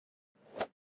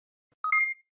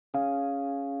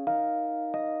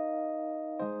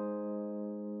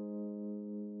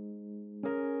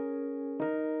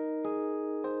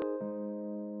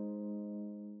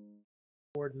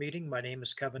meeting. My name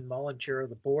is Kevin Mullen, Chair of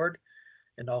the Board,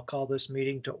 and I'll call this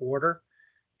meeting to order.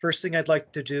 First thing I'd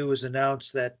like to do is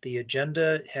announce that the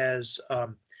agenda has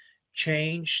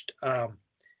changed.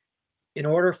 In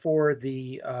order for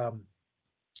the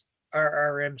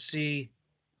RRMC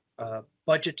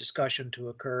budget discussion to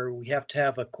occur, we have to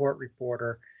have a court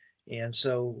reporter. And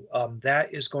so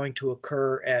that is going to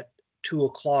occur at 2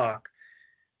 o'clock.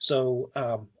 So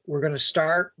we're going to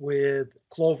start with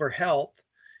Clover Health.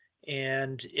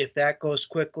 And if that goes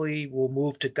quickly, we'll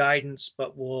move to guidance,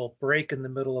 but we'll break in the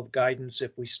middle of guidance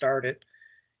if we start it,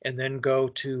 and then go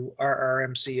to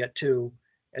RRMC at 2,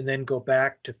 and then go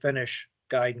back to finish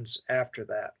guidance after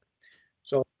that.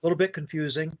 So a little bit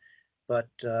confusing, but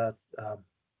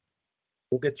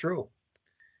we'll get through.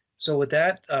 So with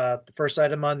that, the first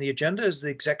item on the agenda is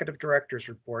the Executive Director's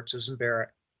Report. Susan Barrett.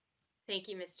 Thank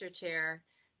you, Mr. Chair.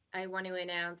 I want to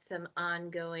announce some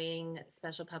ongoing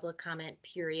special public comment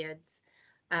periods.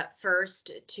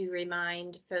 First, to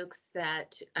remind folks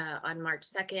that on March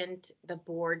 2nd, the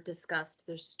board discussed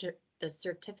the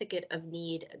Certificate of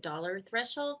Need dollar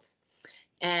thresholds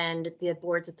and the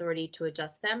board's authority to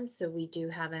adjust them. So we do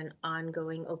have an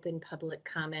ongoing open public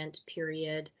comment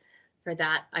period for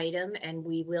that item, and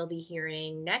we will be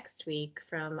hearing next week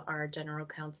from our General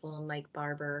Counsel, Mike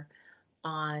Barber,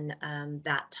 on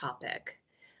that topic.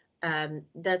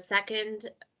 The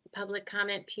second public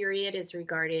comment period is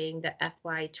regarding the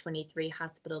FY23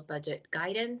 hospital budget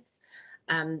guidance.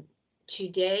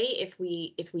 Today, if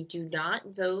we do not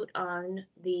vote on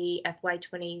the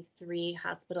FY23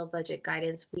 hospital budget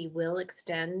guidance, we will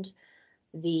extend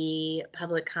the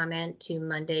public comment to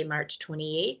Monday, March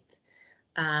 28th.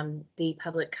 The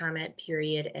public comment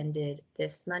period ended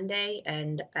this Monday,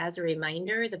 and as a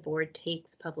reminder, the board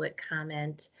takes public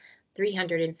comment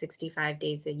 365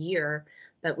 days a year,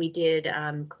 but we did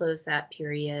close that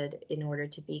period in order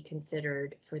to be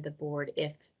considered for the board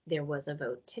if there was a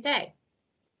vote today.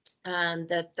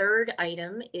 The third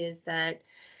item is that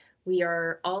we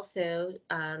are also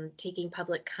taking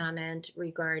public comment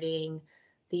regarding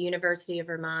the University of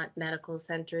Vermont Medical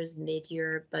Center's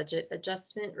mid-year budget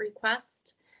adjustment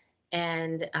request.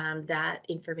 And that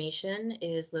information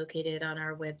is located on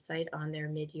our website on their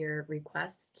mid-year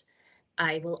request.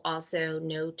 I will also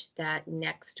note that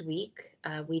next week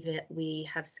we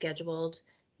have scheduled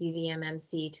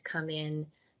UVMMC to come in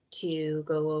to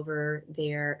go over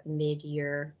their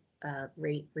mid-year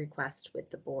rate request with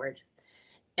the board.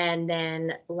 And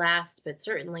then last but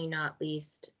certainly not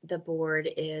least, the board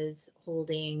is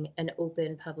holding an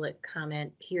open public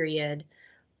comment period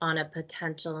on a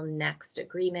potential next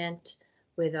agreement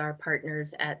with our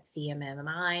partners at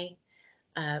CMMI.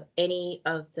 Any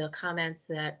of the comments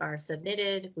that are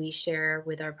submitted, we share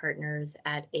with our partners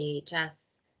at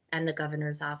AHS and the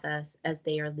governor's office as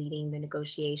they are leading the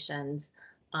negotiations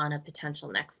on a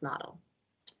potential next model.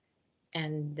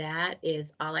 And that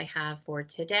is all I have for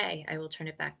today. I will turn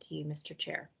it back to you, Mr.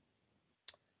 Chair.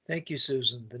 Thank you,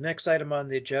 Susan. The next item on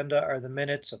the agenda are the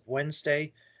minutes of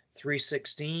Wednesday,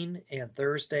 3/16 and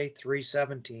Thursday,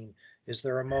 3/17. Is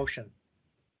there a motion?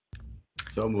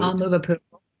 So moved. I'll move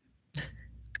approval.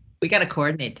 We got to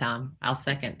coordinate, Tom. I'll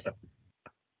second.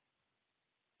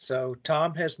 So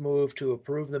Tom has moved to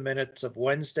approve the minutes of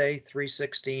Wednesday,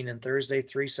 3/16 and Thursday,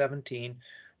 3/17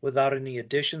 without any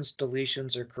additions,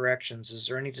 deletions, or corrections. Is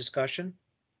there any discussion?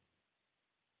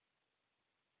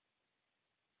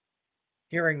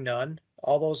 Hearing none.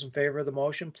 All those in favor of the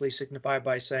motion, please signify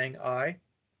by saying aye.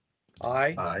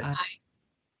 Aye. Aye.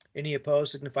 Any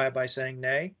opposed, signify by saying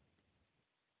nay.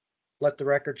 Let the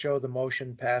record show the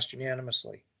motion passed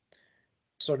unanimously.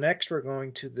 So next we're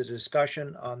going to the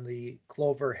discussion on the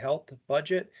Clover Health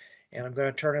budget, and I'm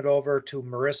going to turn it over to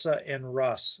Marissa and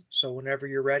Russ. So whenever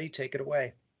you're ready, take it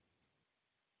away.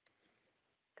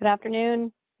 Good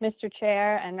afternoon, Mr.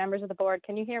 Chair and members of the board.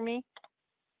 Can you hear me?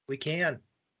 We can.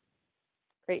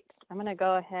 Great. I'm going to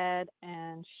go ahead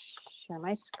and share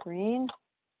my screen.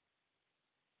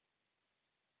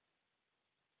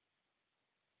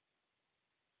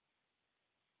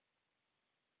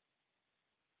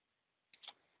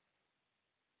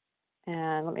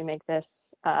 And let me make this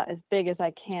as big as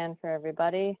I can for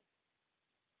everybody.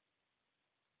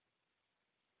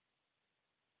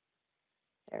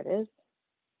 There it is.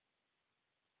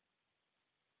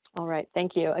 All right,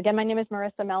 thank you. Again, my name is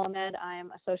Marissa Melamed. I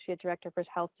am Associate Director for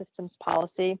Health Systems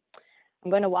Policy.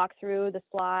 I'm going to walk through the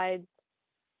slides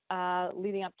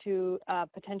leading up to a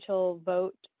potential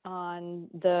vote on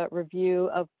the review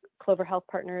of Clover Health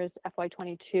Partners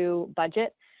FY22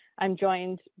 budget. I'm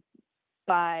joined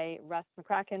by Russ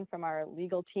McCracken from our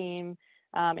legal team,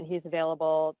 and he's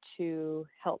available to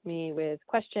help me with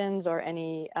questions or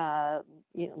any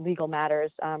legal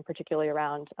matters, particularly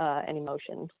around any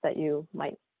motions that you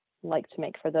might like to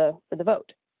make for the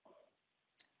vote.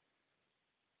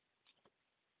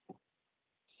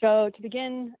 So to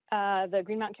begin, the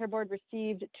Green Mountain Care Board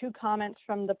received 2 comments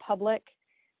from the public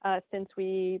since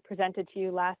we presented to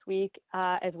you last week,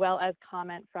 as well as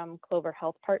comment from Clover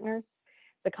Health Partners.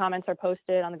 The comments are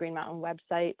posted on the Green Mountain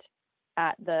website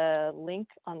at the link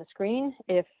on the screen,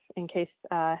 in case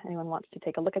anyone wants to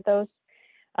take a look at those.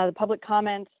 The public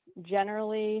comments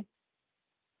generally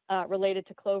related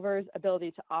to Clover's ability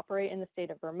to operate in the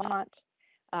state of Vermont,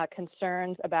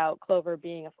 concerns about Clover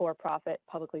being a for-profit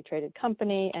publicly traded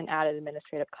company and added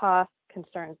administrative costs,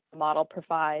 concerns the model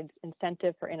provides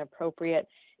incentive for inappropriate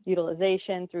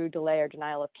utilization through delay or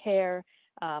denial of care,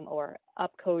 or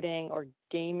upcoding or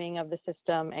gaming of the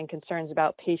system, and concerns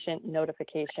about patient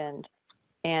notification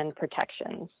and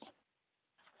protections.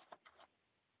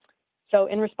 So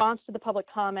in response to the public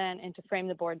comment and to frame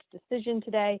the board's decision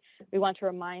today, we want to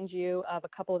remind you of a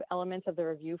couple of elements of the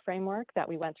review framework that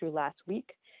we went through last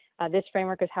week. This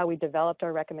framework is how we developed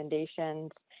our recommendations,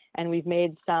 and we've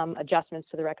made some adjustments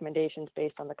to the recommendations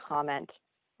based on the comment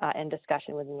and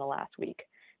discussion within the last week.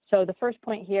 So the first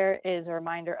point here is a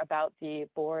reminder about the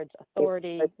board's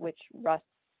authority, which Russ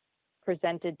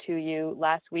presented to you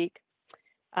last week.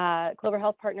 Clover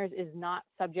Health Partners is not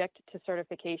subject to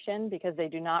certification because they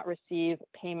do not receive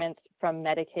payments from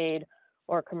Medicaid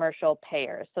or commercial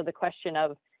payers. So the question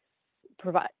of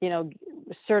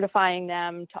certifying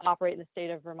them to operate in the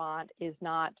state of Vermont is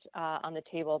not on the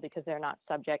table because they're not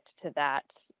subject to that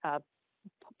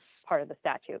part of the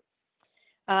statute.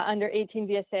 Under 18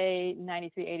 VSA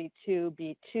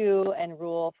 9382B2 and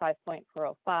Rule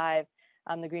 5.405,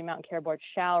 the Green Mountain Care Board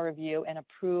shall review and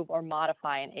approve or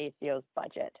modify an ACO's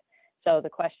budget. So the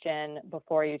question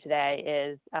before you today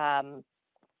is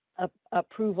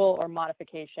approval or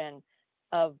modification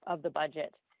of the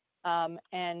budget.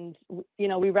 And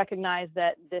we recognize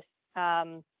that this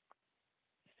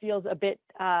feels a bit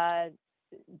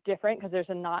different because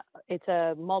it's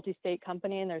a multi-state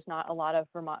company and there's not a lot of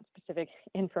Vermont specific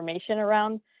information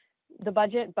around the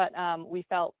budget, but we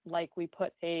felt like we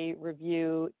put a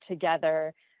review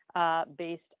together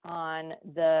based on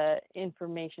the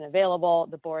information available,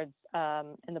 the board's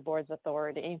and the board's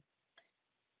authority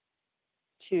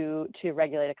to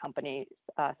regulate a company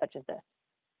such as this.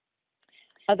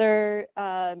 Other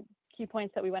key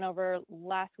points that we went over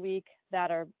last week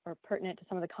that are pertinent to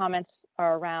some of the comments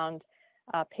are around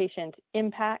patient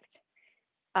impact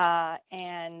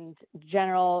and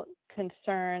general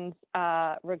concerns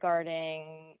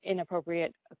regarding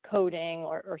inappropriate coding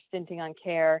or stinting on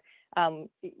care.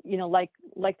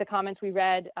 Like the comments we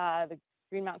read, the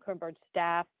Green Mountain Care Board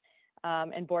staff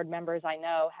and board members I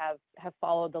know have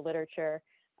followed the literature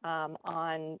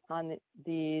on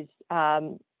these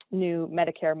new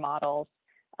Medicare models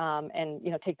and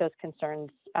take those concerns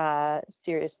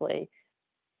seriously.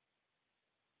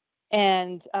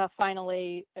 And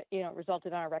finally,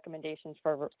 resulted in our recommendations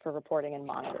for reporting and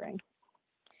monitoring.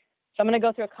 So I'm going to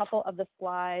go through a couple of the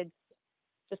slides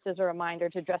just as a reminder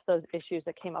to address those issues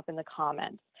that came up in the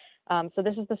comments. So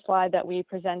this is the slide that we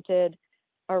presented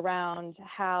around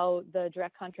how the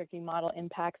direct contracting model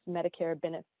impacts Medicare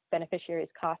beneficiaries'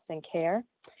 costs and care.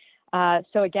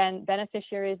 So again,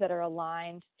 beneficiaries that are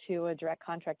aligned to a direct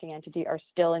contracting entity are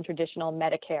still in traditional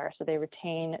Medicare, so they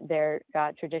retain their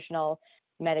traditional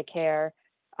Medicare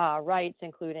rights,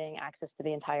 including access to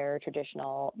the entire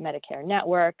traditional Medicare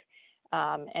network,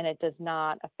 and it does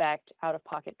not affect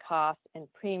out-of-pocket costs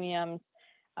and premiums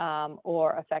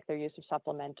or affect their use of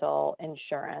supplemental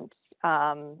insurance,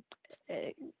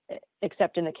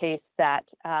 except in the case that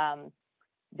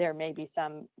there may be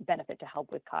some benefit to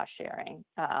help with cost sharing,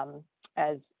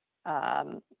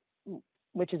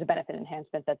 which is a benefit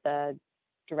enhancement that the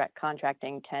direct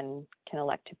contracting can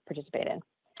elect to participate in,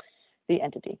 the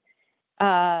entity.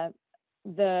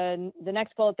 The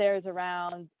next bullet there is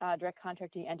around direct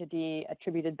contracting entity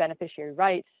attributed beneficiary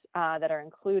rights that are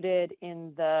included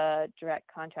in the direct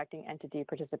contracting entity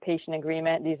participation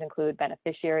agreement. These include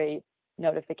beneficiary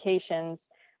notifications,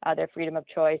 their freedom of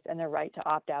choice, and their right to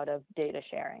opt out of data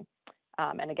sharing.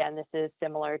 And again, this is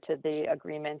similar to the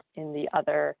agreements in the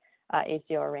other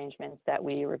ACO arrangements that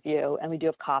we review, and we do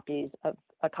have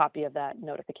a copy of that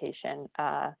notification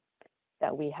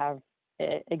that we have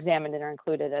examined and are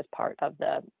included as part of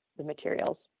the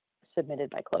materials submitted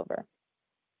by Clover.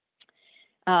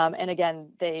 And again,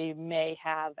 they may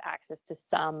have access to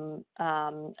some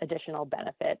additional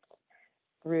benefits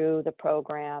through the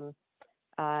program,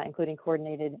 including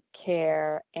coordinated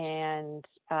care and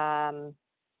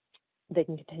they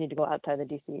can continue to go outside the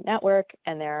DC network,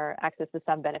 and their access to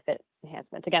some benefit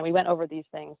enhancements. Again, we went over these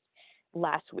things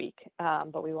last week,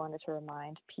 but we wanted to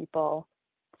remind people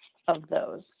of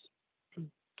those.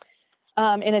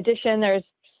 In addition, there's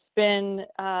been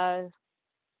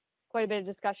quite a bit of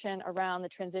discussion around the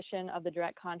transition of the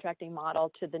direct contracting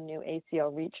model to the new ACO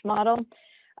REACH model.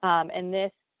 And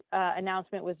this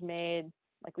announcement was made,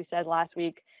 like we said last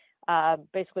week,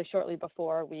 basically shortly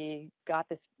before we got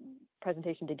this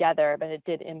presentation together, but it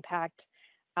did impact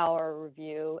our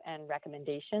review and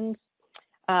recommendations.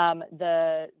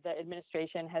 The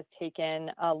administration has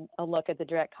taken a look at the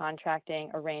direct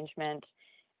contracting arrangement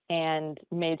and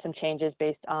made some changes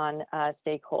based on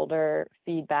stakeholder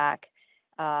feedback,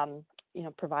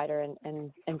 provider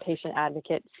and patient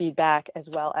advocate feedback, as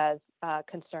well as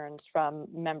concerns from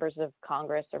members of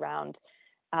Congress around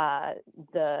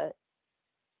the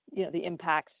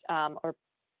impacts or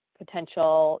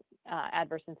potential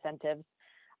adverse incentives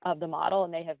of the model.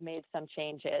 And they have made some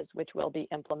changes which will be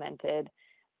implemented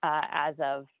as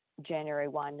of January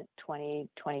 1,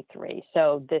 2023.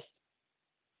 So this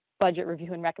budget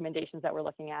review and recommendations that we're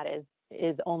looking at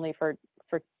is only for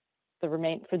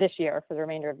this year, for the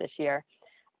remainder of this year.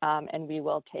 And we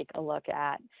will take a look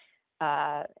at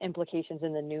implications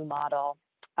in the new model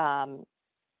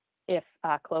if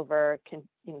Clover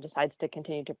decides to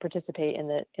continue to participate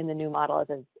in the new model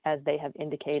as they have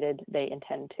indicated they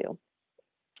intend to.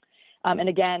 And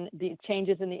again, the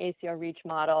changes in the ACO REACH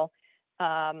model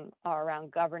are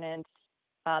around governance,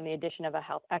 the addition of a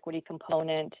health equity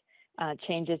component,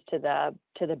 changes to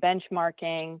the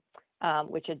benchmarking,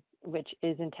 which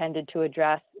is intended to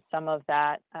address some of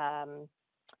that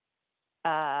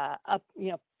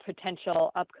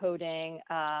potential upcoding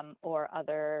or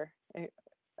other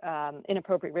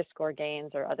inappropriate risk score gains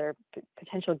or other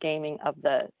potential gaming of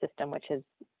the system, which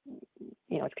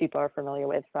people are familiar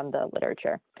with from the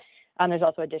literature. There's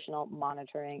also additional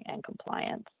monitoring and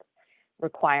compliance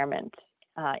requirements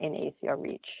in ACO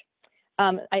REACH.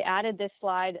 I added this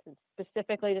slide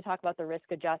specifically to talk about the risk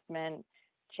adjustment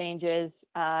changes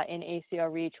in ACO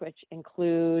REACH, which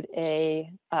include a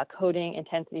coding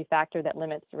intensity factor that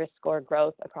limits risk score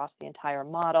growth across the entire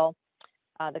model.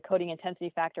 The coding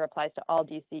intensity factor applies to all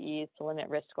DCEs to limit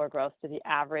risk score growth to the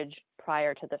average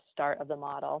prior to the start of the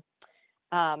model.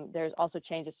 There's also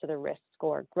changes to the risk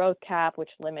score growth cap,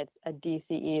 which limits a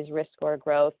DCE's risk score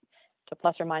growth to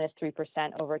plus or minus 3%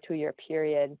 over a 2-year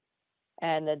period.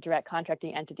 And the direct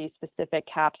contracting entity specific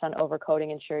caps on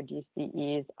overcoding insured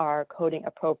DCEs are coding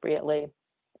appropriately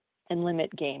and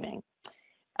limit gaming.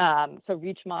 So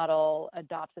REACH model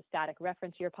adopts a static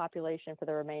reference year population for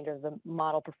the remainder of the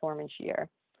model performance year.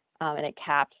 And it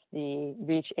caps the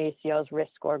REACH ACO's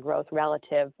risk score growth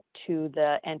relative to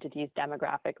the entity's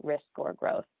demographic risk score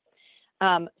growth.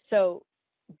 So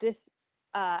this,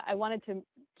 I wanted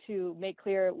to make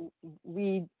clear,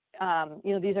 these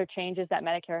are changes that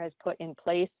Medicare has put in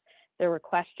place. There were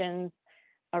questions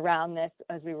around this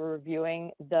as we were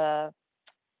reviewing the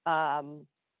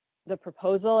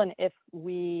proposal and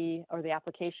or the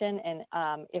application, and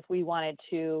if we wanted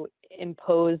to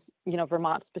impose,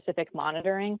 Vermont specific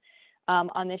monitoring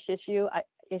on this issue.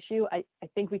 I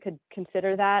think we could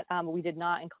consider that. We did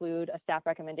not include a staff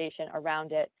recommendation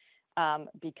around it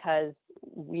because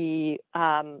we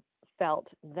felt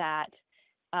that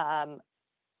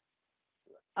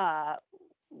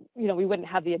we wouldn't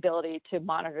have the ability to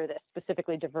monitor this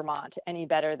specifically to Vermont any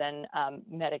better than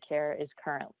Medicare is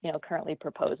currently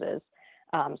proposes.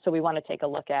 So we want to take a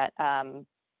look at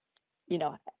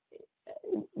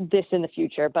this in the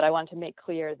future, but I want to make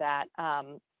clear that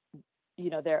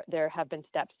there have been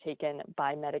steps taken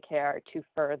by Medicare to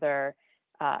further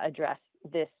address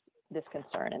this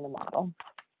concern in the model.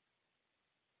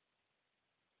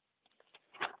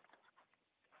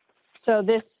 So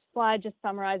this slide just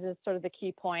summarizes sort of the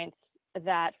key points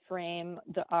that frame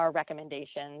our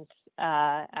recommendations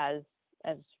as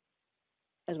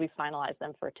we finalize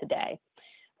them for today.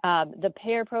 The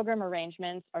payer program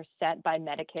arrangements are set by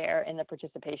Medicare in the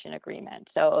participation agreement.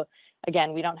 So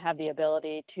again, we don't have the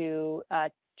ability to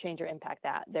change or impact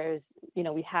that.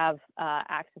 We have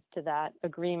access to that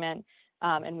agreement,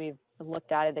 and we've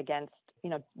looked at it against,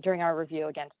 during our review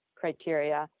against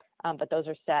criteria, but those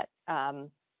are set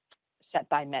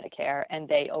by Medicare, and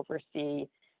they oversee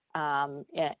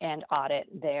and audit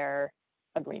their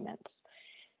agreements.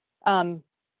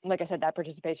 Like I said, that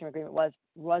participation agreement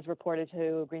was reported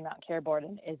to Green Mountain Care Board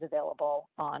and is available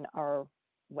on our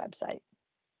website.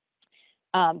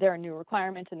 There are new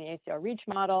requirements in the ACO REACH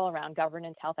model around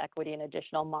governance, health equity, and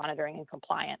additional monitoring and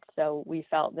compliance. So we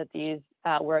felt that these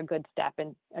were a good step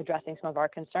in addressing some of our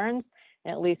concerns,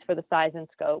 and at least for the size and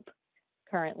scope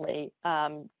currently,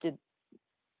 did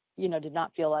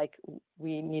not feel like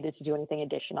we needed to do anything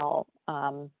additional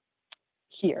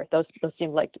here. Those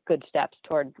seemed like good steps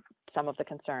toward some of the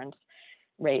concerns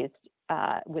raised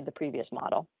with the previous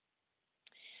model.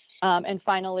 And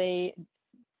finally,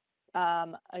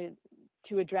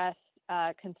 to address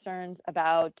concerns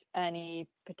about any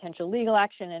potential legal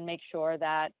action and make sure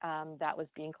that that was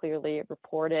being clearly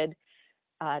reported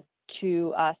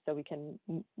to us, so we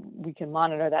can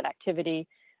monitor that activity.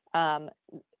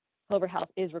 Clover Health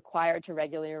is required to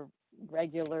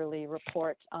regularly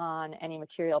report on any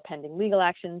material pending legal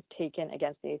actions taken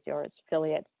against the ACO or its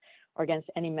affiliates, or against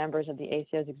any members of the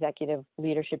ACO's executive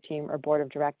leadership team or board of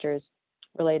directors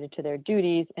related to their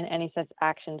duties, and any such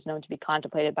actions known to be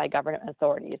contemplated by government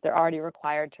authorities. They're already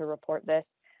required to report this,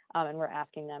 and we're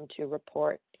asking them to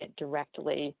report it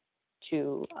directly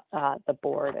to the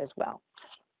board as well.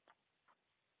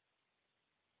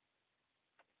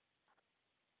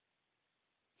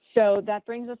 So that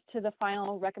brings us to the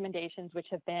final recommendations, which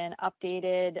have been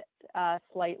updated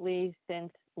slightly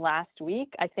since last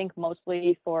week, I think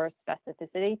mostly for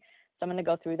specificity. So I'm going to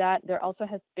go through that. There also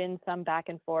has been some back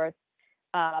and forth,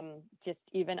 just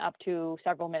even up to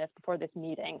several minutes before this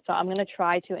meeting. So I'm going to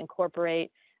try to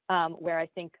incorporate where I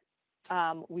think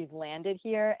we've landed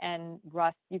here. And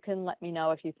Russ, you can let me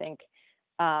know if you think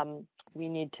we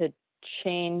need to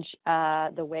change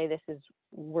the way this is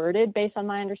worded based on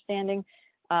my understanding,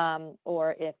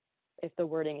 or if the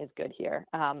wording is good here.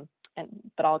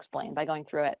 But I'll explain by going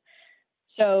through it.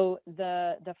 So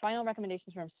the final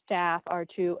recommendations from staff are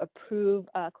to approve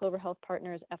Clover Health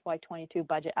Partners FY22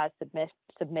 budget as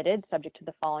submitted, subject to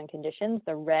the following conditions.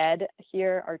 The red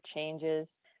here are changes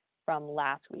from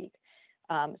last week.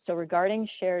 So regarding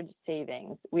shared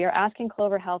savings, we are asking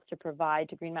Clover Health to provide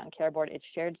to Green Mountain Care Board its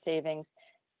shared savings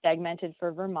segmented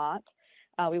for Vermont.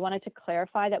 We wanted to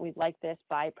clarify that we'd like this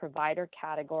by provider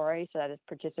category, so that is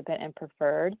participant and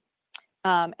preferred.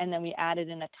 And then we added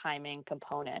in a timing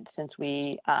component, since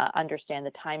we understand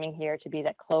the timing here to be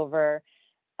that Clover,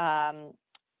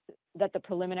 that the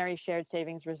preliminary shared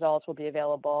savings results will be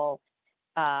available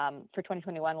for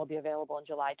 2021 will be available in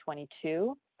July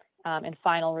 22, and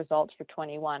final results for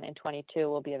 21 and 22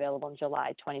 will be available in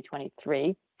July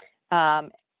 2023,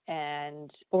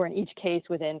 or in each case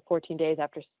within 14 days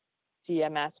after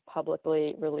CMS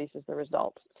publicly releases the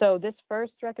results. So this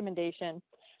first recommendation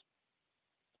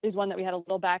is one that we had a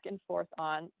little back and forth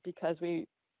on, because we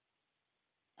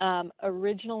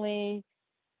originally,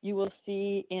 you will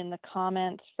see in the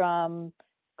comments from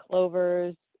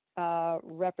Clover's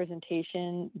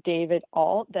representation, David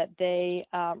Alt, that they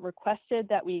requested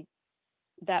that we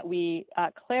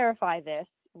clarify this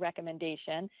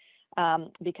recommendation,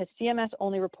 because CMS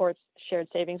only reports shared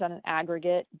savings on an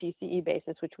aggregate DCE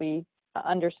basis, which we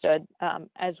understood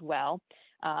as well,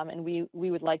 and we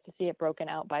would like to see it broken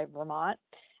out by Vermont.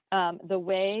 The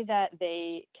way that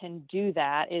they can do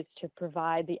that is to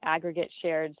provide the aggregate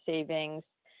shared savings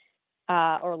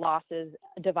or losses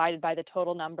divided by the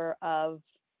total number of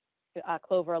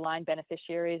Clover aligned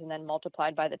beneficiaries, and then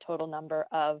multiplied by the total number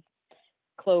of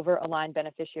Clover aligned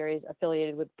beneficiaries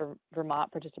affiliated with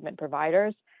Vermont participant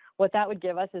providers. What that would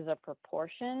give us is a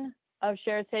proportion of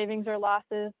shared savings or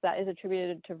losses that is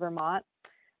attributed to Vermont.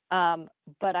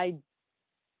 But I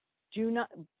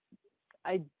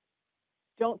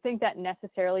don't think that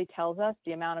necessarily tells us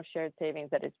the amount of shared savings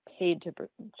that is paid to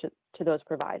those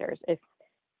providers. If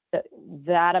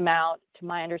that amount, to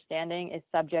my understanding, is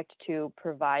subject to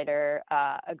provider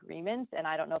agreements, and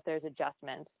I don't know if there's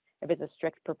adjustments, if it's a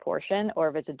strict proportion or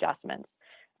if it's adjustments.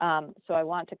 So I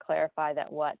want to clarify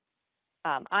that what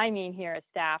I mean here as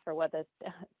staff, or what the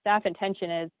staff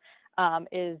intention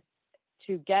is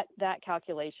to get that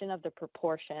calculation of the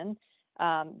proportion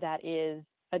that is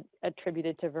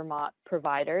attributed to Vermont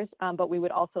providers, but we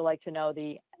would also like to know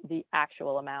the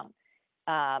actual amount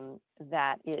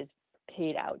that is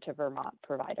paid out to Vermont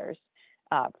providers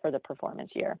for the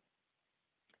performance year.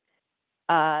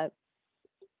 I'll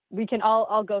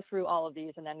go through all of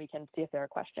these, and then we can see if there are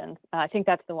questions. I think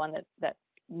that's the one that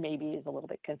maybe is a little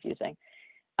bit confusing.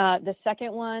 The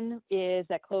second one is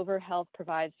that Clover Health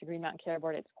provides to Green Mountain Care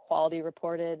Board its quality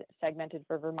reported segmented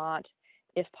for Vermont,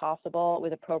 if possible,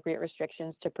 with appropriate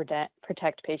restrictions to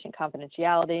protect patient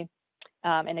confidentiality.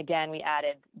 And again, we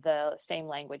added the same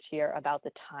language here about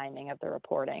the timing of the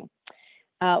reporting.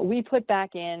 We put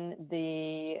back in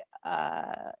the,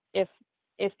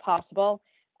 if possible,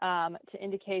 to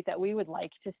indicate that we would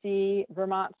like to see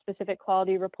Vermont specific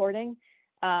quality reporting.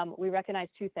 We recognize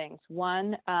two things.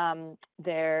 One,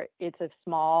 there's a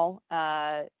small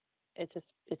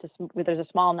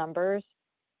numbers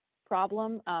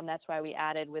problem. That's why we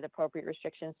added with appropriate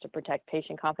restrictions to protect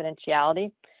patient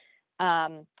confidentiality.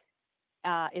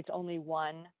 It's only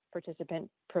one participant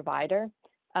provider.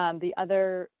 The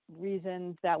other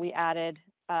reasons that we added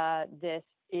this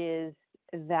is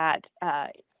that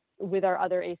with our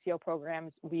other ACO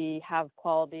programs, we have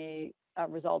quality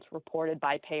results reported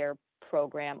by payer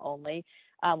program only.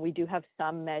 We do have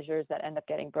some measures that end up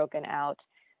getting broken out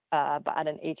at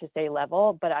an HSA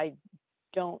level, but I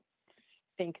don't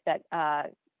think that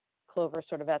Clover is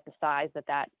sort of at the size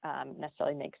that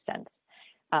necessarily makes sense.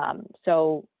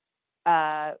 So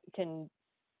can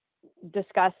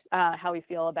discuss how we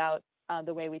feel about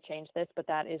the way we changed this, but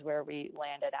that is where we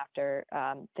landed after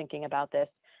thinking about this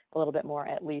a little bit more,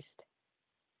 at least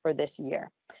for this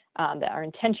year. That our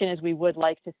intention is we would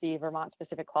like to see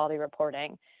Vermont-specific quality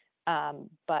reporting,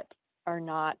 but are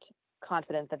not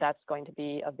confident that that's going to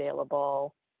be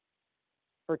available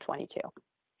for 22.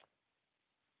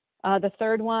 The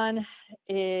third one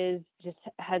is just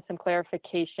had some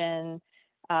clarification.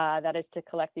 That is to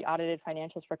collect the audited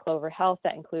financials for Clover Health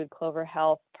that include Clover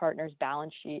Health Partners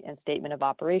balance sheet and statement of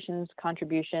operations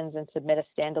contributions, and submit a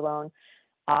standalone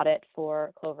audit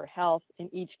for Clover Health in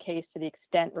each case to the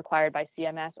extent required by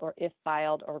CMS, or if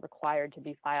filed or required to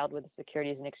be filed with the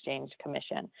Securities and Exchange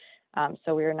Commission.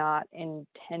 So we are not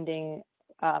intending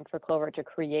for Clover to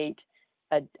create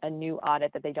a new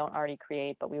audit that they don't already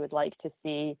create, but we would like to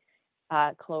see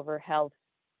Clover Health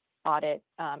audit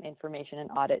information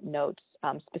and audit notes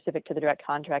specific to the direct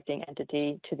contracting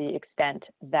entity to the extent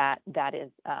that that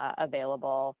is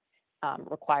available,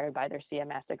 required by their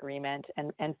CMS agreement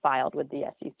and filed with the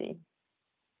SEC.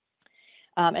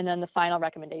 And then the final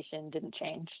recommendation didn't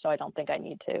change, so I don't think I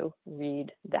need to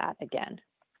read that again.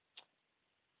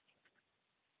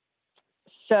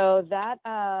 So that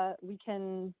we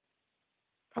can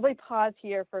probably pause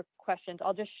here for questions.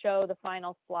 I'll just show the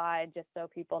final slide just so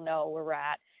people know where we're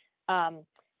at.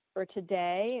 For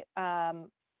today,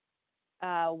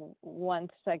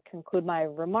 once I conclude my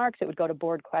remarks, it would go to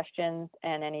board questions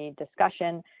and any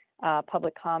discussion,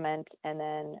 public comment, and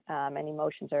then any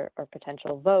motions or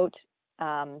potential vote.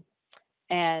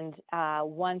 And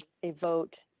once a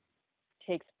vote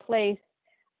takes place,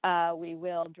 we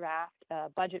will draft a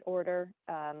budget order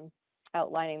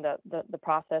outlining the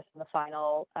process and the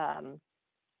final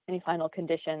any final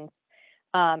conditions.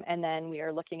 And then we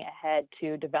are looking ahead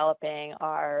to developing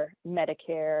our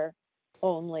Medicare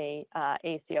only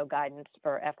ACO guidance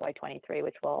for FY23,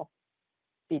 which will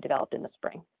be developed in the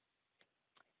spring.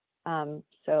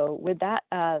 So with that,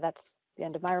 that's the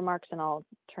end of my remarks, and I'll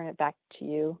turn it back to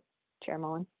you, Chair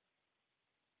Mullen.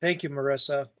 Thank you,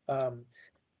 Marissa.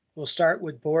 We'll start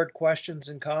with board questions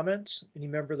and comments. Any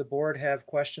member of the board have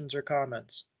questions or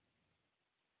comments?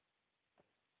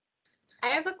 I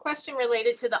have a question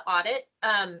related to the audit.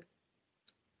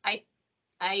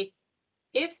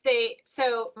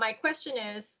 So my question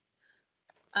is,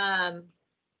 Marissa,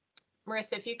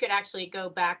 if you could actually go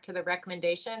back to the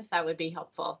recommendations, that would be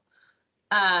helpful.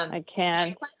 I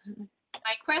can.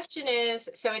 My question is,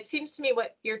 so it seems to me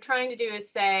what you're trying to do is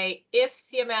say, if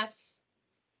CMS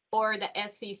or the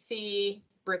SEC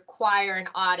require an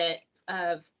audit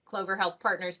of Clover Health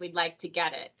Partners, we'd like to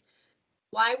get it.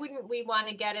 Why wouldn't we want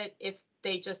to get it if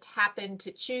they just happen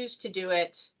to choose to do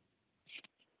it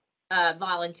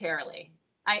voluntarily?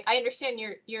 I understand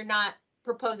you're not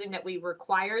proposing that we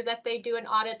require that they do an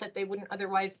audit that they wouldn't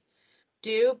otherwise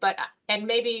do, but and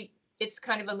maybe it's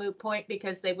kind of a moot point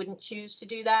because they wouldn't choose to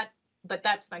do that, but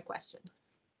that's my question.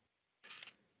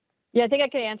 Yeah, I think I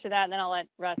could answer that, and then I'll let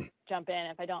Russ jump in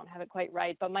if I don't have it quite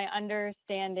right. But my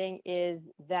understanding is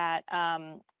that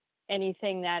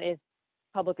anything that is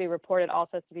publicly reported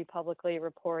also has to be publicly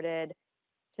reported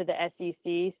to the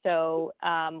SEC. So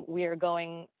we are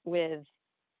going with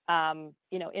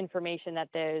information that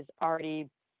they're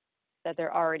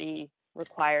already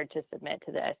required to submit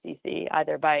to the SEC,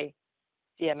 either by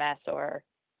CMS or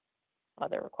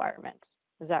other requirements.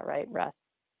 Is that right, Russ?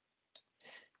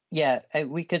 Yeah,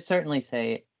 we could certainly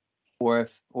say, or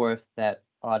if that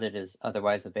audit is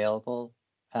otherwise available.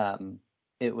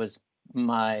 It was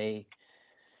my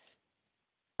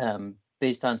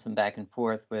based on some back and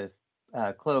forth with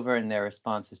Clover and their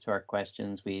responses to our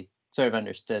questions, we sort of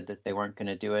understood that they weren't going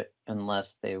to do it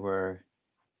unless they were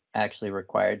actually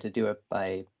required to do it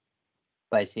by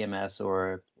CMS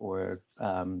or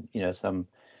some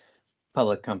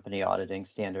public company auditing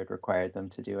standard required them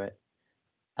to do it.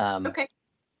 Okay.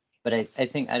 But I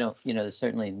think there's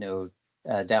certainly no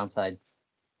downside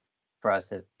for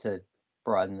us to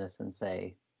broaden this and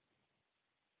say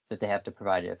that they have to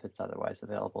provide it if it's otherwise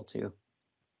available too.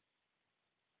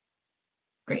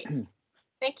 Great.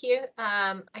 Thank you.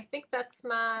 I think that's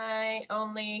my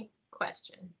only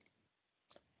question.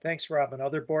 Thanks, Robin.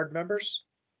 Other board members?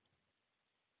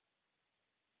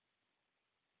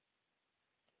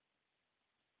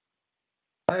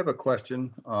 I have a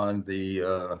question on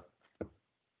the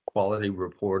quality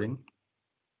reporting.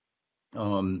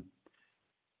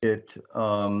 It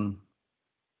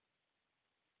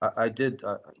I did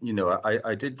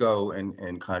I did go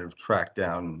and kind of track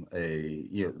down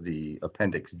the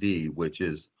Appendix D, which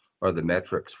are the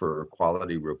metrics for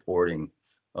quality reporting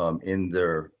in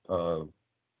their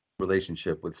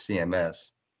relationship with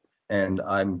CMS, and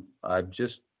I've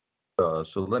just so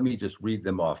let me just read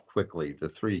them off quickly. The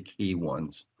three key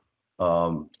ones.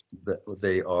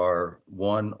 They are: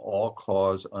 one, all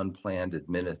cause unplanned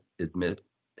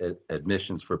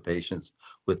admissions for patients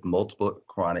with multiple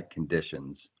chronic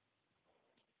conditions.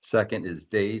 Second is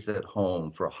days at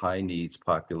home for high needs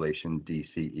population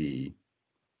DCE.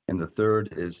 And the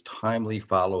third is timely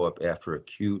follow-up after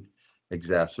acute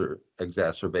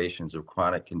exacerbations of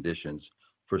chronic conditions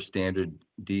for standard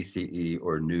DCE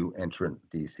or new entrant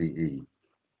DCE.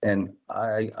 And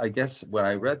I guess when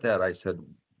I read that, I said,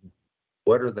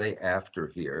 what are they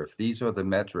after here? If these are the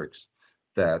metrics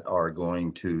that are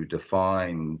going to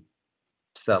define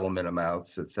settlement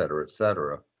amounts, et cetera,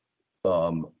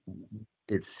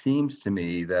 it seems to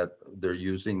me that they're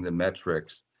using the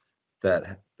metrics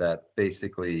that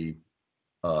basically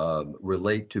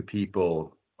relate to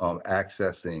people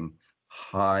accessing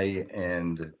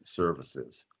high-end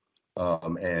services.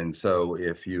 And so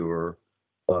if you're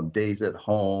days at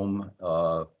home,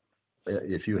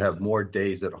 if you have more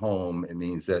days at home, it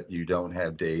means that you don't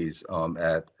have days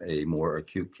at a more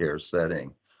acute care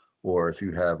setting. Or if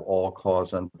you have all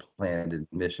cause unplanned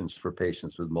admissions for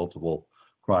patients with multiple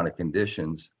chronic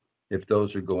conditions, if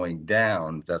those are going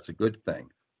down, that's a good thing.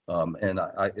 And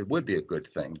it would be a good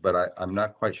thing, but I'm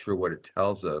not quite sure what it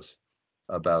tells us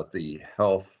about the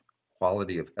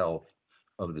quality of health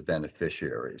of the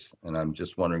beneficiaries. And I'm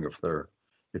just wondering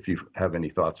if you have any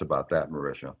thoughts about that,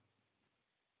 Marisha.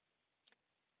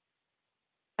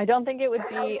 I don't think it would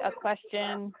be a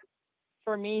question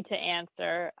for me to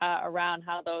answer around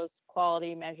how those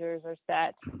quality measures are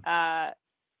set. I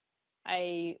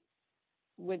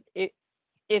would,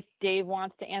 if Dave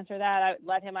wants to answer that, I would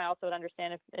let him. I also would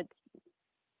understand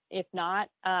if not.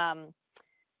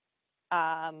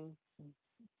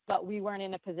 But we weren't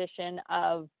in a position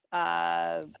of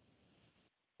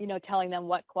telling them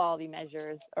what quality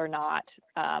measures or not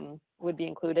would be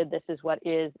included. This is what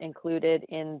is included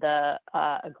in the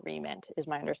agreement, is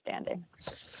my understanding.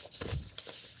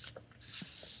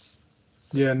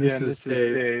 Yeah, and this is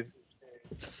Dave.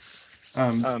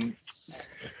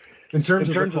 In terms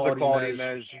of the quality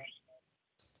measures,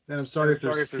 and I'm sorry if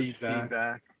there's feedback.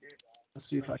 Let's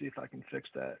see if I can fix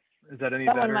that. Is that any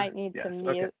better? Someone might need to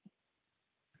mute.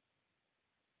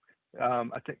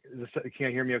 I think, can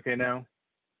you hear me okay now?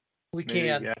 We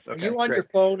can. Yes. Okay, Are you on great. your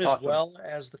phone as Awesome. well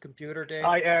as the computer, Dave?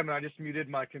 I am, and I just muted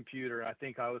my computer. I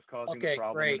think I was causing the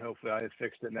problem, great. and hopefully I have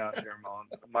fixed it now, Chairman.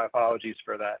 My apologies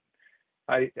for that.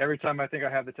 Every time I think I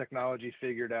have the technology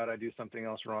figured out, I do something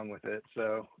else wrong with it.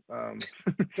 So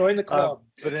join the club.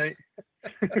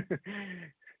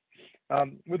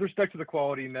 With respect to the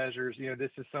quality measures,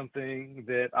 this is something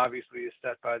that obviously is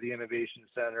set by the Innovation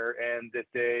Center, and that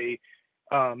they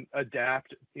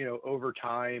adapt, over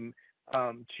time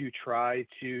to try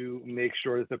to make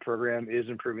sure that the program is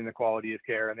improving the quality of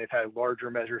care. And they've had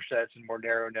larger measure sets and more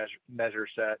narrow measure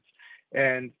sets.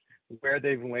 And where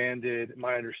they've landed,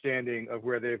 my understanding of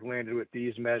where they've landed with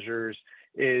these measures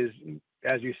is,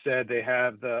 as you said, they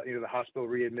have the hospital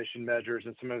readmission measures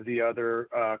and some of the other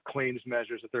claims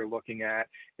measures that they're looking at,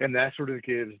 and that sort of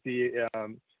gives the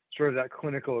sort of that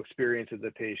clinical experience of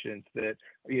the patients. That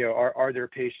are there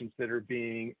patients that are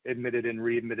being admitted and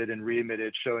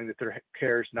readmitted, showing that their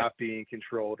care is not being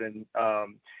controlled and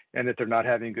that they're not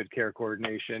having good care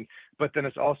coordination. But then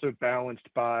it's also balanced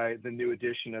by the new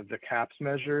addition of the CAPS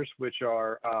measures, which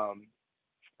are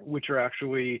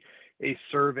actually a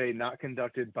survey not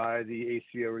conducted by the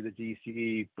ACO or the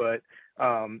DCE, but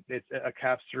it's a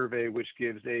CAPS survey which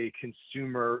gives a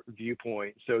consumer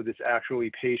viewpoint. So this actually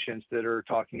patients that are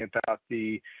talking about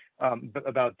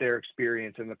their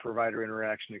experience and the provider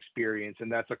interaction experience,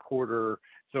 and that's a quarter.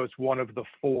 So it's one of the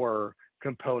 4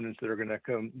 components that are going to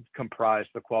comprise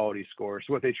the quality score.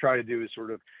 So what they try to do is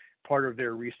sort of part of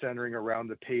their recentering around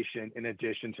the patient in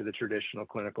addition to the traditional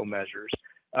clinical measures.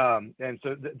 And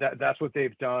so that's what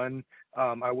they've done.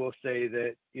 I will say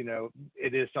that,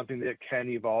 it is something that can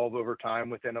evolve over time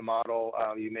within a model.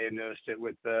 You may have noticed it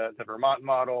with the Vermont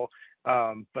model,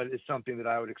 but it's something that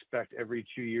I would expect every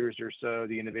 2 years or so,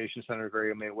 the Innovation Center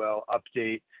very may well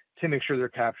update to make sure they're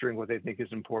capturing what they think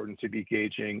is important to be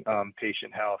gauging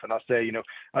patient health. And I'll say,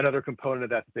 another component of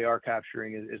that they are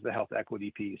capturing is the health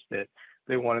equity piece, that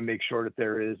they want to make sure that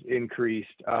there is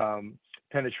increased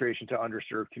penetration to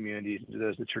underserved communities, to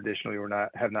those that traditionally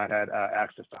have not had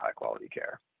access to high quality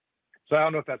care. So I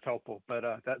don't know if that's helpful, but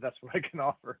that's what I can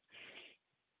offer.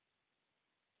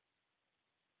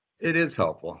 It is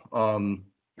helpful.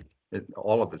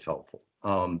 All of it's helpful.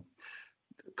 A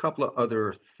couple of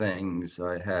other things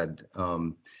I had.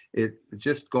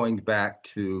 Just going back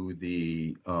to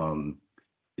the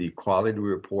quality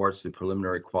reports, the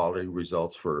preliminary quality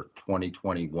results for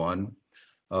 2021.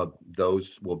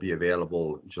 Those will be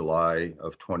available July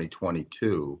of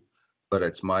 2022, but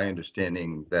it's my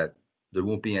understanding that there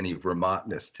won't be any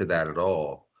Vermontness to that at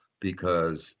all,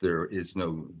 because there is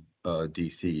no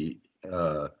DC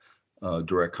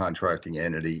direct contracting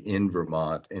entity in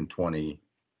Vermont in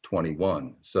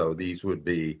 2021. So these would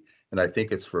be, and I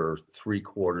think it's for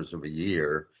 3/4 of a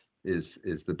year is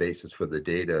the basis for the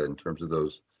data in terms of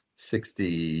those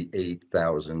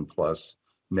 68,000 plus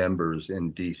members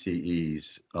in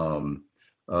DCEs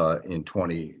in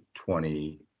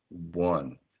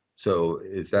 2021. So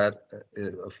is that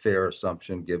a fair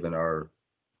assumption given our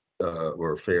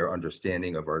or a fair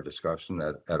understanding of our discussion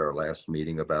at our last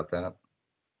meeting about that? I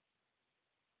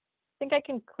think I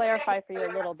can clarify for you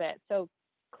a little bit. So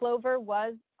Clover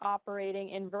was operating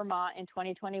in Vermont in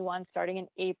 2021, starting in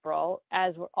April,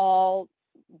 as were all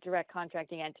direct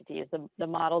contracting entities. The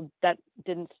model that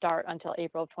didn't start until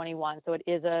April of 21, so it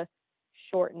is a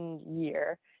shortened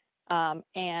year.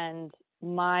 And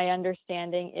my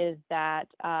understanding is that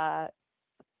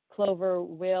Clover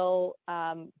will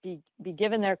be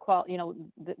given their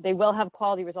they will have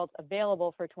quality results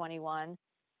available for 21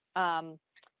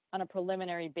 on a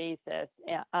preliminary basis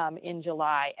in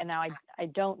July. And now I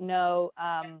don't know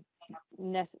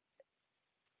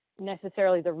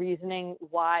necessarily the reasoning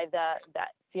why that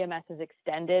CMS has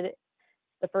extended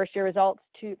the first year results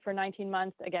for 19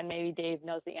 months. Again, maybe Dave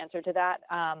knows the answer to that.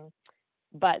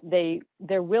 But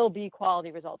there will be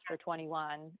quality results for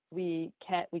 21.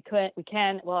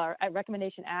 Our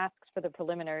recommendation asks for the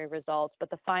preliminary results, but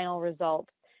the final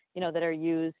results, that are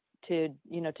used to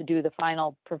do the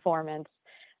final performance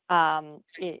are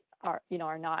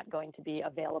not going to be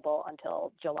available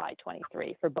until July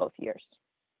 23 for both years.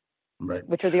 Right.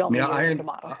 Which are the only years of the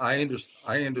model. I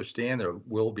understand there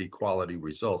will be quality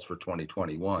results for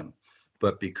 2021,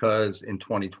 but because in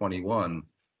 2021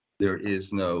 there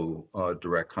is no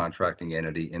direct contracting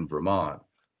entity in Vermont,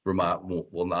 Vermont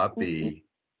will not be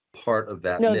part of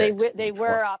that. No, they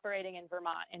were operating in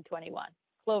Vermont in 21.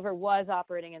 Clover was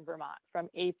operating in Vermont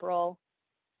from April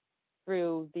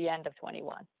through the end of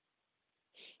 21.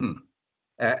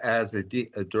 As a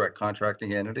direct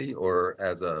contracting entity or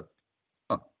as a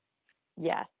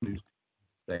Yes.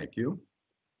 Thank you.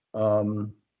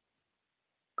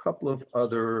 Couple of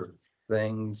other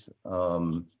things.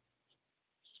 Do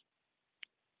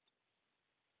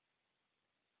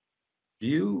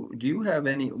you have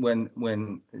any,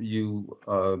 when you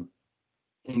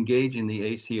engage in the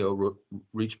ACO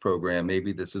REACH program,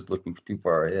 maybe this is looking too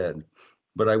far ahead,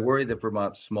 but I worry that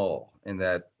Vermont's small and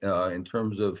that in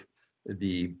terms of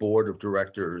the board of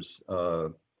directors, I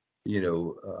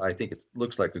think it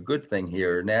looks like a good thing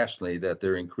here nationally that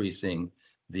they're increasing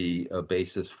the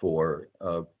basis for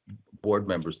board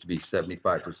members to be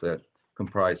 75%,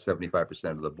 comprise 75%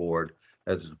 of the board,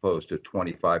 as opposed to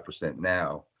 25%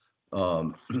 now.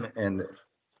 And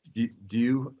do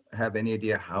you have any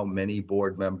idea how many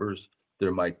board members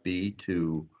there might be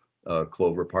to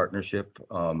Clover Partnership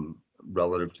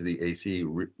relative to the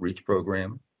ACO REACH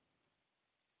program?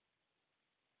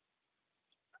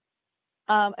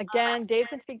 Again, Dave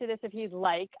can speak to this if he'd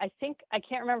like. I can't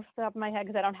remember off the top of my head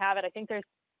because I don't have it. I think there's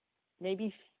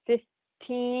maybe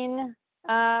 15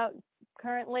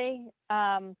 currently.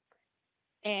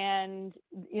 And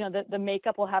the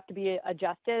makeup will have to be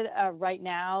adjusted. Right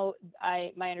now,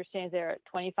 my understanding is there are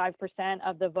 25%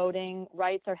 of the voting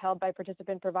rights are held by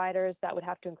participant providers. That would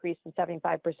have to increase to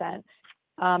 75%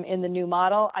 in the new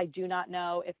model. I do not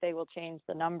know if they will change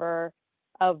the number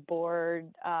of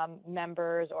board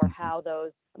members or how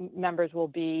those members will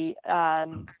be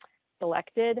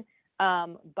selected,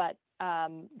 but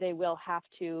they will have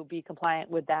to be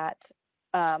compliant with that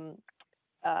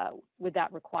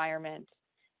requirement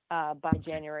by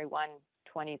January 1,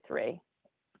 23.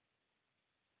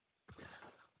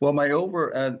 Well,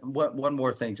 and one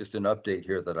more thing, just an update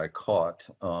here that I caught,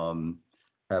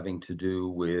 having to do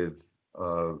with,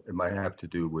 it might have to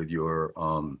do with your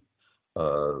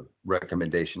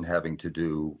recommendation having to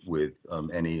do with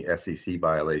any SEC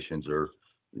violations or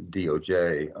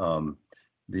DOJ.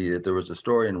 There was a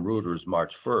story in Reuters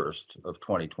March 1st of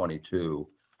 2022,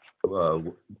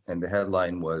 and the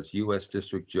headline was U.S.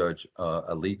 District Judge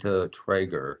Alita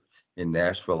Traeger in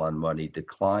Nashville on Monday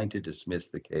declined to dismiss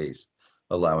the case,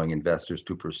 allowing investors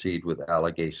to proceed with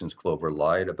allegations Clover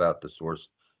lied about the source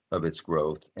of its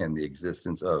growth and the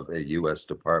existence of a U.S.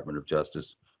 Department of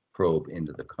Justice probe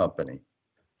into the company.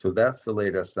 So that's the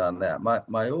latest on that.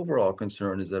 My overall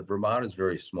concern is that Vermont is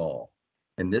very small,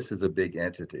 and this is a big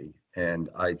entity, and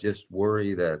I just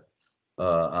worry that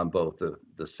on both the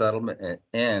settlement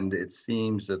and it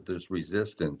seems that there's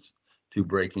resistance to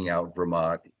breaking out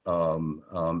Vermont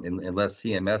unless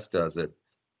CMS does it.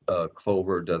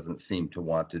 Clover doesn't seem to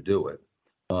want to do it.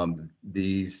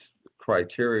 These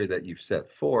criteria that you've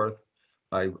set forth,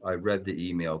 I read the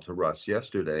email to Russ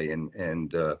yesterday,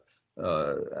 and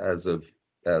as of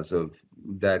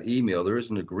that email, there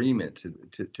is an agreement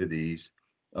to these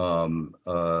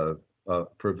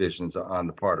provisions on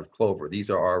the part of Clover. These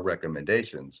are our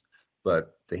recommendations,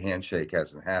 but the handshake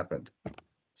hasn't happened.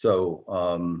 So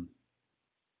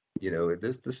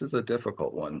this is a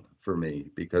difficult one for me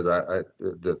because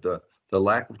the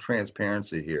lack of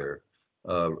transparency here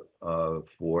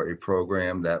for a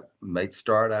program that might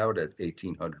start out at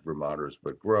 1,800 Vermonters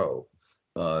but grow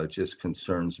just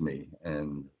concerns me,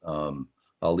 and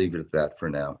I'll leave it at that for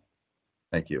now.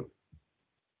 Thank you.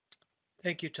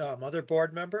 Thank you, Tom. Other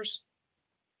board members?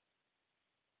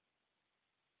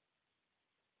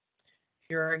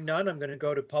 Hearing none, I'm going to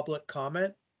go to public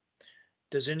comment.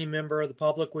 Does any member of the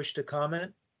public wish to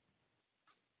comment?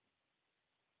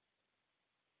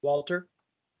 Walter?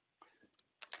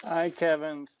 Hi,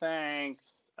 Kevin.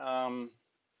 Thanks. All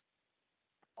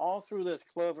through this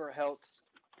Clover Health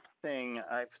thing,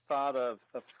 I've thought of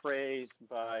a phrase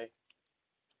by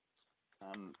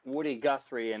Woody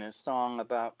Guthrie in his song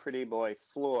about Pretty Boy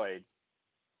Floyd,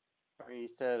 where he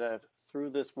said, through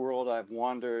this world I've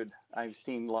wandered, I've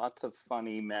seen lots of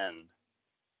funny men.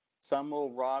 Some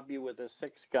will rob you with a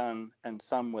 6-gun and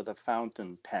some with a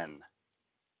fountain pen.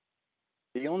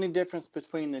 The only difference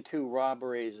between the two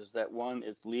robberies is that one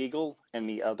is legal and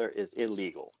the other is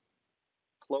illegal.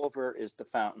 Clover is the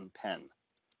fountain pen.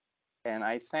 And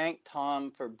I thank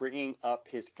Tom for bringing up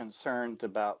his concerns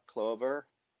about Clover.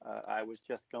 I was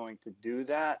just going to do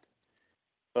that,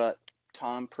 but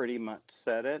Tom pretty much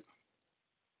said it.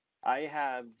 I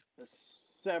have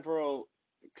several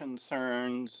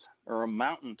concerns, or a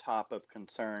mountaintop of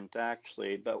concerns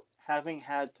actually, but having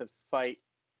had to fight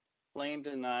claim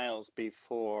denials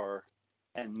before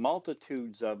and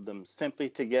multitudes of them simply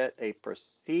to get a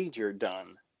procedure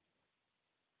done,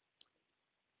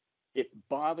 it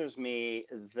bothers me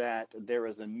that there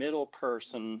is a middle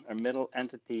person, a middle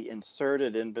entity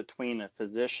inserted in between a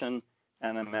physician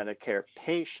and a Medicare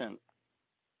patient.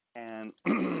 And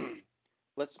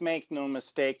let's make no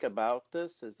mistake about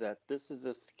this, is that this is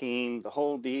a scheme, the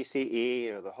whole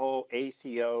DCE or the whole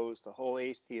ACOs, the whole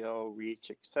ACO, REACH,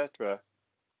 etc.,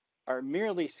 are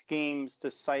merely schemes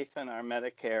to siphon our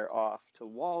Medicare off to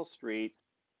Wall Street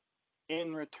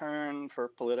in return for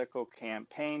political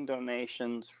campaign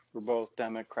donations for both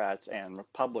Democrats and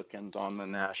Republicans on the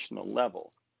national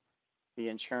level. The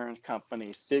insurance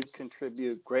companies did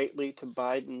contribute greatly to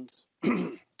Biden's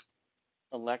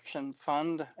election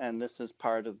fund, and this is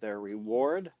part of their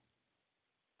reward.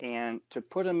 And to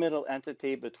put a middle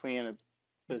entity between a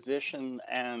physician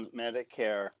and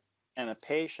Medicare and a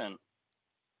patient,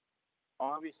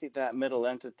 obviously that middle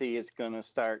entity is going to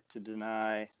start to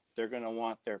deny. They're going to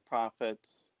want their profits.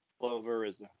 Clover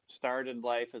is started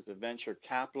life as a venture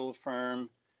capital firm,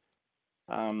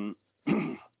 and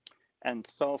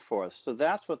so forth. So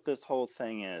that's what this whole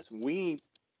thing is. We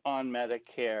on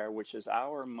Medicare, which is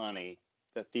our money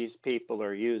that these people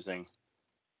are using,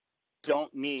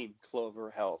 don't need Clover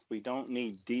Health. We don't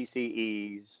need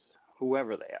DCEs,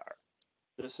 whoever they are.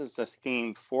 This is a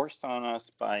scheme forced on us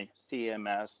by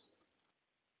CMS.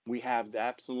 We have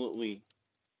absolutely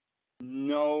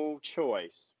no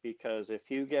choice, because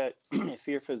if you get, if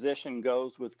your physician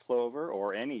goes with Clover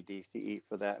or any DCE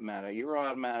for that matter, you're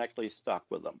automatically stuck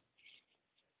with them.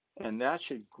 And that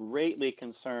should greatly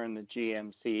concern the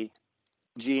GMCB.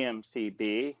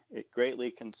 It greatly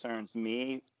concerns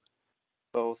me,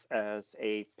 both as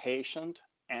a patient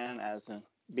and as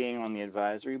being on the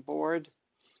advisory board,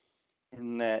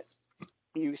 in that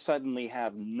you suddenly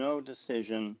have no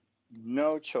decision,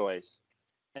 no choice,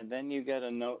 and then you get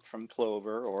a note from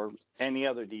Clover or any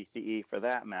other DCE for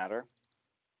that matter,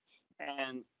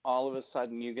 and all of a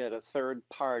sudden you get a third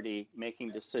party making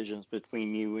decisions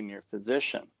between you and your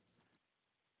physician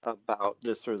about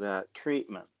this or that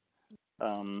treatment.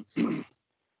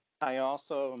 I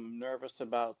also am nervous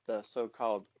about the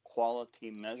so-called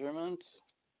quality measurements.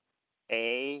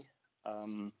 The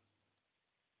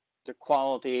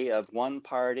quality of one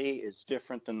party is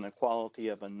different than the quality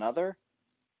of another.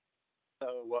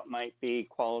 So what might be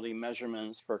quality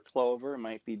measurements for Clover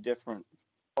might be different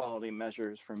quality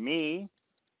measures for me.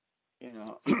 You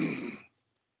know,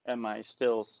 am I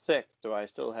still sick? Do I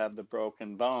still have the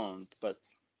broken bones? But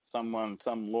some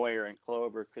lawyer in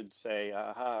Clover could say,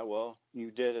 aha, well,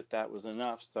 you did it, that was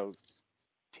enough. So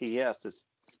TS, it's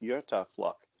your tough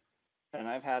luck. And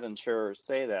I've had insurers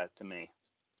say that to me.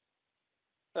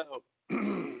 So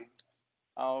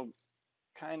I'll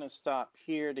kind of stop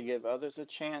here to give others a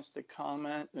chance to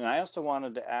comment. And I also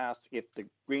wanted to ask if the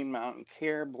Green Mountain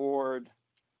Care Board,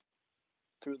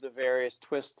 through the various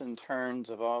twists and turns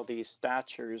of all these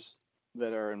statutes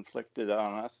that are inflicted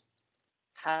on us,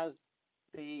 has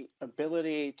the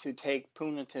ability to take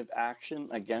punitive action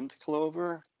against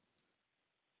Clover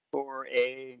for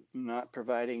not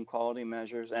providing quality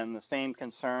measures, and the same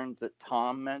concerns that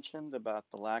Tom mentioned about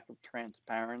the lack of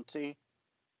transparency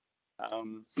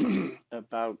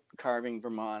about carving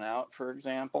Vermont out, for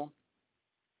example.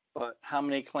 But how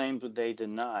many claims would they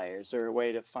deny? Is there a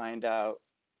way to find out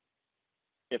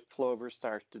if Clover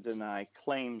starts to deny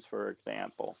claims, for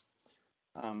example?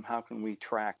 How can we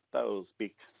track those?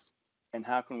 And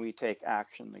how can we take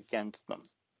action against them?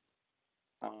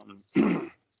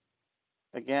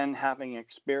 Again, having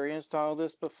experienced all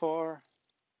this before,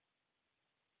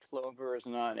 Clover is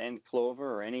not, and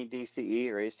Clover or any DCE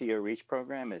or ACO REACH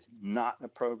program is not a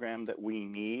program that we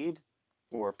need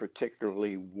or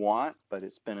particularly want, but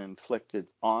it's been inflicted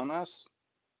on us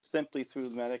simply through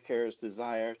Medicare's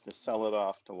desire to sell it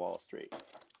off to Wall Street.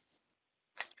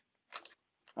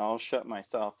 I'll shut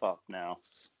myself up now.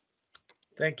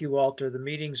 Thank you, Walter. The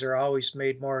meetings are always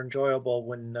made more enjoyable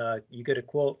when you get a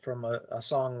quote from a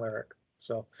song lyric.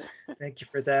 So thank you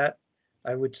for that.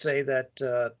 I would say that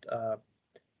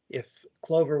if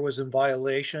Clover was in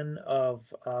violation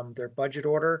of their budget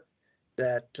order,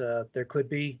 that there could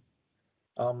be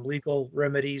legal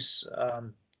remedies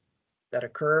that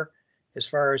occur. As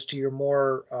far as to your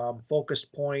more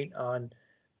focused point on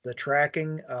the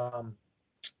tracking,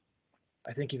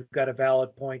 I think you've got a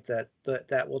valid point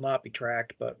that will not be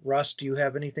tracked. But Russ, do you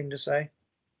have anything to say?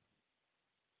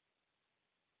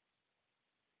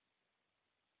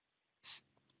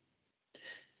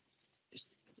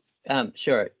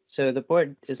 Sure. So the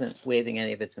board isn't waiving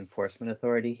any of its enforcement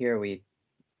authority here.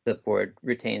 The board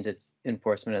retains its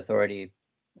enforcement authority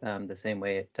the same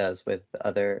way it does with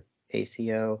other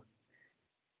ACO.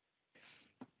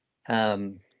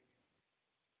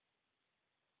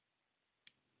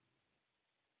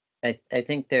 I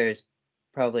think there's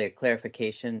probably a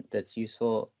clarification that's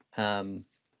useful.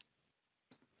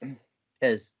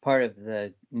 As part of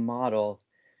the model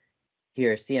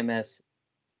here, CMS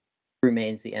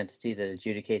remains the entity that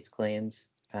adjudicates claims,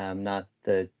 not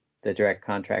the direct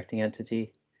contracting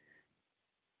entity.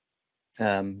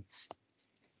 But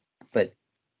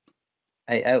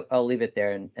I'll leave it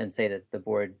there and say that the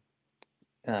board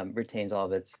retains all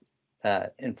of its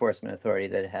enforcement authority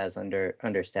that it has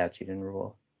under statute and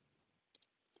rule.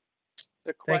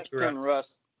 The Thank you, question,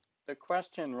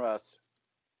 Russ,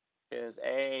 is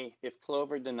if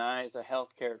Clover denies a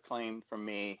healthcare claim from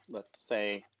me, let's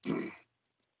say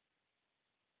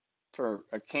for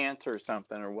a cancer or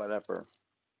something or whatever,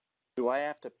 do I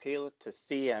have to appeal it to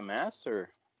CMS, or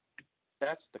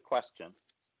that's the question?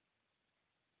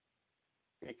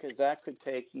 Because that could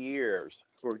take years.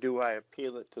 Or do I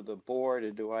appeal it to the board, or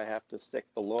do I have to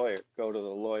go to the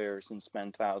lawyers and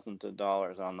spend thousands of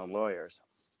dollars on the lawyers?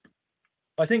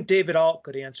 I think David Alt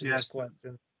could answer Yes. this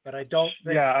question, but I don't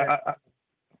think Yeah, that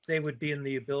they would be in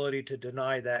the ability to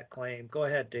deny that claim. Go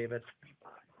ahead, David.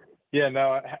 Yeah,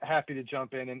 no, happy to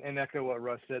jump in and echo what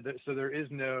Russ said. So there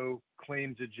is no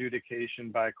claims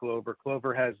adjudication by Clover.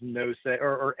 Clover has no say,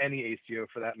 or any ACO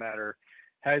for that matter,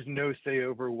 has no say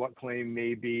over what claim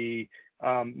may be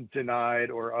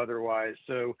denied or otherwise.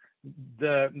 So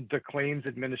the claims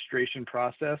administration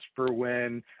process for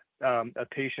when a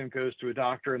patient goes to a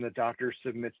doctor and the doctor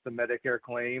submits the Medicare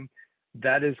claim,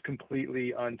 that is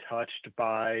completely untouched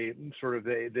by sort of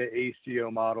the ACO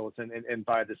models and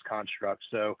by this construct.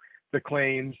 So the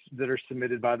claims that are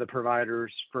submitted by the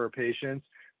providers for patients,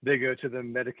 they go to the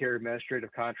Medicare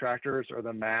Administrative Contractors, or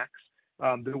the MACs,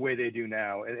 the way they do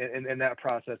now, and that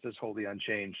process is wholly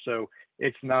unchanged. So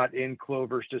it's not in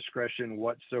Clover's discretion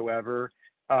whatsoever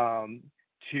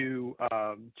to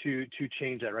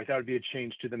change that. Right, that would be a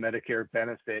change to the Medicare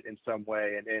benefit in some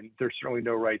way, and there's certainly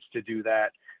no rights to do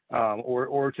that,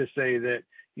 or to say that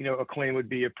a claim would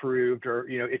be approved, or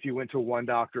if you went to one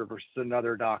doctor versus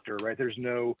another doctor. Right, there's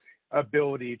no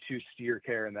ability to steer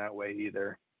care in that way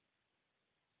either.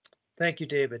 Thank you,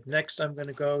 David. Next, I'm going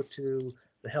to go to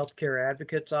the Healthcare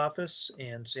Advocate's Office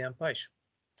and Sam Peisch.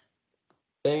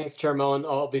 Thanks, Chair Mullen.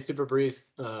 I'll be super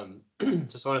brief.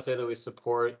 Just want to say that we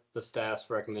support the staff's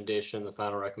recommendation, the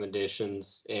final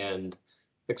recommendations, and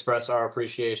express our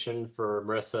appreciation for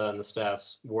Marissa and the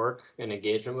staff's work and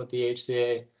engagement with the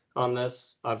HCA on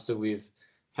this. Obviously, we've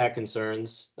had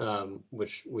concerns,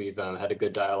 which we've had a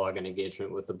good dialogue and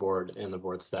engagement with the board and the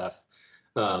board staff,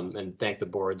 and thank the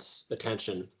board's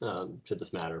attention to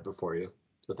this matter before you.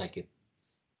 So thank you.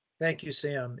 Thank you,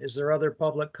 Sam. Is there other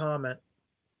public comment?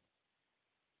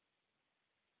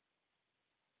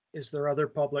 Is there other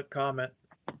public comment?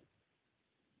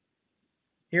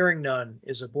 Hearing none,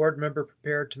 is a board member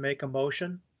prepared to make a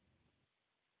motion?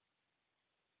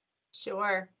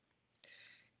 Sure.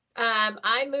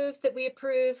 I move that we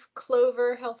approve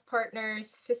Clover Health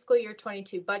Partners fiscal year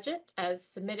 22 budget as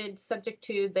submitted, subject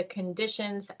to the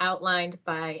conditions outlined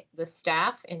by the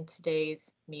staff in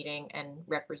today's meeting and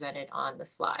represented on the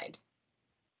slide.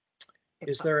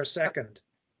 Is there a second?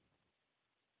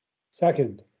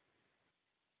 Second.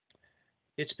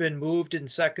 It's been moved and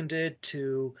seconded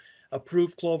to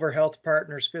approve Clover Health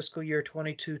Partners fiscal year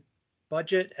 22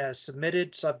 budget as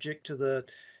submitted, subject to the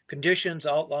conditions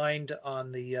outlined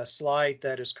on the slide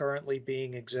that is currently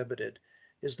being exhibited.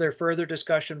 Is there further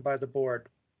discussion by the board?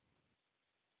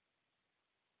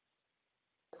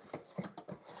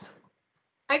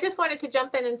 I just wanted to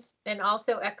jump in and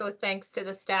also echo thanks to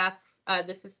the staff.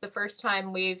 This is the first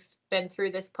time we've been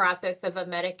through this process of a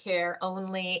Medicare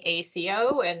only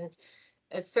ACO, and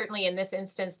certainly in this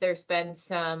instance, there's been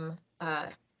some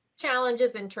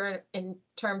challenges in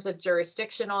terms of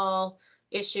jurisdictional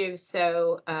issues.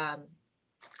 So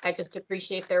I just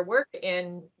appreciate their work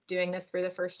in doing this for the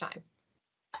first time.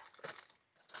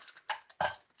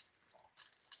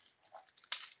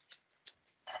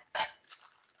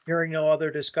 Hearing no other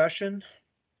discussion,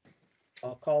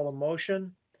 I'll call a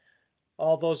motion.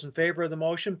 All those in favor of the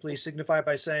motion, please signify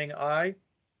by saying aye.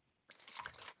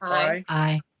 Aye.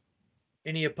 Aye.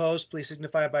 Any opposed, please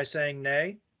signify by saying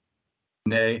nay.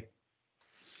 Nay.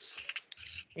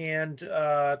 And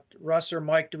Russ or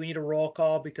Mike, do we need a roll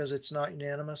call because it's not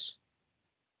unanimous?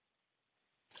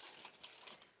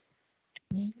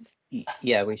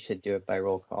 Yeah, we should do it by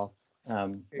roll call,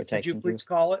 which I Could you can do. please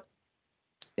call it?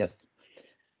 Yes.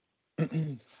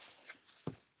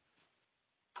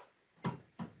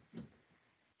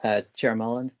 Chair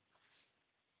Mullen,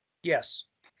 Yes.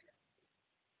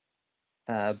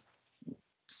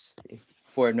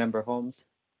 Board Member Holmes,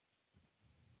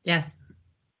 Yes.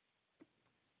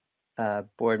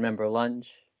 Board Member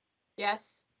Lunge,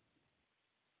 Yes.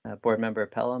 Board Member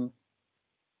Pelham,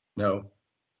 No.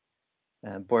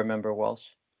 Board Member Walsh.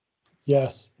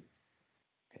 Yes.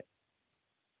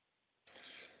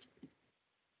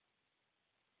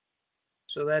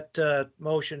 So that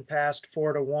motion passed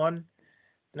 4-1.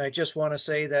 And I just want to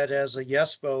say that as a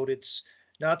yes vote, it's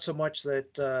not so much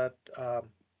that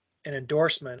an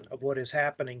endorsement of what is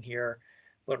happening here,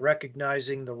 but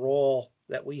recognizing the role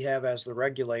that we have as the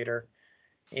regulator.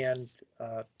 And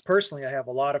personally, I have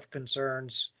a lot of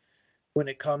concerns when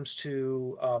it comes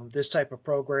to this type of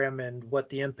program and what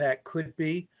the impact could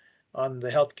be on the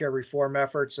healthcare reform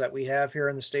efforts that we have here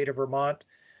in the state of Vermont.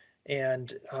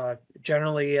 And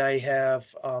generally, I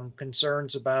have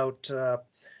concerns about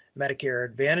Medicare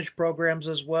Advantage programs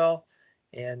as well.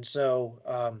 And so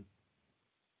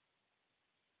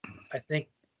I think,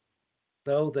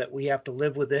 though, that we have to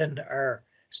live within our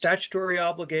statutory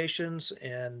obligations,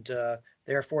 and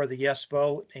therefore the yes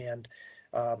vote. And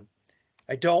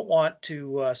I don't want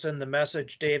to send the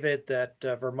message, David, that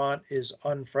Vermont is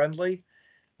unfriendly.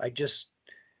 I just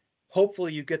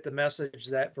hopefully you get the message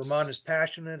that Vermont is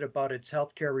passionate about its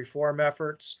healthcare reform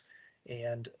efforts,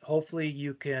 and hopefully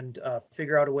you can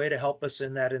figure out a way to help us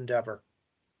in that endeavor.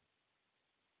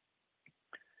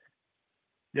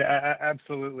 Yeah,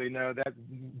 absolutely. No,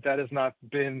 that has not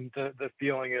been the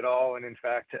feeling at all. And in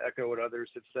fact, to echo what others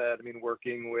have said, I mean,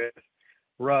 working with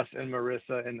Russ and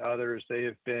Marissa and others, they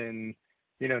have been,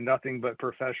 nothing but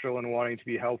professional and wanting to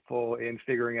be helpful in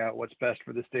figuring out what's best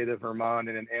for the state of Vermont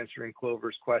and in answering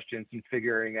Clover's questions and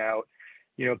figuring out,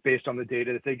 based on the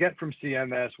data that they get from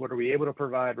CMS, what are we able to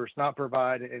provide versus not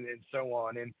provide, and so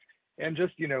on. And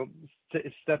just,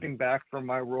 stepping back from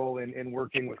my role in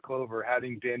working with Clover,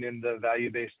 having been in the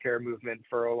value-based care movement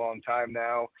for a long time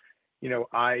now,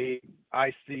 I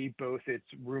see both its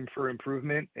room for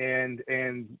improvement and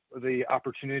the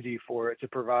opportunity for it to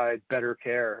provide better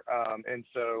care. And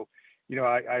so,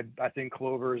 I think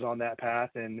Clover is on that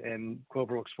path, and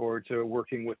Clover looks forward to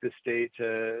working with the state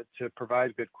to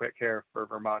provide good, quick care for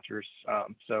Vermonters.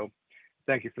 So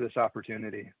thank you for this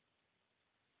opportunity.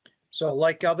 So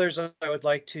like others, I would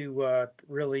like to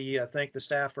really thank the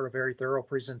staff for a very thorough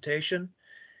presentation.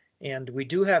 And we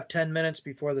do have 10 minutes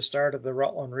before the start of the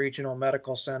Rutland Regional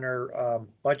Medical Center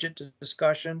budget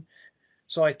discussion.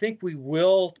 So I think we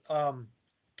will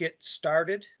get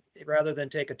started rather than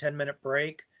take a 10-minute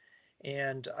break.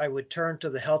 And I would turn to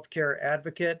the healthcare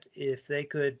advocate if they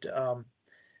could.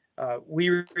 We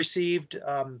received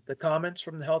the comments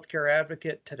from the healthcare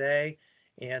advocate today,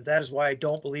 and that is why I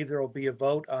don't believe there will be a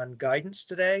vote on guidance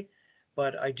today.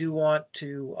 But I do want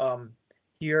to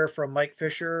hear from Mike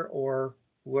Fisher or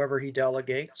whoever he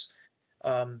delegates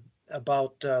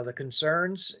about the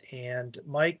concerns. And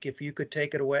Mike, if you could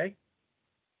take it away.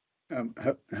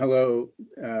 Hello,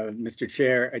 Mr.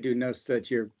 Chair. I do notice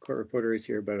that your court reporter is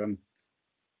here, but I'm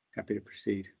happy to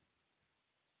proceed.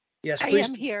 Yes, I please.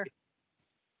 am here.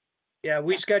 Yeah,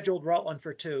 we scheduled Rutland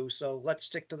for 2, so let's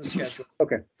stick to the schedule.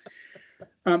 Okay.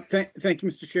 Thank you,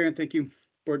 Mr. Chair, and thank you,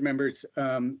 board members.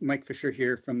 Mike Fisher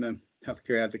here from the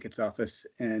Healthcare Advocate's Office,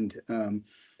 and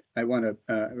I want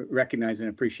to recognize and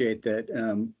appreciate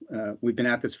that we've been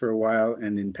at this for a while,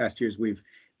 and in past years we've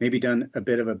maybe done a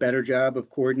bit of a better job of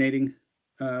coordinating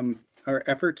our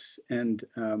efforts, and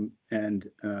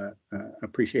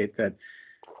appreciate that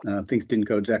things didn't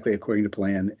go exactly according to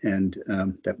plan, and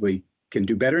that we can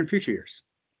do better in future years.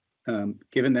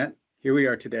 Given that, here we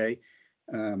are today,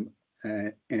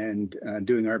 and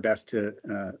doing our best to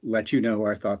let you know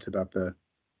our thoughts about the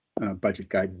budget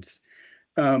guidance.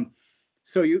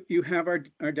 So you have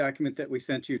our document that we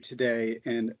sent you today,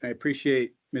 and I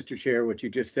appreciate, Mr. Chair, what you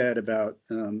just said about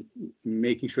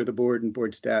making sure the board and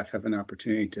board staff have an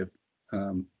opportunity to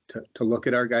look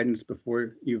at our guidance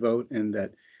before you vote, and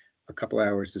that a couple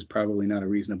hours is probably not a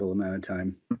reasonable amount of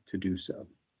time to do so.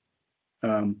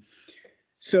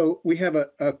 So we have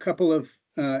a couple of,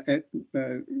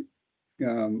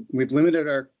 we've limited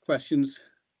our questions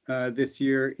this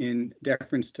year in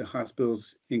deference to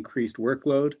hospitals' increased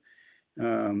workload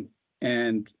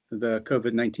and the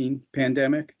COVID-19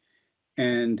 pandemic.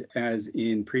 And as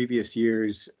in previous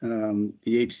years, the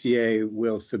HCA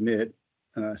will submit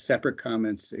separate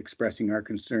comments expressing our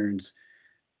concerns.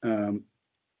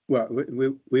 Well,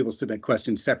 we will submit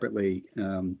questions separately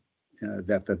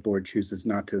that the board chooses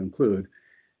not to include.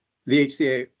 The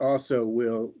HCA also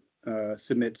will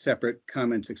submit separate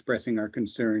comments expressing our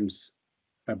concerns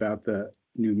about the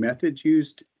new method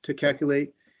used to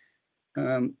calculate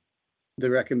the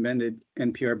recommended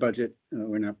NPR budget.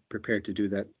 We're not prepared to do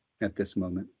that at this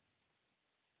moment.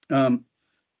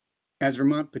 As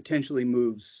Vermont potentially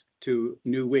moves to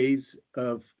new ways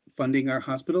of funding our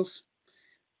hospitals,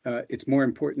 it's more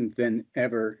important than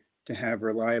ever to have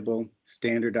reliable,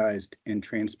 standardized, and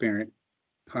transparent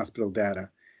hospital data,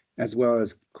 as well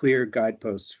as clear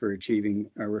guideposts for achieving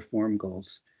our reform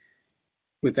goals.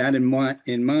 With that in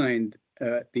mind,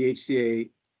 the HCA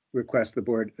requests the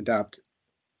board adopt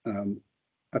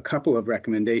a couple of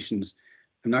recommendations.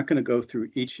 I'm not going to go through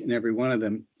each and every one of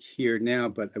them here now,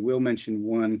 but I will mention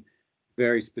one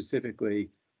very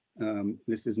specifically.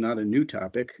 This is not a new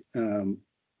topic.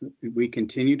 We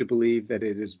continue to believe that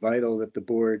it is vital that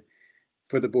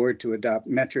for the board to adopt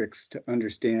metrics to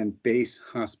understand base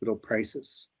hospital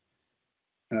prices.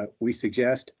 We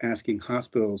suggest asking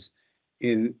hospitals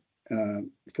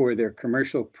for their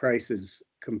commercial prices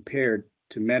compared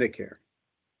to Medicare.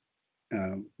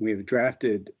 We have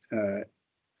drafted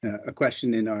a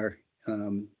question in our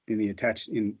in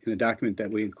the document that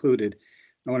we included.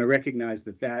 I want to recognize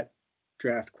that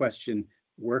draft question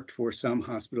worked for some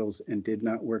hospitals and did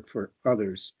not work for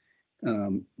others,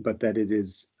 but that it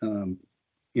is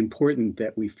important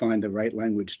that we find the right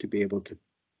language to be able to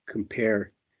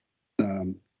compare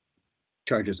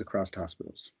charges across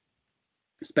hospitals,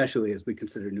 especially as we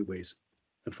consider new ways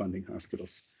of funding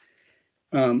hospitals.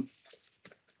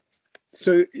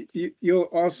 So you'll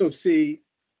also see,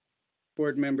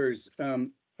 board members,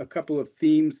 a couple of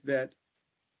themes that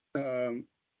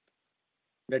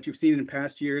you've seen in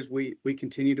past years. We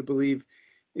continue to believe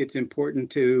it's important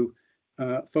to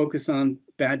focus on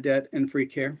bad debt and free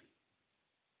care.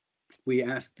 We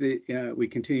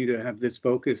continue to have this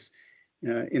focus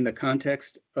in the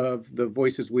context of the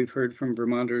voices we've heard from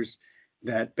Vermonters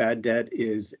that bad debt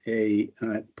is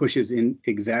pushes in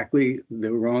exactly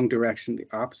the wrong direction, the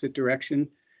opposite direction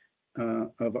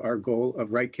of our goal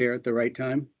of right care at the right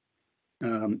time,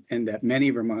 and that many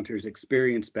Vermonters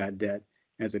experience bad debt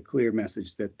as a clear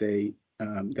message that they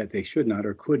should not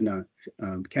or could not,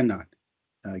 cannot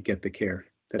get the care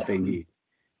that they need.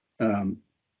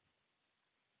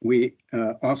 We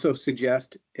also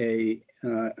suggest a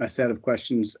set of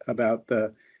questions about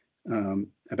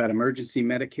emergency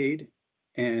Medicaid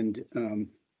and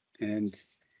the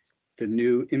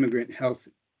new immigrant health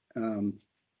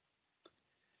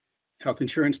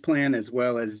insurance plan, as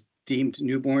well as deemed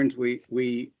newborns.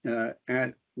 We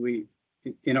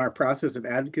in our process of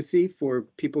advocacy for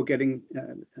people getting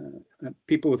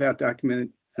people without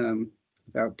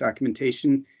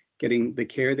documentation getting the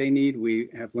care they need, we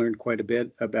have learned quite a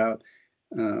bit about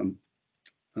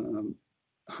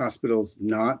hospitals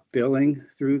not billing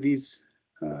through this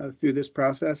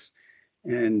process,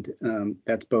 and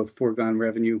that's both foregone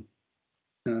revenue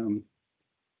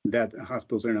that the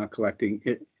hospitals are not collecting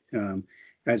it,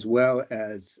 as well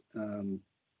as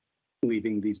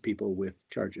leaving these people with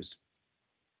charges.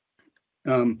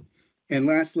 And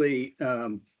lastly,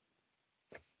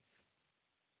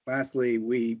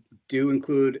 we do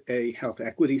include a health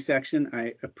equity section.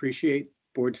 I appreciate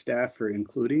board staff for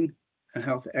including a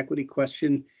health equity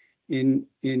question in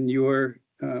your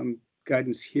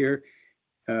guidance here.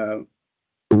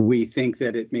 We think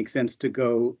that it makes sense to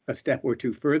go a step or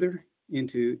two further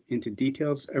into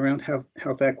details around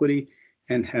health equity,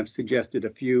 and have suggested a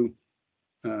few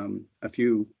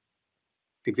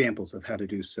examples of how to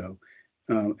do so.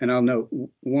 And I'll note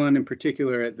one in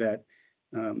particular that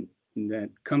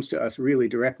comes to us really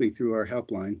directly through our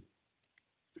helpline,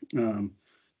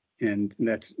 and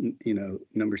that's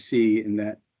number C in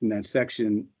that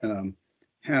section,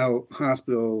 how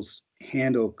hospitals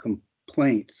handle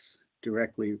complaints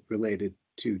directly related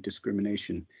to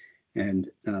discrimination, and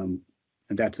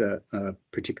that's a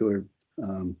particular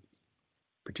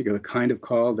kind of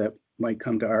call that might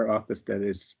come to our office that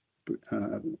is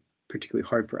particularly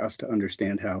hard for us to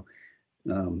understand how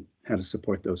to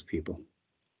support those people.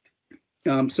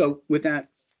 So with that,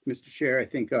 Mr. Chair, I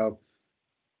think I'll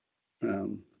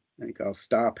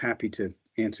stop. Happy to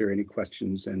answer any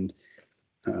questions, and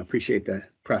appreciate the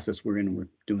process we're in, and we're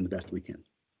doing the best we can.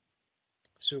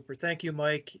 Super. Thank you,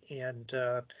 Mike. And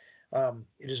it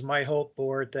is my hope,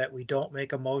 board, that we don't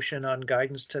make a motion on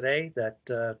guidance today,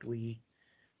 that we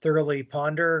thoroughly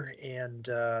ponder and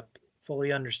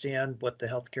fully understand what the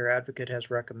healthcare advocate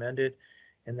has recommended,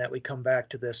 and that we come back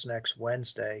to this next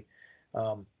Wednesday.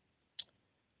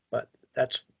 But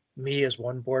that's me as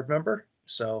one board member,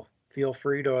 so feel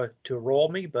free to roll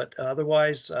me, but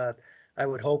otherwise I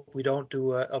would hope we don't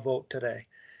do a vote today.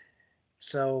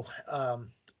 So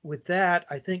with that,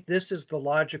 I think this is the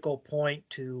logical point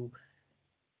to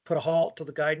put a halt to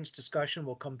the guidance discussion.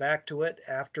 We'll come back to it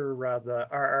after the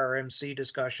RRMC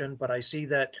discussion, but I see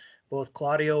that both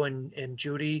Claudio and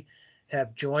Judy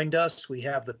have joined us. We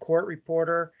have the court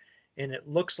reporter, and it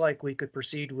looks like we could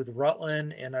proceed with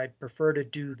Rutland, and I'd prefer to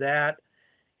do that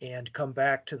and come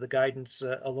back to the guidance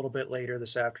a little bit later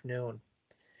this afternoon.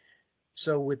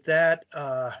 So with that,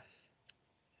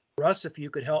 Russ, if you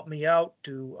could help me out,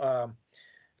 do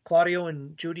Claudio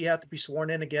and Judy have to be sworn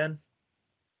in again?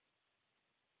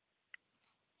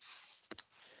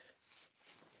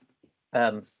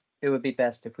 It would be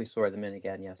best if we swore them in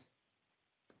again, yes.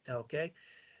 Okay.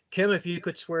 Kim, if you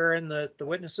could swear in the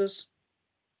witnesses?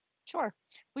 Sure.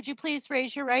 Would you please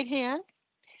raise your right hand?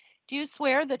 Do you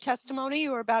swear the testimony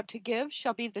you are about to give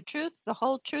shall be the truth, the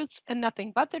whole truth, and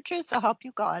nothing but the truth, so help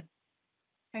you God?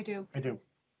 I do. I do.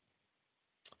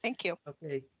 Thank you.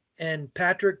 Okay. And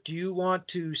Patrick, do you want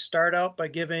to start out by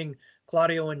giving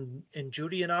Claudio and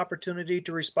Judy an opportunity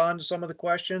to respond to some of the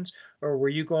questions, or were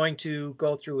you going to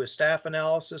go through a staff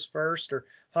analysis first, or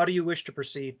how do you wish to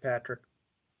proceed, Patrick?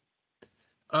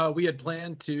 We had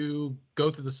planned to go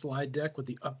through the slide deck with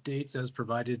the updates as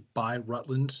provided by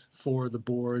Rutland for the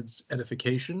board's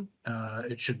edification.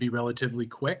 It should be relatively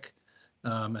quick,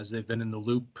 as they've been in the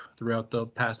loop throughout the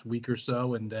past week or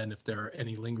so. And then if there are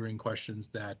any lingering questions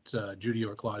that Judy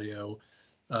or Claudio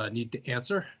need to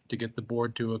answer to get the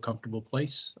board to a comfortable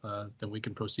place, then we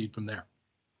can proceed from there.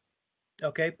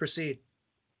 Okay, proceed.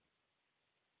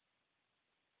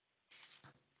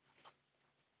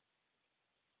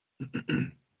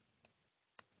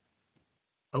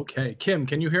 Okay, Kim,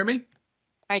 can you hear me?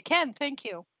 I can, thank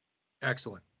you.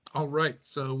 Excellent. All right,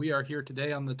 so we are here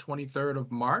today on the 23rd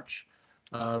of March,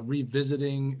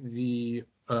 revisiting the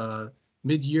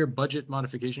mid-year budget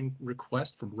modification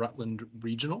request from Rutland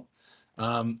Regional.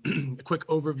 A quick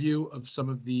overview of some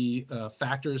of the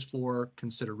factors for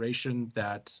consideration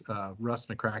that Russ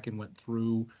McCracken went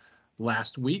through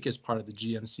last week as part of the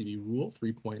GMCB Rule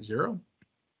 3.0.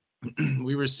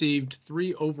 We received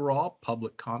 3 overall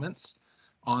public comments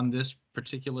on this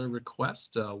particular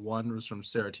request. One was from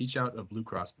Sarah Teachout of Blue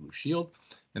Cross Blue Shield,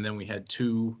 and then we had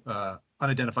 2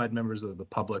 unidentified members of the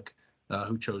public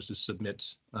who chose to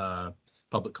submit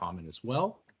public comment as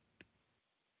well.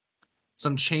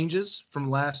 Some changes from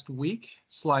last week.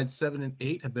 Slides 7 and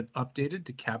 8 have been updated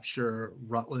to capture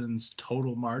Rutland's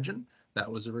total margin.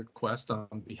 That was a request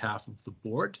on behalf of the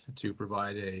board to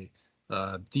provide a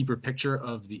deeper picture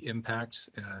of the impact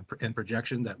and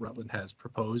projection that Rutland has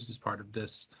proposed as part of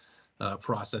this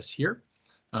process here.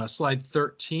 Slide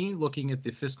 13, looking at the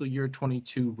fiscal year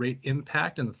 22 rate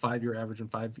impact, and the 5-year average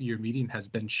and 5-year median has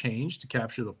been changed to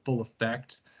capture the full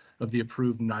effect of the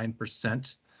approved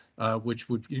 9%, which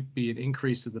would be an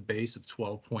increase to the base of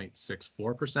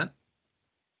 12.64%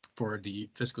 for the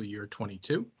fiscal year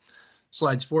 22.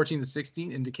 Slides 14 to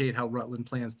 16 indicate how Rutland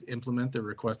plans to implement the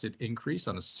requested increase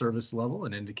on a service level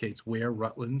and indicates where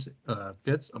Rutland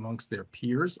fits amongst their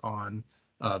peers on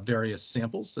various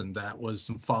samples. And that was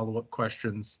some follow-up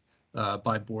questions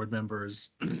by board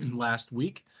members last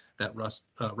week that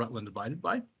Rutland abided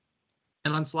by.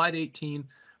 And on slide 18,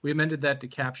 we amended that to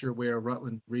capture where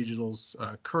Rutland Regional's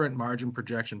current margin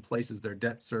projection places their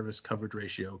debt service coverage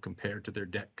ratio compared to their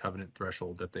debt covenant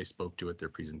threshold that they spoke to at their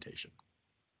presentation.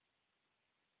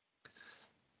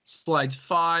 Slide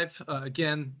 5,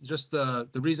 again, just the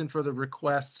reason for the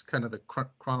request, kind of the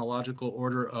chronological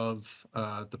order of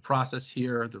the process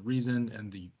here, the reason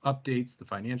and the updates, the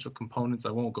financial components.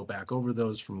 I won't go back over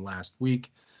those from last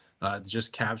week.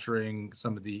 Just capturing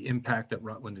some of the impact that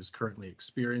Rutland is currently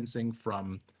experiencing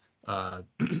from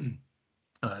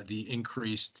the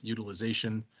increased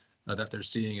utilization that they're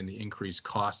seeing and the increased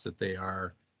costs that they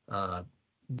are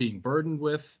being burdened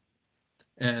with.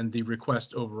 And the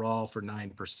request overall for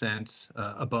 9%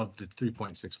 above the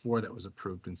 3.64 that was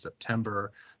approved in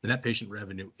September, the net patient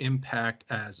revenue impact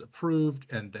as approved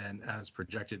and then as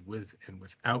projected with and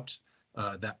without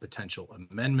that potential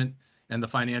amendment, and the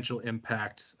financial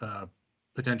impact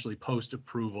potentially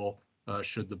post-approval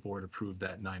should the board approve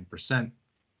that 9%,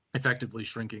 effectively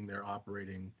shrinking their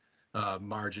operating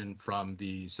margin from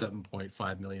the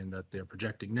 7.5 million that they're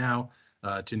projecting now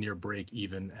to near break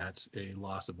even at a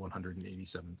loss of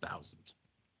 187,000.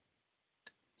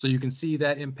 So you can see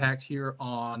that impact here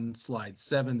on slide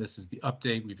 7. This is the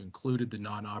update. We've included the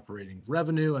non-operating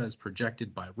revenue as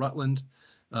projected by Rutland,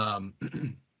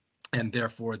 and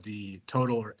therefore the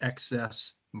total or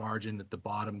excess margin at the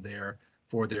bottom there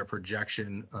for their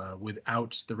projection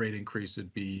without the rate increase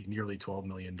would be nearly $12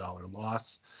 million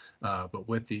loss. But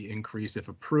with the increase, if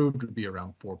approved, would be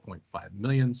around 4.5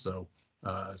 million. So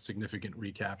significant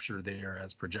recapture there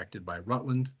as projected by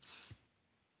Rutland.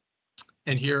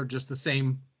 And here, just the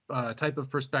same type of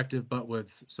perspective, but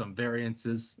with some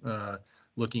variances,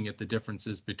 looking at the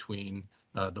differences between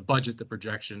the budget, the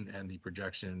projection, and the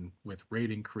projection with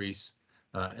rate increase,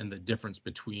 and the difference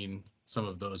between some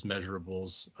of those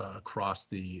measurables across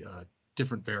the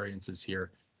different variances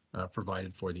here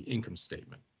provided for the income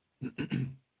statement.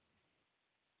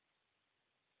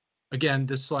 Again,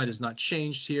 this slide has not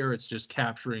changed here. It's just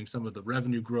capturing some of the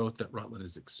revenue growth that Rutland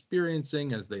is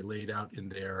experiencing as they laid out in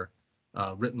their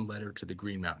written letter to the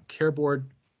Green Mountain Care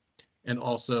Board, and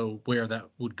also where that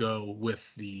would go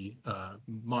with the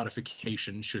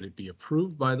modification should it be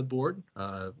approved by the board,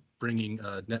 bringing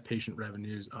net patient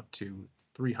revenues up to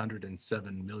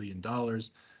 $307 million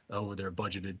over their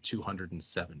budgeted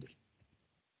 270.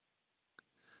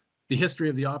 The history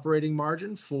of the operating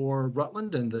margin for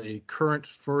Rutland and the current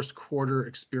first quarter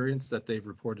experience that they've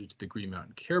reported to the Green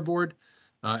Mountain Care Board,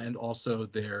 and also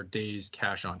their days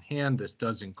cash on hand. This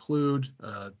does include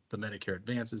the Medicare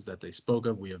advances that they spoke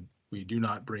of. We do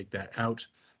not break that out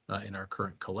in our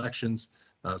current collections.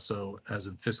 So as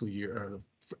of fiscal year, or the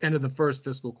end of the first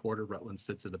fiscal quarter, Rutland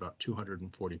sits at about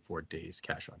 244 days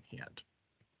cash on hand.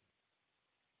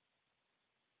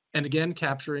 And again,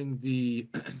 capturing the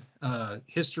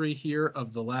history here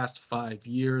of the last 5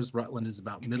 years, Rutland is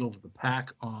about middle of the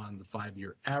pack on the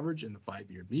 5-year average and the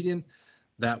 5-year median.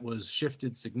 That was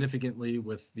shifted significantly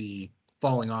with the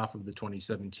falling off of the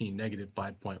 2017 negative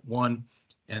 5.1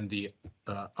 and the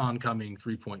oncoming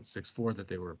 3.64 that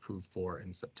they were approved for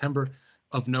in September.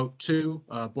 Of note too,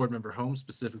 Board Member Holmes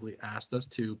specifically asked us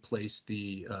to place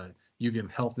the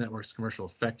UVM Health Network's commercial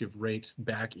effective rate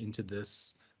back into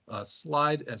this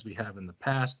slide as we have in the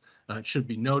past. It should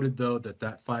be noted though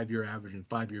that 5-year average and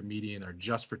 5-year median are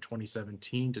just for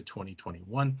 2017 to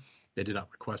 2021. They did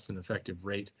not request an effective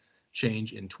rate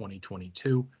change in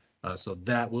 2022. So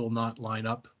that will not line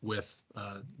up with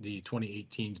the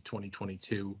 2018 to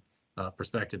 2022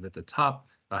 perspective at the top.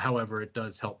 However, it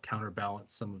does help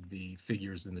counterbalance some of the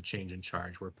figures in the change in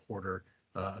charge where Porter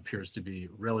appears to be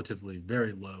relatively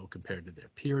very low compared to their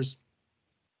peers.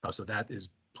 So that is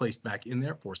placed back in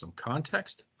there for some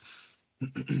context.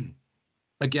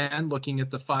 Again, looking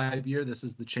at the 5-year, this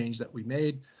is the change that we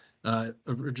made.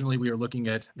 Originally, we were looking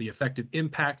at the effective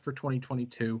impact for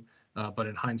 2022, but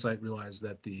in hindsight, realized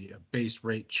that the base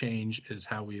rate change is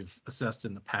how we've assessed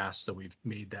in the past. So we've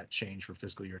made that change for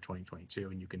fiscal year 2022,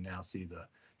 and you can now see the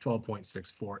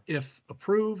 12.64 if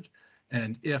approved,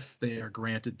 and if they are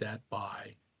granted that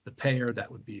by the payer,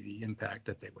 that would be the impact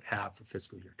that they would have for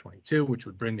fiscal year 22, which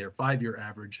would bring their 5-year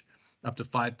average up to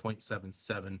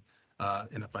 5.77.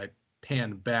 And if I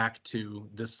pan back to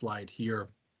this slide here,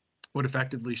 would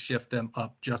effectively shift them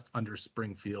up just under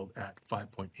Springfield at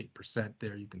 5.8%.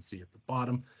 There you can see at the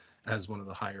bottom as one of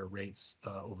the higher rates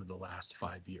over the last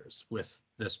 5 years with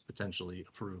this potentially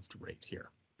approved rate here.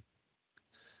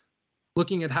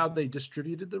 Looking at how they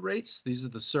distributed the rates, these are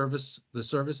the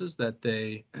services that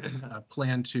they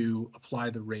plan to apply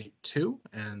the rate to,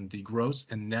 and the gross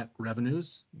and net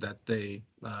revenues that they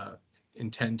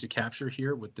intend to capture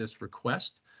here with this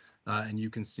request. And you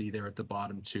can see there at the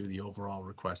bottom too, the overall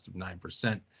request of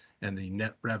 9% and the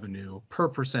net revenue per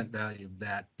percent value of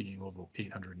that being over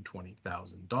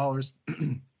 $820,000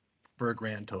 for a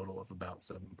grand total of about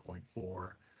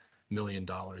 $7.4 million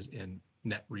in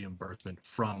net reimbursement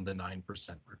from the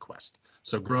 9% request.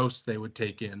 So gross, they would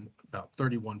take in about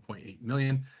 31.8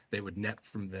 million. They would net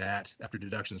from that, after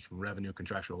deductions from revenue,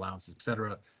 contractual allowances, et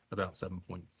cetera, about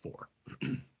 7.4.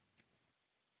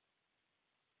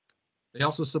 They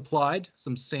also supplied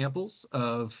some samples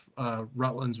of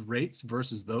Rutland's rates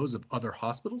versus those of other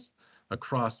hospitals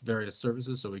across various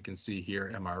services. So we can see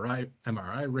here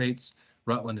MRI rates,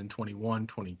 Rutland in 21,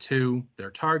 22, their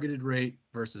targeted rate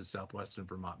versus Southwestern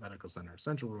Vermont Medical Center,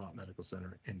 Central Vermont Medical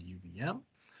Center, and UVM.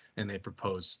 And they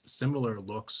propose similar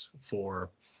looks for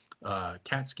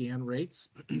CAT scan rates,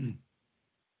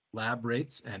 lab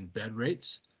rates, and bed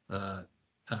rates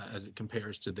as it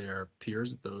compares to their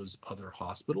peers at those other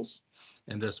hospitals.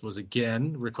 And this was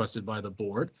again requested by the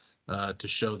board to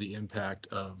show the impact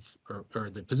of,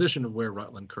 or the position of where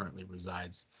Rutland currently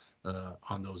resides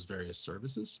on those various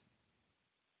services.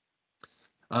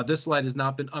 This slide has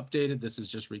not been updated. This is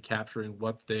just recapturing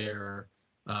what their,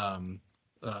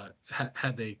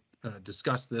 had they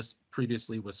discussed this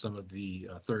previously with some of the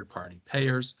third-party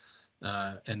payers,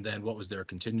 and then what was their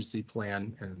contingency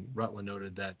plan. And Rutland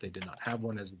noted that they did not have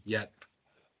one as of yet,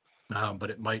 but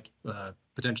it might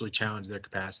potentially challenge their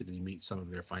capacity to meet some of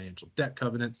their financial debt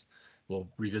covenants. We'll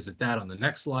revisit that on the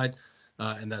next slide.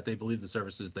 And that they believe the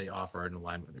services they offer are in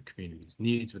alignment with the community's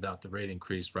needs. Without the rate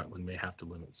increase, Rutland may have to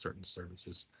limit certain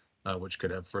services, which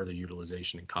could have further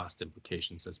utilization and cost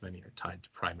implications, as many are tied to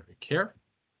primary care.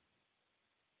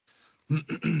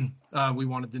 We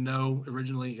wanted to know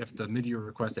originally if the mid-year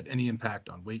request had any impact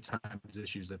on wait times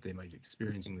issues that they might be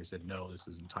experiencing. They said no, this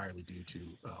is entirely due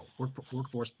to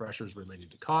workforce pressures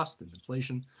related to cost and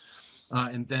inflation.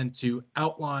 And then to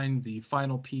outline the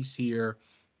final piece here,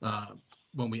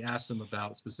 when we asked them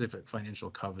about specific financial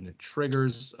covenant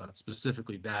triggers,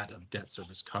 specifically that of debt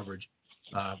service coverage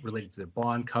related to their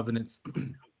bond covenants,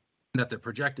 that their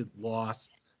projected loss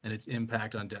and its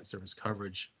impact on debt service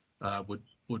coverage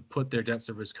would put their debt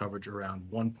service coverage around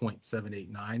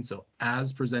 1.789. So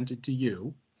as presented to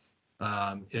you,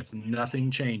 if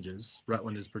nothing changes,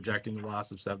 Rutland is projecting a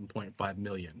loss of 7.5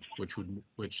 million,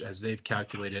 which as they've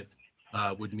calculated,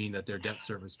 would mean that their debt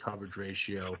service coverage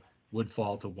ratio would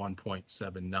fall to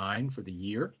 1.79 for the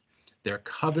year. Their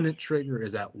covenant trigger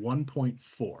is at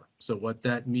 1.4. So what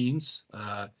that means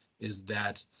is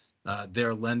that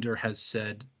their lender has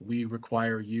said, we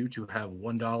require you to have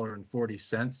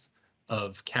 $1.40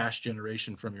 of cash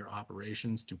generation from your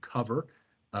operations to cover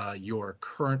your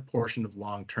current portion of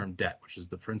long-term debt, which is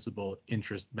the principal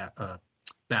interest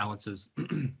balances,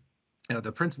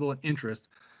 the principal and interest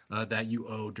that you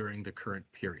owe during the current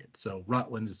period. So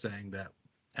Rutland is saying that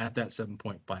at that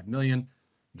 7.5 million,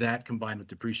 that combined with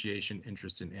depreciation,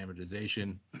 interest, and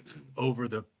amortization over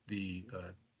the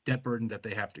debt burden that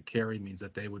they have to carry means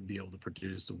that they would be able to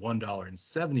produce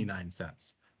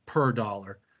 $1.79 per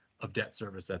dollar of debt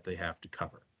service that they have to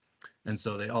cover. And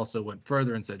so they also went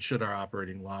further and said, should our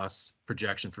operating loss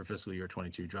projection for fiscal year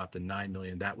 22 drop to 9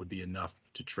 million, that would be enough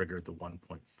to trigger the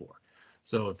 1.4.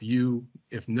 So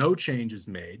if no change is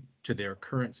made to their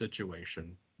current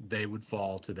situation, they would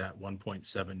fall to that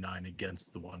 1.79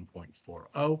 against the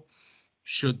 1.40.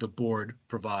 Should the board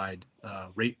provide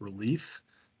rate relief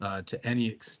To any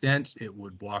extent, it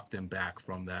would walk them back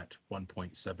from that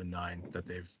 1.79 that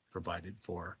they've provided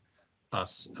for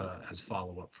us as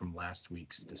follow-up from last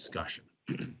week's discussion.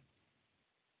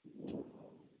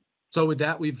 So with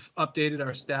that, we've updated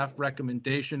our staff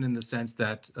recommendation in the sense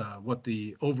that what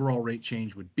the overall rate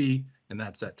change would be, and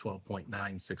that's at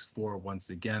 12.964.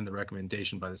 Once again, the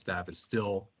recommendation by the staff is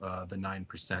still the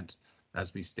 9%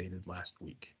 as we stated last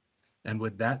week. And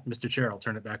with that, Mr. Chair, I'll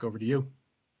turn it back over to you.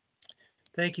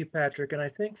 Thank you, Patrick. And I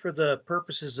think for the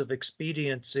purposes of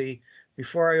expediency,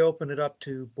 before I open it up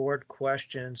to board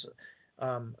questions,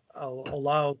 I'll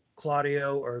allow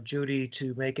Claudio or Judy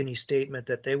to make any statement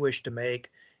that they wish to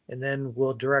make, and then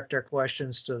we'll direct our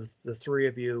questions to the three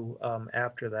of you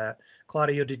after that.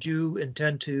 Claudio, did you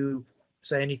intend to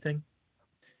say anything?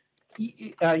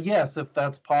 Yes, if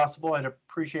that's possible, I'd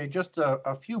appreciate just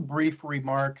a few brief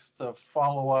remarks to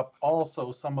follow up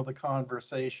also some of the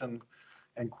conversation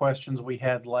and questions we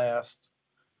had last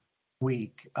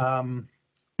week.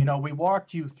 You know, we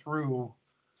walked you through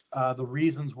the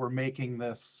reasons we're making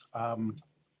this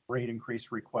rate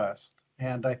increase request.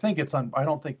 And I think I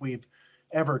don't think we've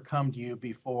ever come to you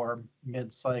before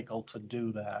mid-cycle to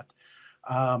do that.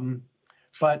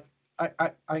 But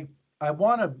I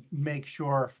want to make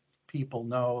sure people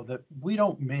know that we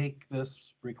don't make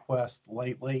this request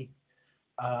lightly.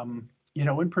 You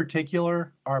know, in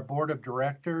particular, our board of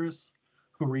directors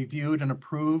who reviewed and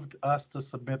approved us to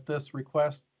submit this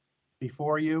request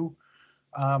before you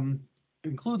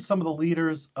includes some of the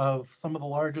leaders of some of the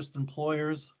largest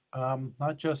employers,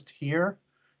 not just here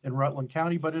in Rutland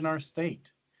County, but in our state,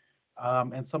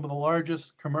 and some of the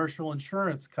largest commercial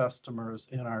insurance customers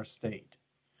in our state.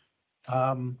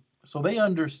 So they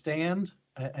understand,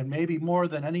 and maybe more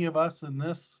than any of us in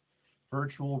this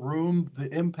virtual room,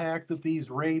 the impact that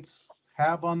these rates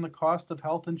have on the cost of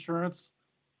health insurance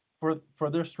for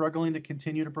their struggling to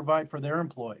continue to provide for their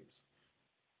employees.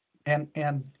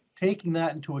 And taking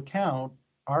that into account,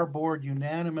 our board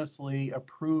unanimously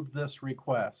approved this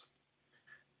request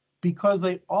because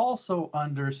they also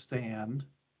understand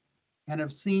and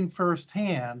have seen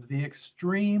firsthand the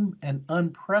extreme and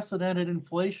unprecedented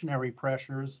inflationary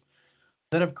pressures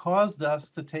that have caused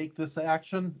us to take this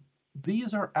action.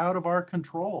 These are out of our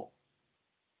control.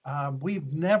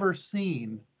 We've never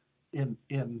seen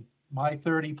in my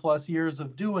 30 plus years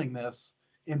of doing this,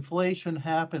 inflation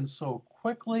happen so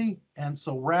quickly and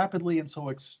so rapidly and so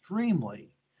extremely.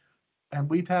 And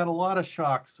we've had a lot of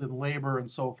shocks in labor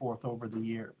and so forth over the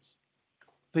years.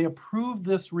 They approved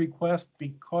this request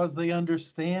because they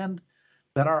understand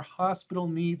that our hospital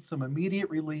needs some immediate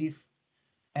relief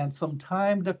and some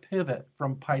time to pivot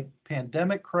from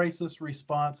pandemic crisis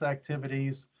response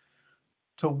activities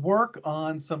to work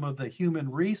on some of the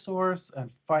human resource and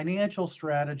financial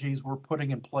strategies we're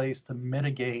putting in place to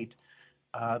mitigate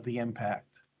the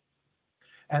impact.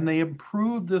 And they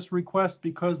approved this request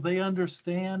because they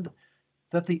understand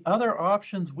that the other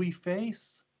options we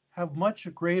face have much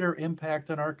greater impact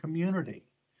on our community,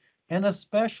 and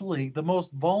especially the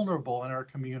most vulnerable in our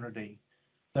community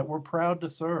that we're proud to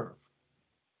serve.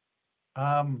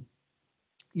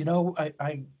 You know,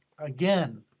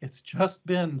 again, it's just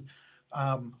been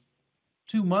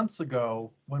 2 months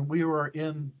ago when we were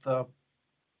in the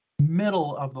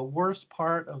middle of the worst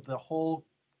part of the whole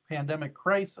pandemic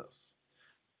crisis.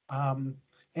 And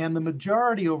the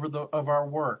majority of our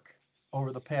work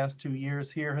over the past 2 years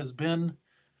here has been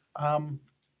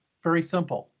very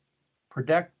simple.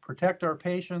 Protect our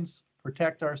patients,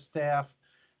 protect our staff,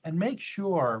 and make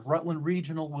sure Rutland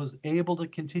Regional was able to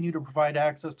continue to provide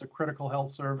access to critical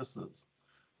health services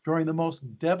during the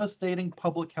most devastating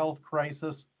public health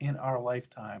crisis in our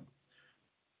lifetime.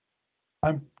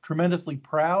 I'm tremendously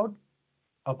proud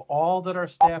of all that our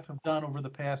staff have done over the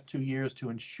past 2 years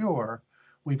to ensure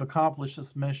we've accomplished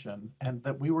this mission and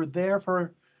that we were there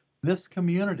for this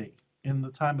community in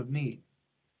the time of need.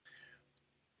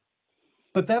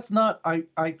 But that's not,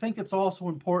 I think it's also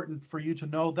important for you to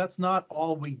know that's not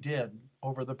all we did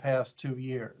over the past 2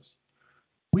 years.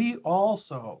 We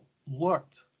also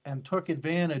looked and took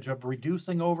advantage of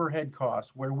reducing overhead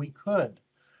costs where we could.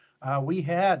 We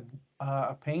had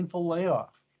a painful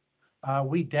layoff.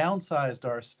 We downsized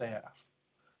our staff.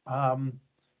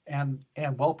 And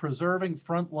while preserving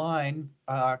frontline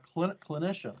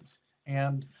clinicians.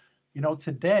 And, you know,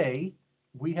 today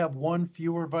we have one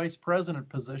fewer vice president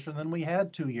position than we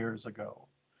had 2 years ago.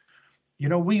 You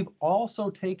know, we've also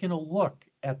taken a look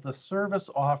at the service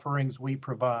offerings we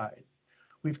provide.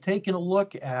 We've taken a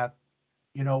look at,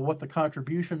 you know, what the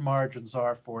contribution margins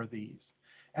are for these.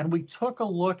 And we took a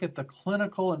look at the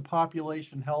clinical and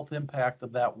population health impact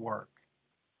of that work.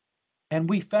 And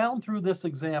we found through this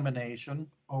examination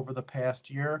over the past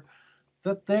year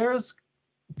that there's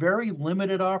very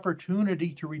limited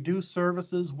opportunity to reduce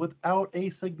services without a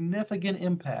significant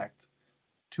impact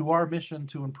to our mission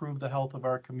to improve the health of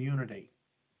our community.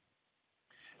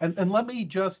 And let me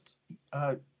just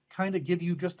kind of give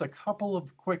you just a couple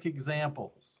of quick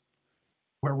examples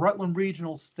where Rutland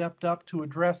Regional stepped up to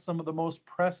address some of the most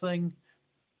pressing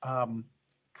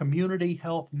community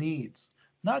health needs,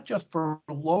 not just for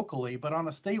locally, but on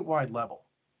a statewide level.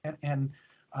 And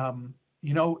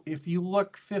you know, if you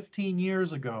look 15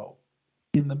 years ago,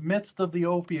 in the midst of the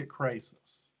opiate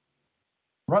crisis,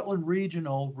 Rutland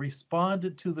Regional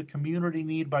responded to the community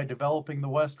need by developing the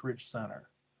Westridge Center.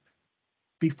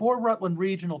 Before Rutland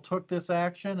Regional took this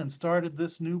action and started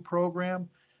this new program,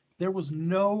 there was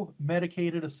no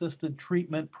medicated assisted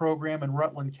treatment program in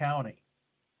Rutland County.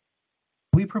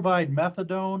 We provide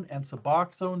methadone and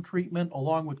Suboxone treatment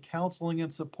along with counseling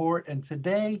and support. And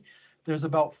today there's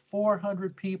about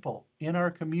 400 people in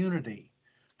our community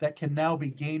that can now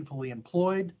be gainfully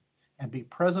employed and be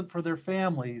present for their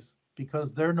families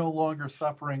because they're no longer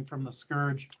suffering from the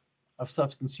scourge of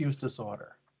substance use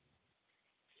disorder.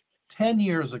 10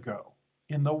 years ago,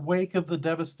 in the wake of the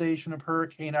devastation of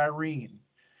Hurricane Irene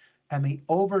and the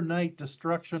overnight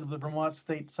destruction of the Vermont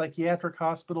State Psychiatric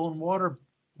Hospital in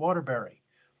Waterbury,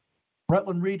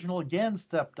 Rutland Regional again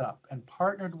stepped up and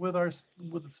partnered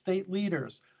with state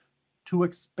leaders to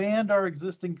expand our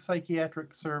existing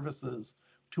psychiatric services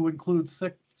to include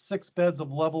six beds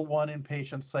of level 1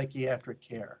 inpatient psychiatric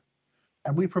care.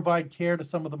 And we provide care to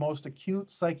some of the most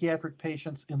acute psychiatric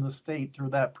patients in the state through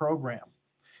that program.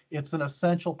 It's an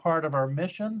essential part of our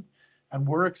mission, and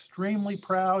we're extremely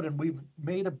proud, and we've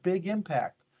made a big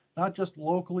impact, not just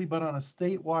locally, but on a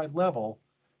statewide level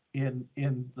in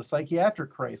the psychiatric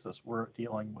crisis we're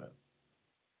dealing with.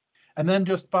 And then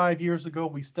just 5 years ago,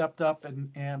 we stepped up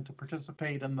and to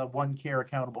participate in the One Care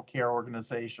Accountable Care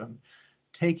organization,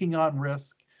 taking on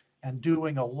risk and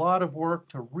doing a lot of work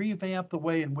to revamp the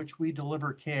way in which we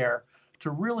deliver care,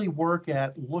 to really work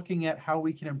at looking at how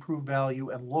we can improve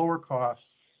value and lower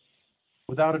costs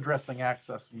without addressing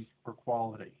access or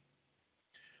quality.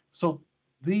 So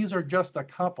these are just a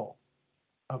couple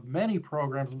of many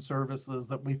programs and services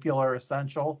that we feel are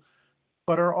essential,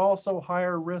 but are also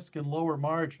higher risk and lower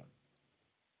margin.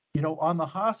 You know, on the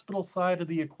hospital side of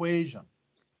the equation,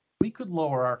 we could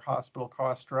lower our hospital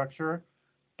cost structure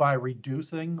by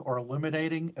reducing or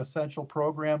eliminating essential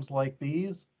programs like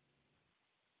these.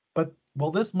 But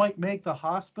while this might make the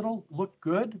hospital look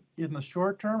good in the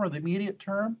short term or the immediate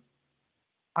term,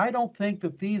 I don't think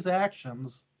that these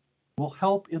actions will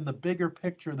help in the bigger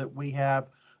picture that we have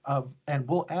of, and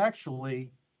will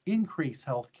actually increase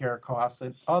healthcare costs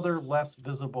and other less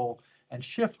visible, and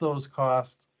shift those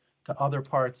costs to other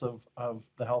parts of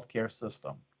the healthcare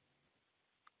system.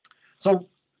 So,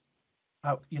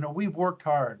 you know, we've worked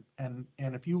hard, and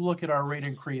if you look at our rate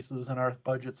increases and our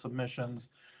budget submissions,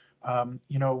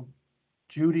 you know,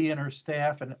 Judy and her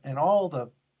staff and all the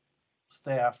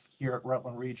staff here at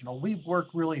Rutland Regional, we've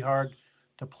worked really hard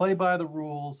to play by the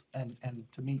rules and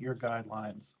to meet your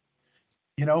guidelines.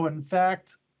 You know, in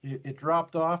fact, it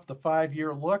dropped off the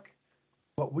 5-year look,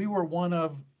 but we were one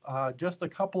of just a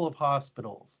couple of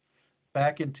hospitals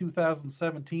back in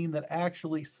 2017 that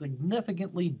actually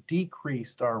significantly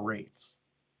decreased our rates.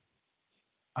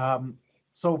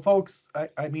 So folks,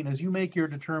 I mean, as you make your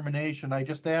determination, I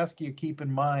just ask you keep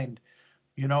in mind,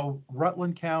 you know,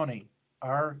 Rutland County,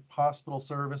 our hospital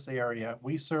service area,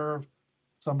 we serve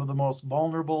some of the most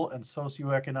vulnerable and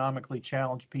socioeconomically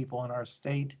challenged people in our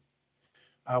state.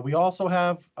 We also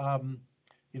have,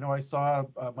 you know, I saw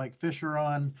Mike Fisher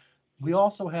on. We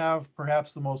also have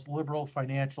perhaps the most liberal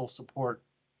financial support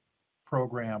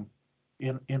program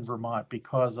in Vermont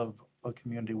because of the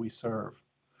community we serve.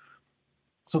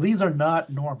 So these are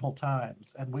not normal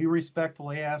times, and we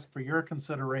respectfully ask for your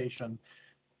consideration.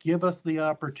 Give us the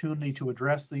opportunity to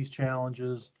address these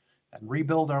challenges and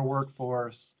rebuild our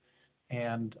workforce,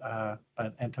 and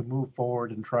to move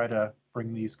forward and try to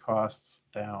bring these costs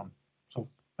down. So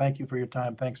thank you for your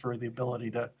time. Thanks for the ability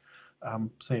to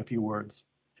say a few words.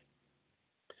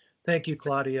 Thank you,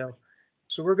 Claudio.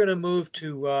 So we're going to move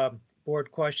to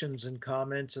board questions and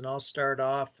comments, and I'll start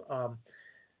off.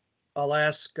 I'll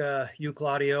ask you,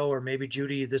 Claudio, or maybe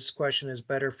Judy, this question is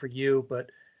better for you,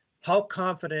 but how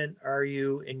confident are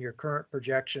you in your current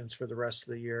projections for the rest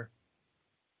of the year?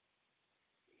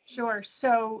 Sure.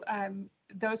 So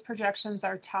those projections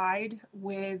are tied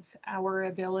with our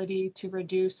ability to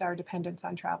reduce our dependence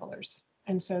on travelers.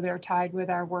 And so they're tied with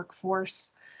our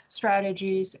workforce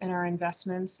strategies and our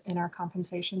investments in our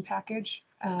compensation package.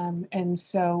 And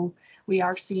so we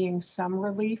are seeing some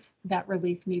relief. That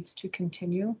relief needs to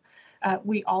continue.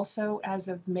 We also, as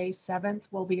of May 7th,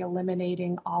 will be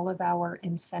eliminating all of our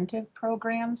incentive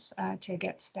programs to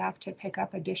get staff to pick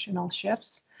up additional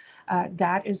shifts.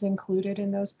 That is included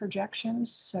in those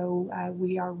projections. So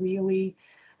we are really,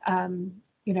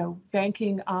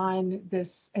 banking on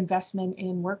this investment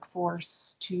in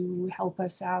workforce to help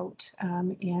us out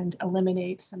and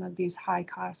eliminate some of these high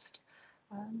cost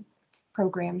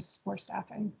programs for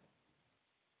staffing.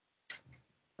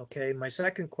 Okay, my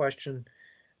second question,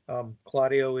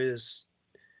 Claudio, is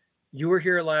you were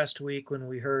here last week when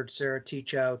we heard Sarah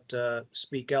Teachout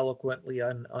speak eloquently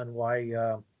on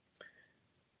why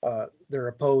they're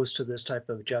opposed to this type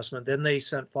of adjustment. Then they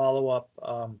sent follow-up,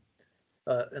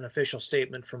 an official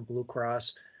statement from Blue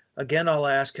Cross. Again, I'll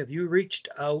ask, have you reached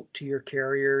out to your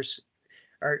carriers?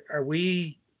 Are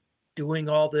we doing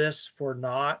all this for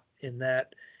naught in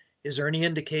that? Is there any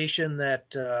indication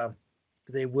that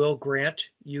they will grant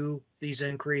you these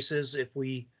increases if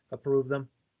we approve them?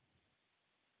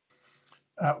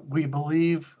 We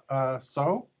believe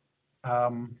so.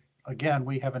 Again,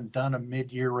 we haven't done a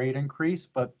mid-year rate increase,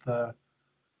 but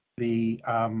the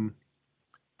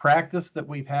practice that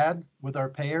we've had with our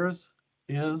payers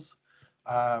is,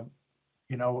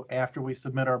 after we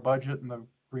submit our budget and the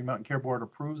Green Mountain Care Board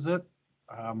approves it,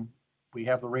 we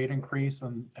have the rate increase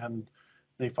and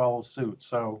they follow suit.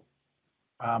 So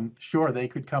sure, they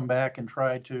could come back and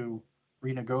try to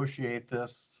renegotiate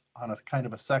this on a kind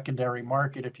of a secondary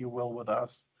market, if you will, with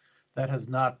us. That has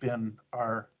not been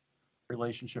our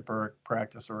relationship or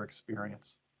practice or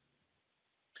experience.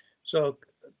 So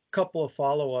a couple of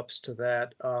follow-ups to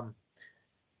that.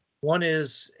 One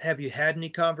is, have you had any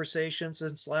conversations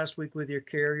since last week with your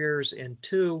carriers? And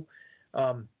two,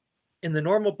 in the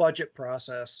normal budget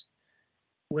process,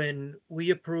 when we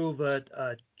approve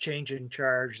a change in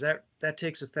charge, that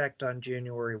takes effect on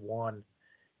January 1.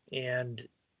 And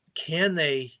can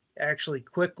they actually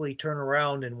quickly turn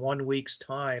around in 1 week's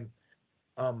time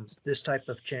this type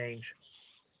of change?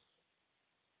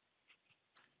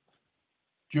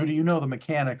 Judy, you know the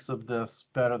mechanics of this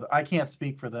better. I can't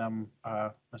speak for them,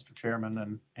 Mr.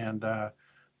 Chairman,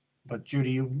 but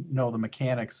Judy, you know the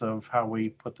mechanics of how we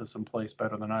put this in place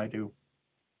better than I do.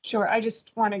 Sure. I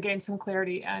just want to gain some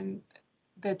clarity on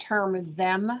the term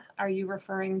them. Are you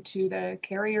referring to the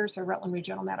carriers or Rutland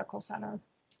Regional Medical Center?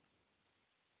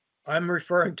 I'm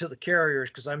referring to the carriers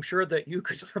because I'm sure that you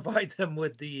could provide them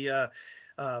with the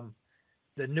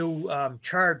new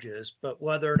charges, but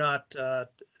whether or not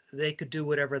they could do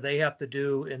whatever they have to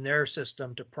do in their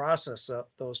system to process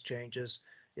those changes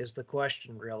is the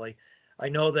question, really. I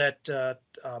know that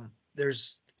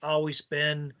there's always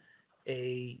been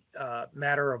a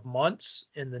matter of months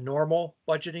in the normal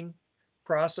budgeting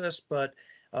process, but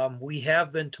we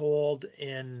have been told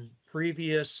in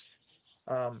previous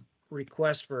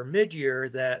requests for a mid-year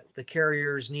that the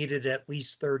carriers needed at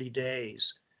least 30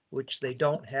 days, which they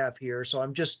don't have here. So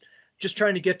I'm just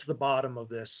trying to get to the bottom of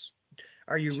this.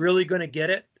 Are you really going to get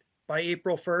it by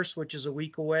April 1st, which is a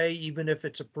week away, even if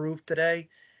it's approved today?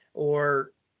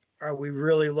 Or are we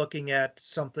really looking at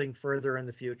something further in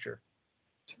the future?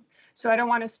 So I don't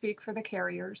want to speak for the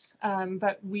carriers,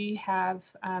 but we have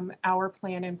our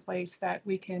plan in place that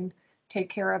we can take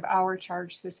care of our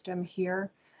charge system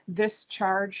here. This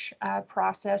charge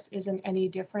process isn't any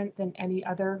different than any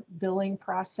other billing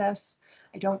process.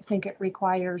 I don't think it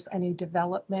requires any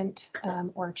development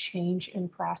or change in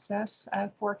process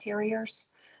for carriers.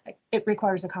 It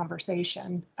requires a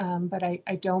conversation, but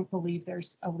I don't believe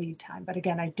there's a lead time. But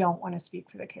again, I don't want to speak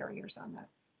for the carriers on that.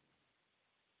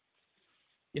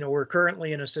 We're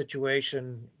currently in a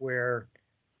situation where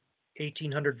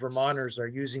 1,800 Vermonters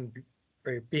are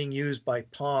being used by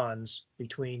ponds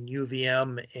between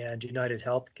UVM and United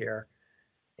Healthcare.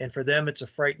 And for them, it's a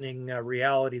frightening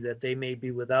reality that they may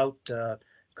be without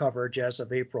coverage as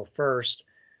of April 1st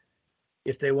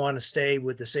if they want to stay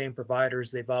with the same providers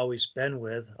they've always been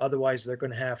with. Otherwise, they're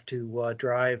going to have to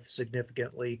drive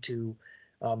significantly to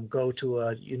go to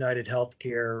a United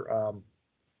Healthcare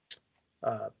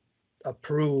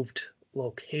approved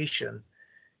location.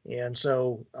 And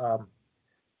so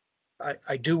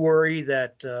I do worry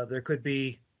that there could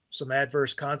be some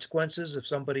adverse consequences if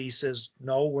somebody says,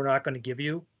 no, we're not going to give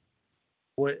you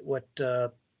what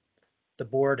the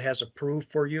board has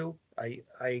approved for you.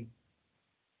 I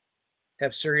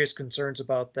have serious concerns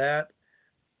about that.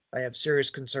 I have serious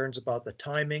concerns about the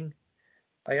timing.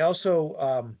 I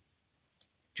also,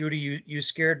 Judy, you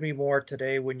scared me more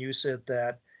today when you said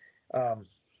that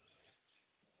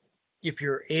if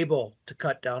you're able to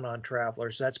cut down on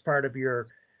travelers, that's part of your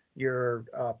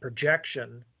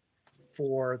projection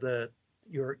for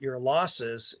your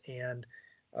losses. And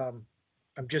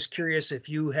I'm just curious if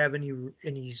you have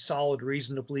any solid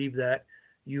reason to believe that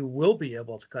you will be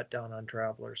able to cut down on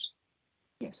travelers.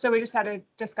 Yeah, so we just had a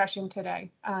discussion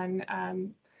today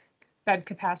on bed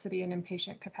capacity and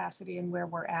inpatient capacity and where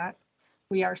we're at.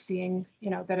 We are seeing,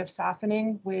 a bit of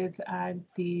softening with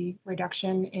the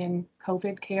reduction in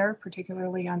COVID care,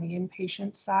 particularly on the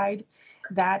inpatient side.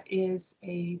 That is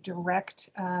a direct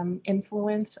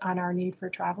influence on our need for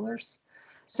travelers.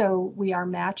 So we are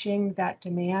matching that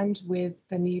demand with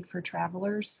the need for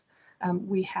travelers.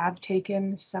 We have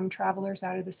taken some travelers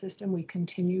out of the system. We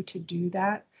continue to do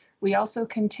that. We also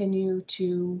continue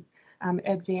to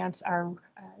advance our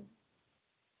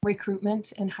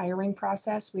recruitment and hiring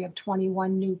process. We have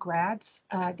 21 new grads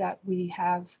that we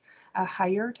have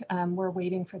hired. We're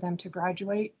waiting for them to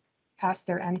graduate, pass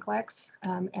their NCLEX,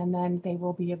 and then they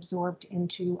will be absorbed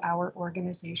into our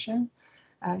organization.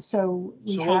 So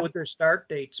what would their start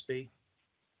dates be?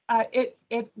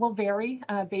 It will vary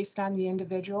based on the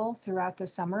individual throughout the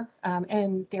summer,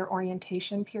 and their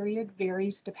orientation period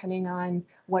varies depending on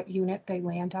what unit they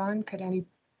land on. Could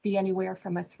be anywhere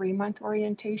from a 3-month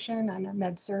orientation on a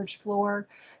med-surg floor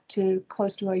to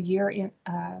close to a year in,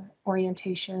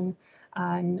 orientation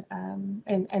on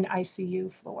an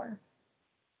ICU floor.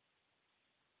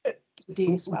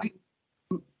 D as well.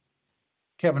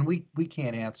 Kevin, we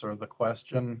can't answer the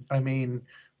question. I mean,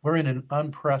 we're in an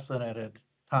unprecedented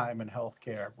time in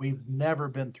healthcare. We've never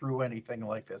been through anything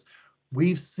like this.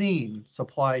 We've seen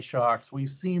supply shocks. We've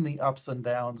seen the ups and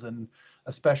downs, and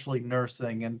especially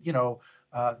nursing and,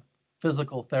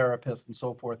 physical therapists and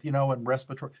so forth, and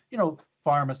respiratory,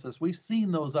 pharmacists. We've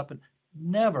seen those up, and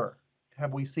never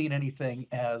have we seen anything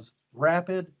as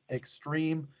rapid,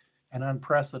 extreme, and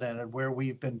unprecedented where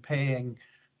we've been paying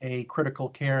a critical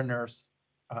care nurse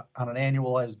on an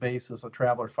annualized basis, a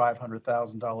traveler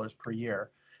 $500,000 per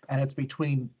year. And it's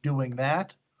between doing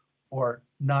that or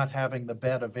not having the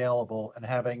bed available and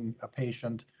having a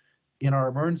patient in our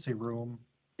emergency room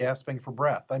gasping for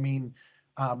breath. I mean,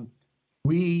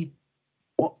 we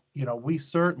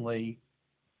certainly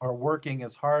are working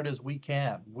as hard as we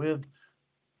can with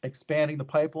expanding the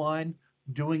pipeline,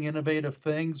 doing innovative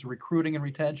things. Recruiting and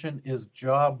retention is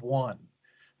job one.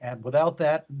 And without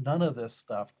that, none of this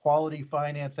stuff, quality,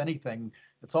 finance, anything,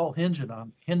 it's all hinging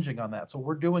on that. So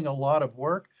we're doing a lot of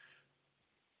work,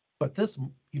 but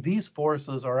these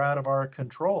forces are out of our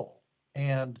control.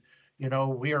 And,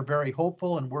 we are very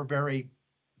hopeful, and we're very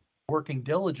working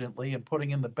diligently and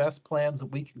putting in the best plans that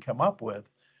we can come up with.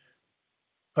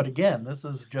 But again, this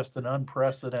is just an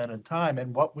unprecedented time,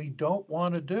 and what we don't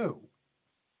want to do,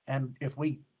 and if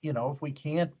we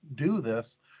can't do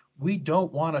this, we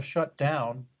don't want to shut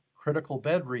down critical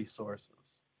bed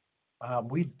resources.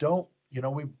 We've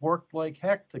worked like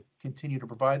heck to continue to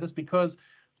provide this because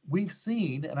we've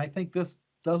seen, and I think this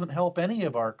doesn't help any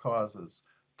of our causes,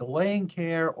 delaying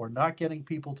care or not getting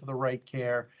people to the right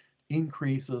care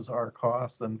increases our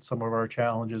costs and some of our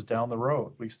challenges down the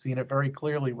road. We've seen it very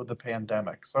clearly with the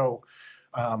pandemic. So,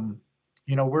 we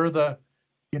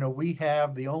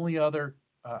have the only other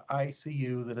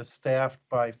ICU that is staffed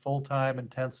by full-time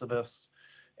intensivists,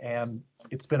 and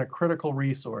it's been a critical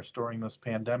resource during this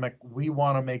pandemic. We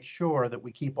want to make sure that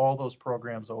we keep all those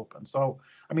programs open. So,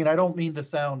 I mean, I don't mean to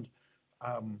sound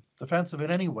defensive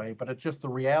in any way, but it's just the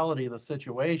reality of the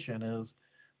situation is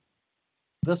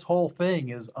this whole thing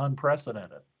is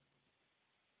unprecedented.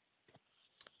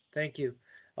 Thank you.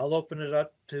 I'll open it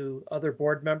up to other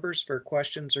board members for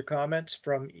questions or comments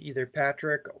from either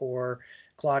Patrick or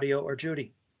Claudio or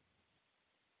Judy.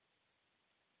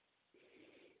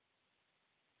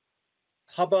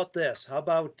 How about this? How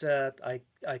about I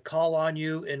call on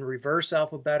you in reverse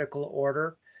alphabetical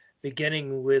order,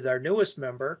 beginning with our newest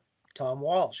member, Tom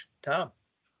Walsh. Tom.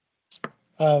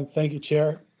 Thank you,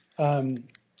 Chair.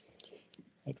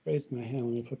 I'd raised my hand.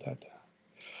 Let me put that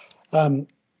down.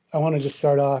 I want to just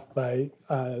start off by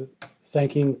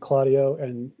thanking Claudio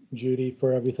and Judy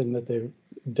for everything that they've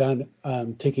done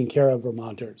taking care of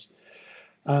Vermonters.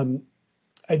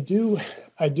 I do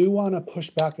want to push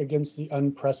back against the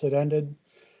unprecedented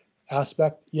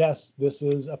aspect. Yes, this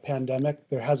is a pandemic.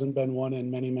 There hasn't been one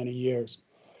in many, many years.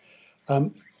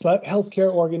 But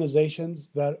healthcare organizations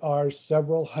that are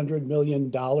several $100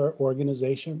 million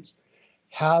organizations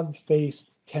have faced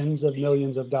tens of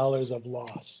millions of dollars of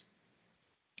loss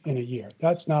in a year.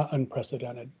 That's not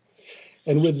unprecedented.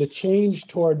 And with the change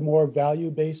toward more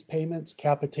value-based payments,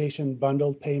 capitation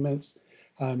bundled payments,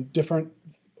 different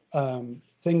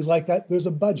things like that, there's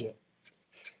a budget.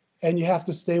 And you have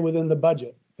to stay within the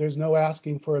budget. There's no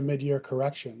asking for a mid-year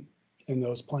correction in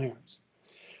those plans.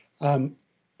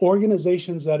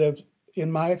 organizations that have,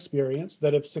 in my experience,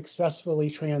 that have successfully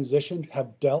transitioned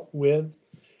have dealt with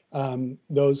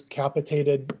those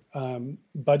capitated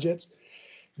budgets.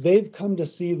 They've come to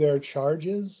see their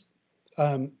charges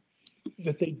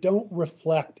that they don't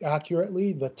reflect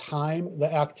accurately the time,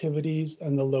 the activities,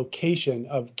 and the location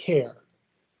of care.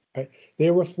 Right?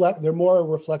 They're more a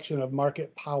reflection of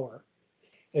market power.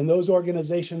 And those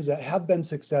organizations that have been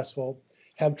successful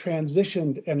have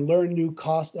transitioned and learned new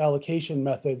cost allocation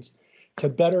methods to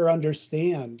better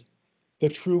understand the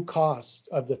true cost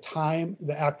of the time,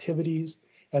 the activities,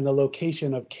 and the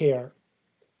location of care.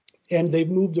 And they've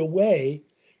moved away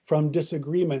from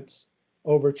disagreements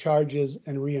over charges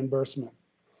and reimbursement.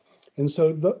 And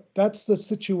so that's the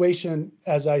situation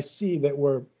as I see that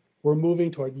we're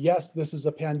moving toward. Yes, this is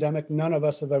a pandemic. None of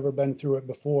us have ever been through it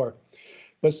before.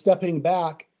 But stepping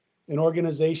back, an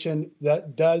organization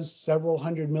that does several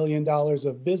 $100 million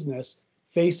of business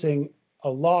facing a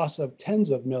loss of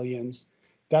tens of millions,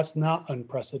 that's not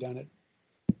unprecedented.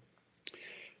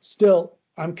 Still,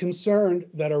 I'm concerned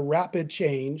that a rapid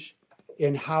change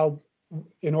in how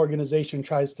an organization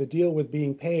tries to deal with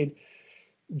being paid,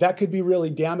 that could be really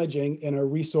damaging in a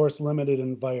resource limited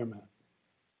environment.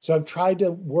 So I've tried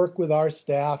to work with our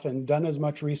staff and done as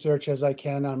much research as I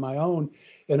can on my own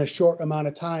in a short amount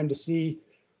of time to see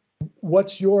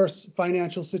what's your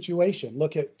financial situation.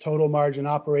 Look at total margin,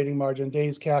 operating margin,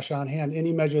 days cash on hand,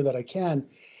 any measure that I can,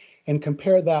 and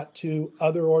compare that to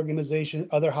other organizations,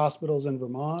 other hospitals in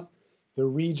Vermont, the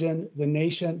region, the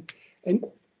nation.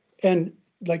 And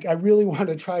like, I really want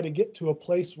to try to get to a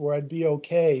place where I'd be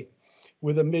okay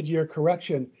with a mid-year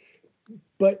correction,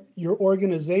 but your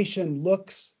organization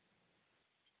looks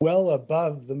well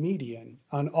above the median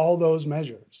on all those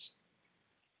measures.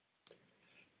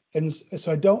 And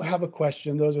so I don't have a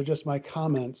question. Those are just my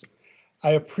comments.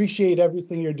 I appreciate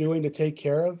everything you're doing to take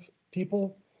care of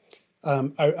people.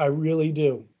 I really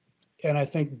do. And I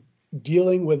think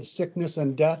dealing with sickness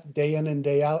and death day in and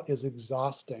day out is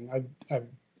exhausting. I've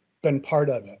been part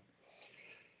of it.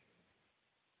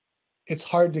 It's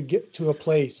hard to get to a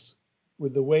place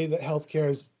with the way that healthcare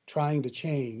is trying to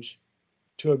change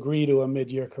to agree to a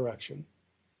mid-year correction.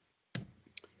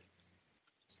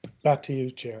 Back to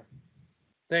you, Chair.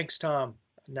 Thanks, Tom.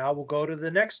 Now we'll go to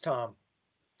the next Tom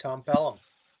Pelham.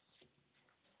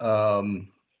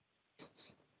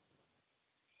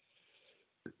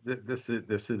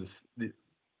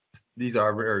 These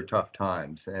are very tough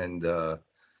times, and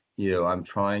I'm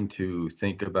trying to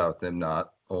think about them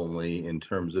not only in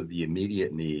terms of the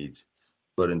immediate needs,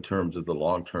 but in terms of the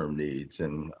long-term needs,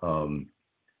 and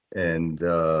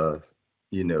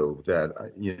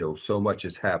so much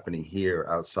is happening here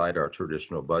outside our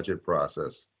traditional budget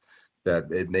process that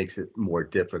it makes it more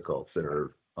difficult.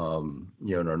 There,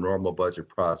 in our normal budget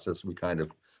process, we kind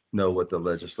of know what the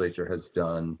legislature has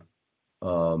done.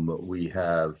 We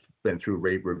have been through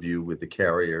rate review with the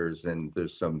carriers, and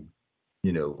there's some,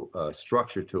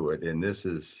 structure to it. And this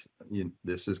is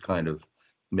kind of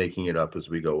making it up as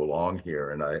we go along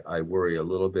here. And I worry a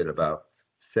little bit about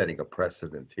setting a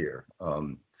precedent here.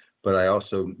 But I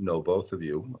also know both of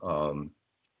you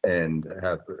and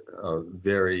have a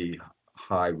very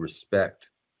high respect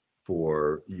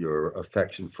for your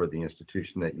affection for the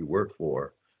institution that you work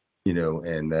for,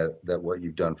 and that what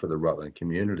you've done for the Rutland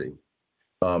community.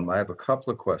 I have a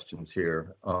couple of questions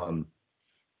here.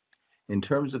 In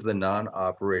terms of the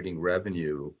non-operating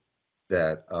revenue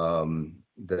that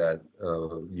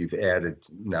you've added,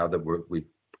 now that we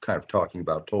kind of talking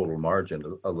about total margin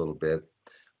a little bit,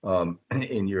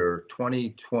 in your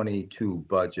 2022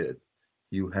 budget,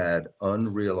 you had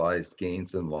unrealized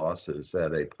gains and losses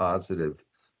at a positive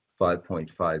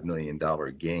 $5.5 million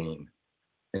gain.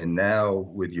 And now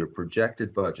with your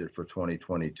projected budget for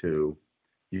 2022,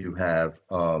 you have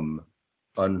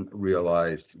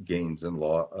unrealized gains and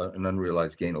an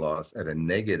unrealized gain loss at a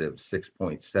negative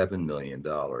 $6.7 million.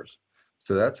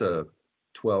 So that's a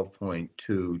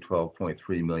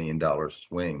 $12.3 million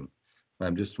swing.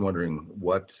 I'm just wondering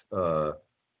what's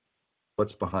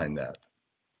behind that.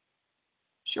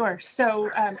 Sure. So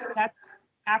that's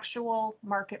actual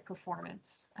market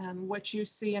performance. What you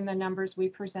see in the numbers we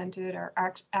presented are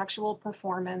actual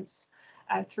performance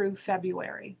through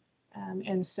February.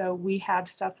 And so we have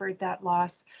suffered that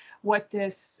loss. What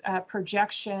this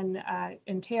projection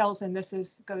entails, and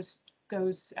this goes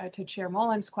to Chair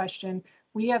Mullen's question,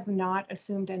 we have not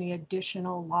assumed any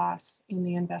additional loss in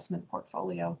the investment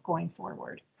portfolio going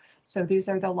forward. So these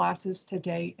are the losses to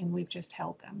date, and we've just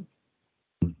held them.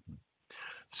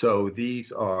 So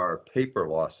these are paper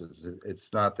losses.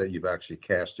 It's not that you've actually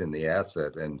cashed in the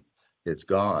asset and it's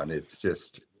gone. It's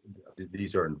just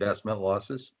these are investment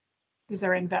losses. These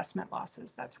are investment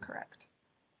losses. That's correct.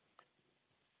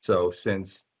 So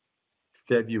since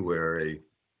February,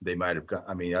 they might have got,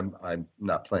 I mean, I'm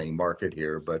not playing market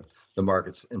here, but the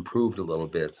market's improved a little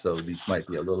bit, so these might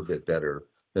be a little bit better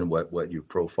than what you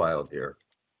profiled here.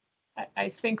 I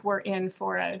think we're in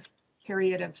for a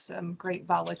period of some great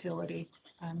volatility.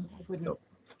 I wouldn't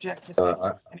object to saying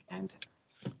an end.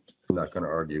 I'm not going to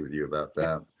argue with you about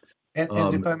that. And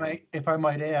if I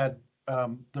might add,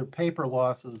 they're paper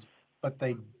losses, but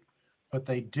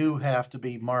they do have to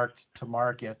be marked to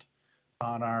market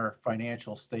on our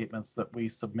financial statements that we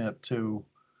submit to,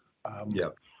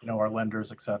 Yep. you know, our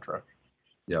lenders, et cetera.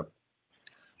 Yep.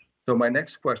 So my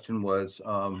next question was,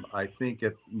 I think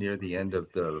at near the end of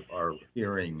our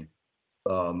hearing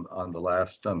on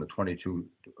the 22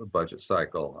 budget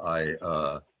cycle, I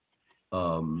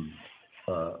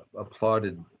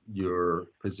applauded your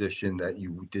position that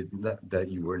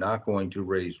you were not going to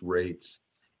raise rates,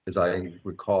 as I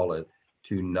recall it,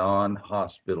 to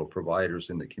non-hospital providers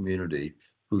in the community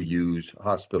who use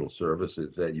hospital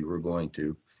services, that you were going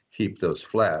to keep those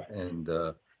flat. And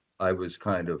I was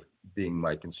kind of being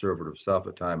my conservative self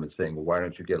at time and saying, well, why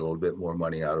don't you get a little bit more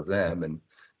money out of them?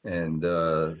 And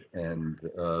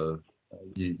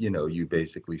you know, you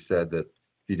basically said that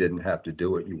if you didn't have to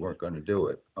do it, you weren't going to do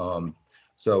it.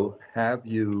 So have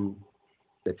you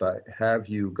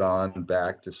gone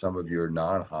back to some of your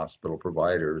non-hospital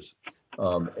providers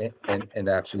and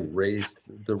actually raised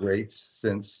the rates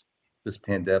since this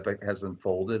pandemic has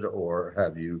unfolded, or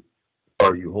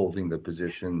are you holding the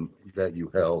position that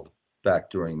you held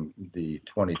back during the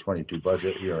 2022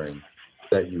 budget hearing,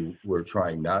 that you were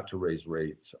trying not to raise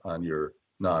rates on your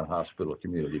non-hospital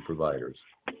community providers?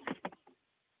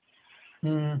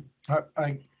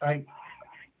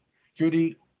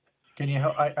 Judy, can you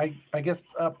help? I guess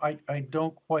I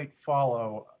don't quite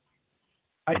follow.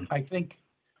 I think,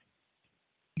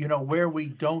 you know, where we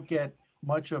don't get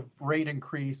much of rate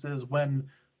increases when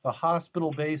the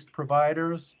hospital-based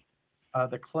providers,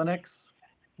 the clinics,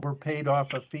 were paid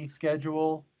off a fee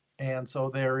schedule. And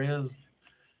so there is,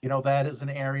 you know, that is an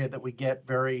area that we get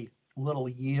very little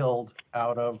yield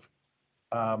out of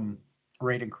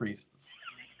rate increases.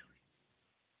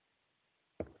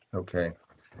 Okay.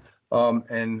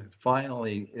 And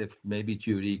finally, if maybe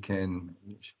Judy can,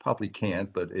 she probably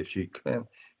can't, but if she can,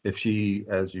 as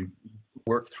you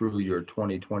work through your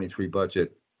 2023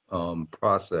 budget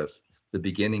process, the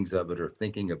beginnings of it, or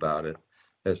thinking about it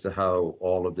as to how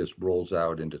all of this rolls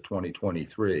out into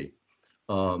 2023.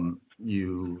 The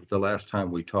last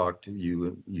time we talked,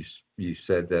 you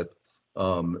said that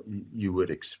you would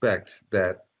expect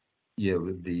that,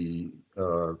 you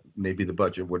know, maybe the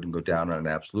budget wouldn't go down on an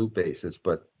absolute basis,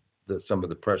 but some of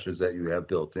the pressures that you have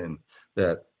built in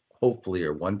that hopefully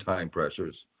are one-time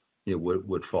pressures, you know,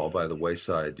 would fall by the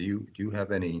wayside. Do you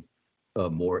have any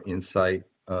more insight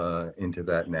into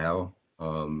that now?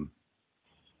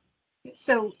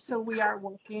 So we are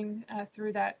working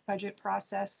through that budget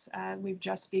process. We've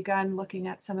just begun looking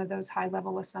at some of those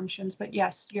high-level assumptions. But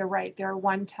yes, you're right. There are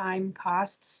one-time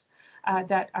costs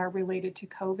that are related to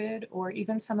COVID, or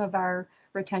even some of our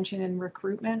retention and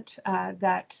recruitment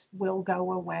that will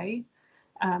go away.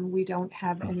 We don't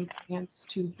have any plans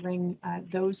to bring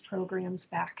those programs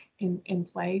back in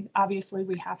play. Obviously,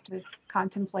 we have to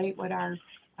contemplate what our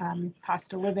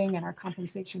cost of living and our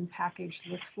compensation package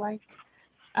looks like.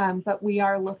 But we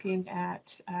are looking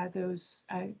at those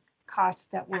costs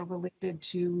that were related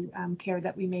to care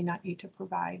that we may not need to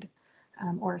provide,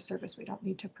 or a service we don't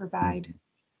need to provide.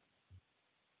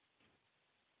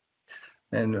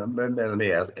 And let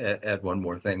me add one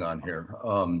more thing on here.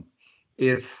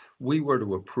 If we were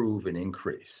to approve an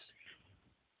increase,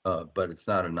 but it's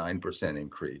not a 9%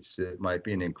 increase, it might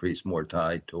be an increase more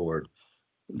tied toward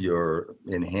your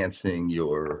enhancing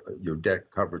your debt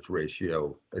coverage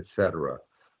ratio, et cetera.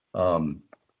 Do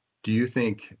you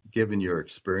think, given your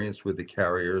experience with the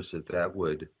carriers, that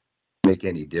would make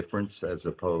any difference, as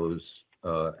opposed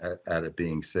at it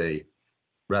being, say,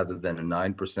 rather than a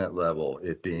 9% level,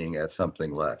 it being at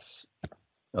something less?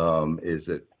 Is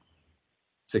it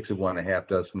 6 of one, a half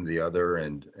dozen of the other,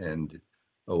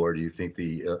 or do you think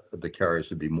the carriers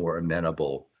would be more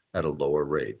amenable at a lower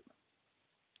rate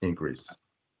increase?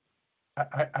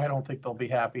 I don't think they'll be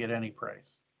happy at any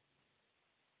price.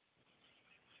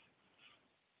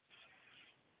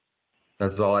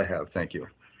 That's all I have. Thank you.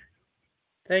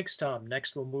 Thanks, Tom.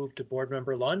 Next, we'll move to board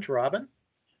member lunch. Robin?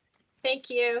 Thank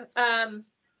you.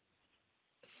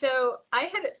 So I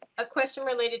had a question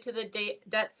related to the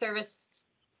debt service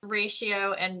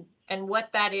ratio and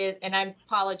what that is. And I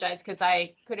apologize because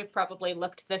I could have probably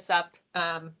looked this up,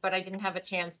 but I didn't have a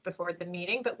chance before the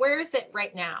meeting. But where is it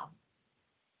right now?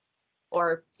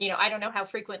 Or, I don't know how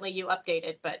frequently you update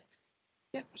it, but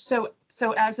Yep.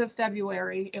 So as of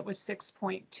February, it was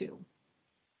 6.2.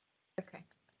 okay.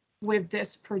 With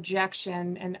this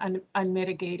projection and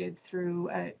unmitigated through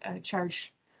a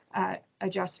charge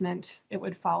adjustment, it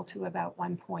would fall to about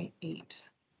 1.8.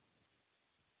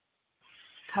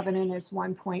 Covenant is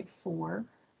 1.4.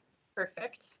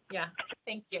 Perfect. Yeah,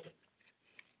 thank you.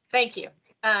 Thank you.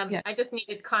 Yes. I just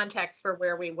needed context for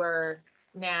where we were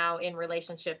now in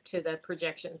relationship to the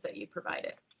projections that you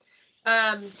provided.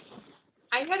 I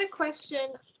had a question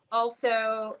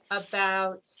also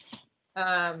about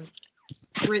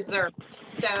reserves.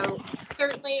 So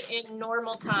certainly in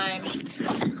normal times,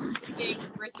 using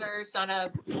reserves on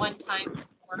a one-time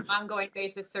or ongoing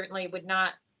basis certainly would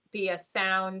not be a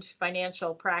sound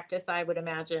financial practice, I would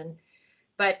imagine.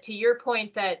 But to your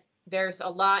point that there's a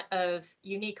lot of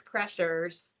unique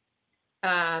pressures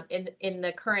in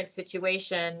the current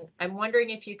situation, I'm wondering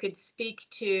if you could speak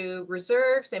to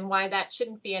reserves and why that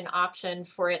shouldn't be an option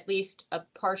for at least a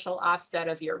partial offset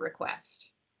of your request.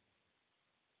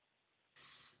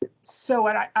 So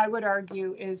what I would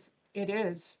argue is it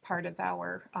is part of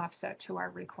our offset to our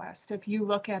request. If you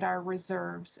look at our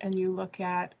reserves and you look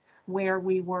at where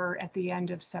we were at the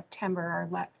end of September,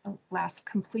 our last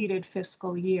completed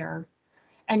fiscal year,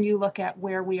 and you look at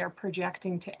where we are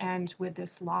projecting to end with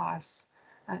this loss,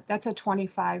 that's a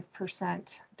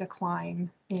 25%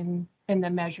 decline in the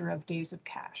measure of days of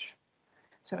cash.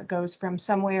 So it goes from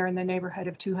somewhere in the neighborhood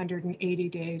of 280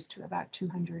 days to about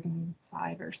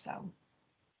 205 or so.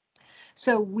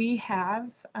 So we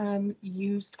have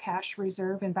used cash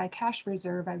reserve, and by cash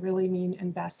reserve, I really mean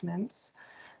investments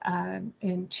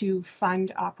to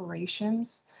fund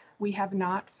operations. We have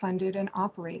not funded an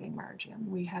operating margin.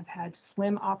 We have had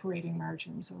slim operating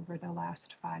margins over the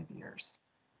last 5 years.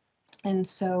 And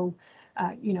so,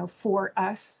 for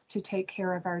us to take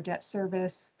care of our debt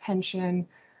service, pension,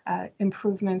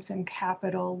 improvements in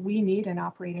capital, we need an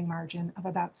operating margin of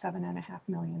about $7.5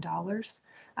 million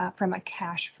from a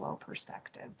cash flow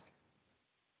perspective.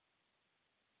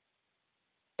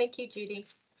 Thank you, Judy.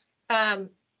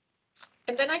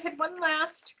 And then I had one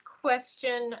last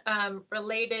question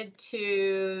related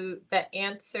to the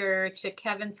answer to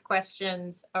Kevin's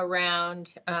questions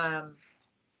around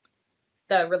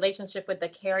the relationship with the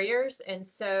carriers. And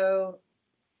so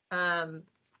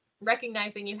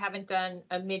recognizing you haven't done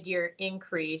a mid-year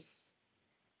increase,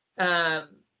 but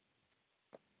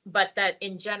that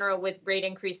in general with rate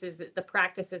increases, the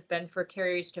practice has been for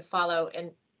carriers to follow.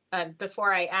 And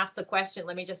before I ask the question,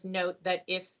 let me just note that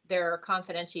if there are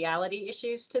confidentiality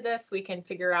issues to this, we can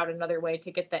figure out another way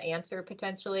to get the answer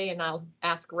potentially, and I'll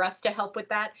ask Russ to help with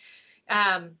that.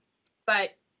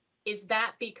 But is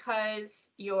that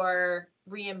because your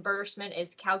reimbursement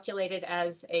is calculated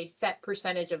as a set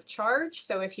percentage of charge?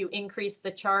 So if you increase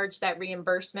the charge, that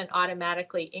reimbursement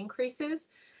automatically increases?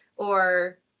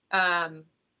 Or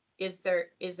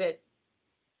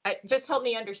just help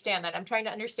me understand that. I'm trying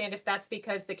to understand if that's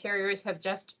because the carriers have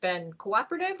just been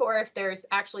cooperative, or if there's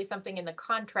actually something in the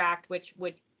contract which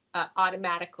would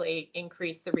automatically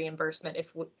increase the reimbursement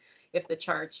if the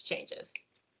charge changes.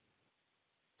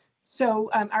 So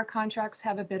our contracts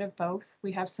have a bit of both.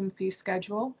 We have some fee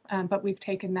schedule, but we've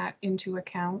taken that into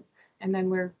account, and then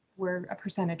we're a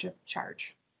percentage of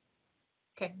charge.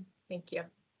 Okay, thank you.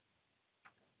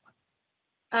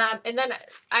 And then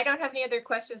I don't have any other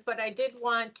questions, but I did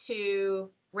want to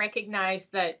recognize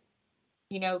that,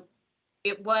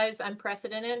 it was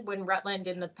unprecedented when Rutland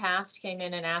in the past came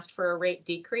in and asked for a rate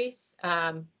decrease.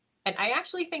 And I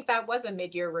actually think that was a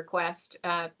mid-year request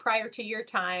prior to your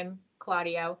time,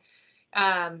 Claudio,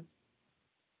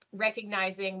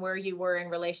 recognizing where you were in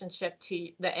relationship to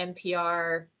the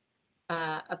NPR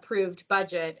approved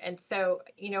budget. And so,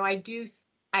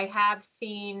 I have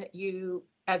seen you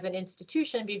as an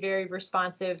institution be very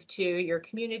responsive to your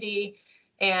community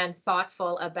and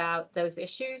thoughtful about those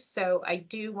issues. So I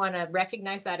do want to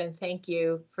recognize that and thank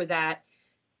you for that.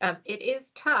 It is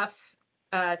tough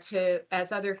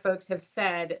as other folks have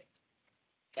said,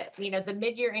 the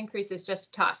mid-year increase is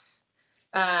just tough.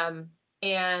 And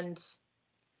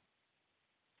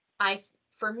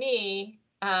for me,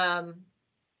 I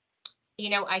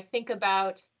think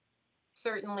about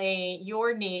certainly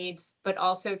your needs, but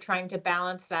also trying to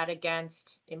balance that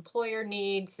against employer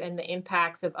needs and the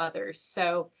impacts of others.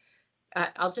 So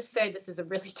I'll just say this is a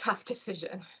really tough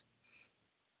decision.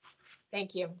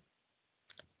 Thank you.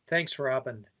 Thanks,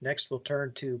 Robin. Next, we'll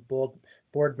turn to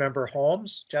board member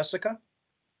Holmes. Jessica?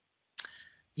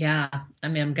 Yeah, I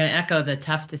mean, I'm going to echo the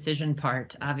tough decision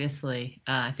part. Obviously,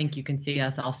 I think you can see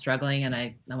us all struggling, and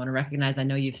I want to recognize I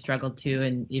know you've struggled too,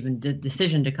 and even the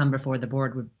decision to come before the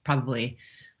board would probably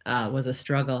was a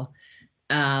struggle.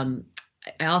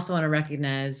 I also want to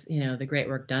recognize, the great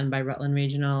work done by Rutland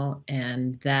Regional,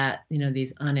 and that,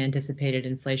 these unanticipated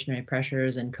inflationary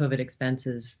pressures and COVID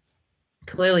expenses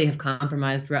clearly have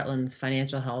compromised Rutland's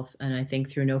financial health, and I think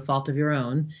through no fault of your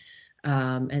own.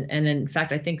 And in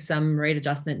fact, I think some rate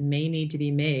adjustment may need to be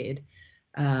made.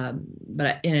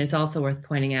 But it's also worth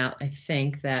pointing out, I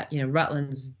think that,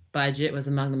 Rutland's budget was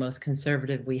among the most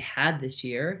conservative we had this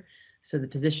year. So the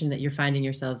position that you're finding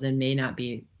yourselves in may not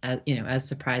be, as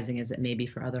surprising as it may be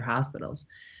for other hospitals.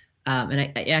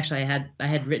 And I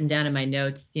had written down in my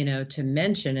notes, to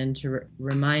mention and to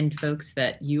remind folks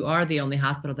that you are the only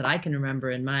hospital that I can remember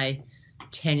in my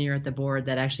tenure at the board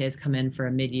that actually has come in for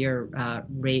a mid-year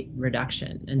rate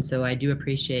reduction. And so I do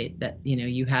appreciate that,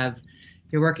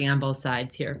 you're working on both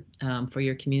sides here for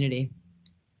your community.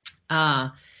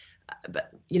 But,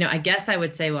 I guess I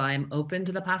would say, while I'm open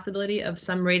to the possibility of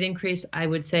some rate increase, I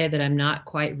would say that I'm not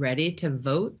quite ready to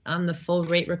vote on the full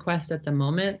rate request at the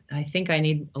moment. I think I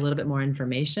need a little bit more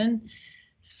information.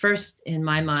 First, in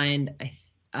my mind,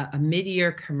 a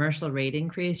mid-year commercial rate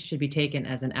increase should be taken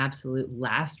as an absolute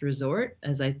last resort,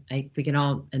 as we can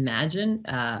all imagine.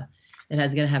 It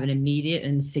is going to have an immediate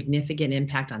and significant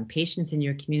impact on patients in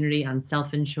your community, on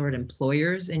self-insured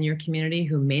employers in your community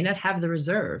who may not have the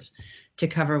reserves to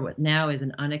cover what now is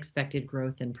an unexpected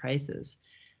growth in prices.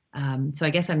 So I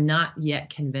guess I'm not yet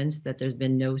convinced that there's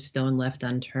been no stone left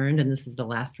unturned and this is the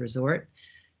last resort.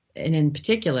 And in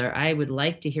particular, I would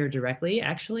like to hear directly,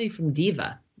 actually, from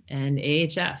DVA and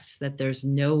AHS that there's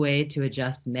no way to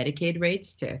adjust Medicaid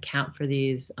rates to account for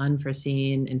these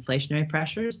unforeseen inflationary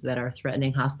pressures that are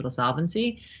threatening hospital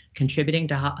solvency, contributing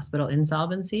to hospital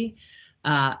insolvency,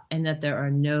 and that there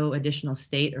are no additional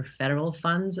state or federal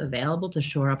funds available to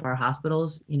shore up our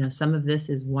hospitals. Some of this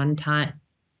is one-time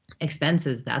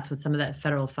expenses. That's what some of that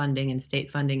federal funding and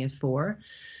state funding is for.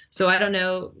 So I don't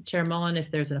know, Chair Mullen,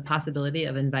 if there's a possibility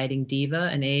of inviting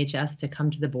DVA and AHS to come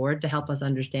to the board to help us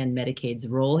understand Medicaid's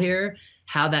role here,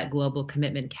 how that global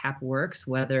commitment cap works,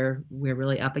 whether we're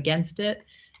really up against it,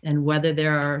 and whether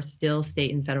there are still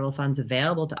state and federal funds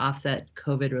available to offset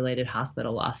COVID-related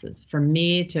hospital losses. For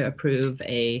me to approve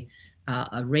a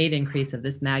rate increase of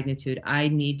this magnitude, I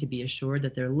need to be assured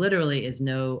that there literally is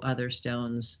no other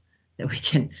stones that we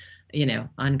can,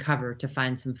 uncover to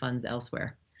find some funds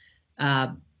elsewhere.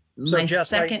 So Jess,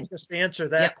 just to answer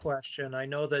that Yep. question, I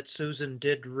know that Susan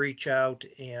did reach out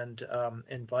and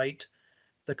invite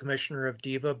the commissioner of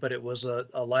DVA, but it was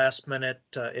a last minute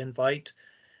invite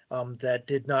that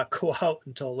did not go out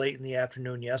until late in the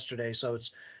afternoon yesterday. So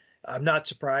I'm not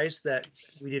surprised that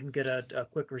we didn't get a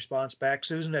quick response back.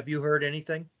 Susan, have you heard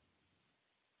anything?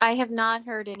 I have not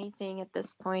heard anything at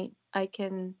this point. I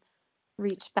can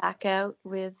reach back out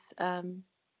with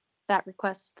that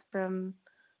request from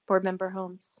Board Member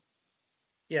Holmes.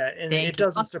 Yeah, and Thank it you.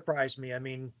 doesn't surprise me. I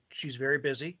mean, she's very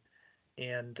busy,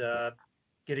 and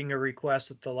getting a request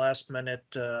at the last minute,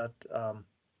 I'm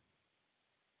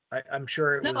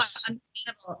sure it No, was.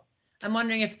 understandable. I'm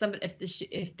wondering if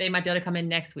they might be able to come in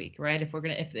next week, right?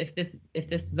 If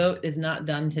this vote is not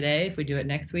done today, if we do it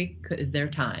next week, is there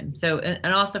time? So,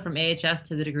 and also from AHS,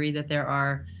 to the degree that there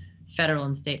are federal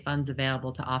and state funds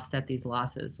available to offset these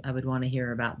losses, I would want to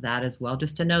hear about that as well,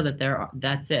 just to know that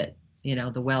that's it.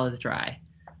 The well is dry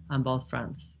on both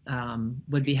fronts,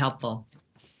 would be helpful.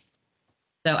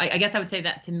 So I guess I would say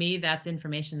that, to me, that's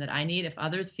information that I need. If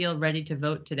others feel ready to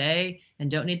vote today and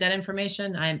don't need that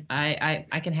information,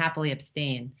 I can happily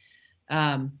abstain.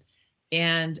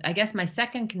 And I guess my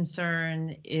second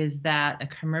concern is that a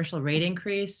commercial rate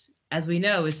increase, as we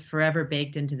know, is forever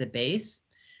baked into the base.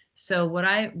 So what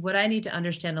I need to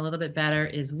understand a little bit better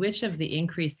is which of the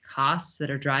increased costs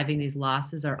that are driving these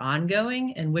losses are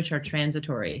ongoing and which are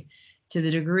transitory. To the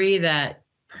degree that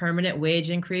permanent wage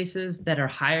increases that are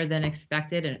higher than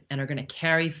expected and are going to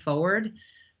carry forward,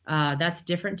 that's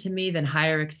different to me than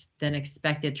higher than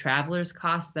expected travelers'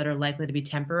 costs that are likely to be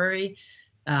temporary,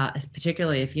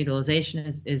 particularly if utilization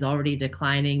is already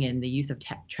declining and the use of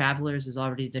travelers is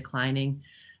already declining.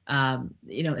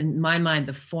 In my mind,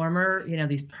 the former,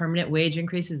 these permanent wage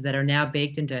increases that are now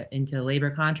baked into labor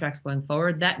contracts going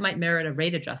forward, that might merit a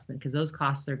rate adjustment because those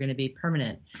costs are going to be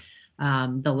permanent.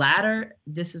 The latter,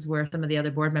 this is where some of the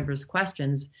other board members'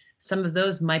 questions, some of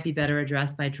those might be better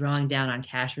addressed by drawing down on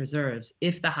cash reserves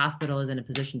if the hospital is in a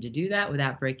position to do that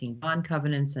without breaking bond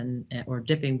covenants or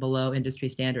dipping below industry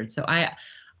standards. So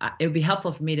it would be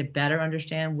helpful for me to better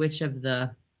understand which of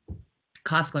the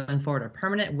costs going forward are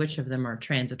permanent, which of them are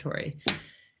transitory.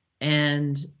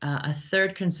 And a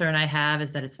third concern I have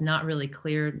is that it's not really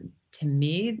clear to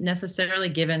me necessarily,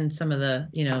 given some of the,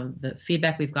 the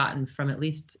feedback we've gotten from at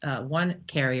least one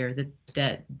carrier,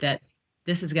 that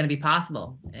this is going to be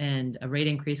possible and a rate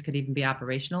increase could even be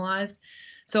operationalized.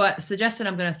 So a suggestion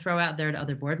I'm going to throw out there to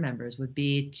other board members would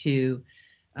be to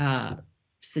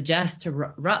suggest to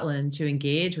Rutland to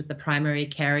engage with the primary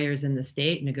carriers in the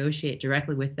state, negotiate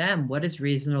directly with them what is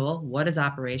reasonable, what is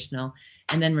operational,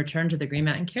 and then return to the Green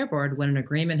Mountain Care Board when an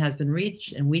agreement has been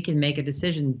reached and we can make a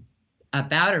decision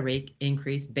about a rate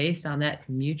increase based on that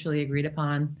mutually agreed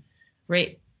upon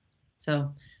rate.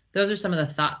 So those are some of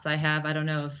the thoughts I have. I don't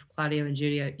know if Claudio and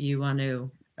Judy, you want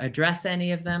to address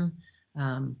any of them,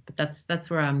 but that's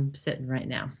where I'm sitting right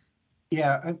now.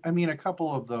 Yeah, I mean, a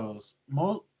couple of those.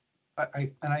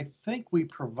 I think we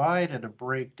provided a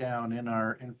breakdown in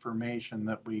our information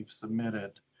that we've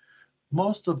submitted.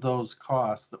 Most of those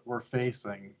costs that we're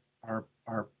facing are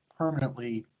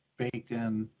permanently baked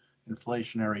in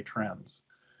inflationary trends.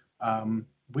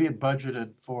 We had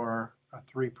budgeted for a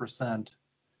 3%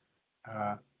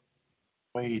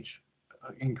 wage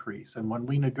increase, and when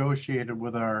we negotiated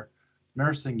with our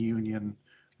nursing union,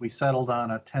 we settled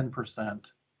on a 10%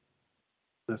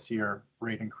 this year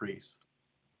rate increase,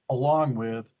 along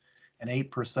with an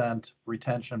 8%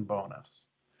 retention bonus.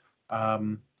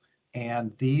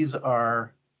 And these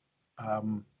are,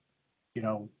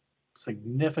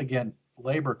 significant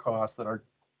labor costs that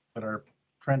are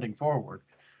trending forward.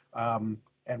 And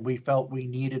we felt we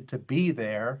needed to be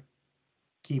there,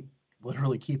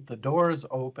 literally keep the doors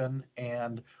open.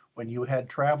 And when you had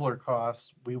traveler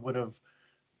costs, we would have,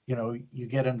 you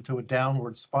get into a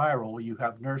downward spiral. You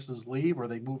have nurses leave or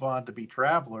they move on to be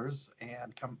travelers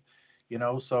and come,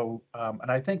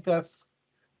 and I think that's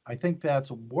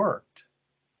worked,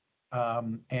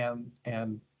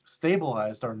 and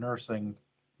stabilized our nursing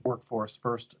workforce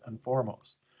first and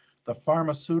foremost. The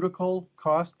pharmaceutical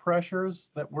cost pressures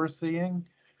that we're seeing,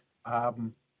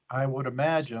 I would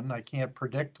imagine, I can't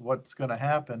predict what's going to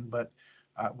happen, but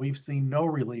we've seen no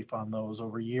relief on those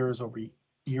over year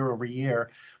over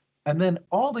year. And then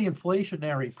all the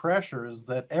inflationary pressures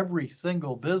that every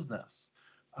single business,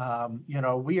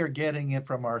 we are getting it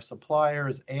from our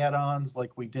suppliers, add-ons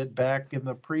like we did back in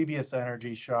the previous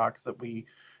energy shocks that we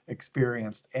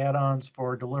experienced, add-ons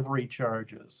for delivery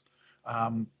charges.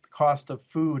 Cost of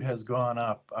food has gone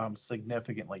up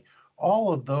significantly.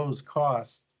 All of those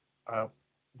costs,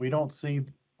 we don't see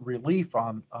relief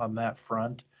on that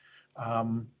front. I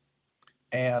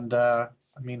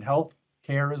mean, health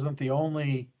care isn't the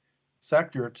only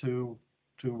sector to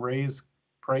raise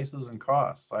prices and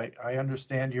costs. I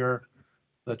understand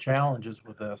the challenges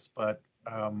with this, but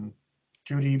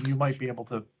Judy, you might be able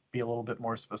to be a little bit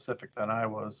more specific than I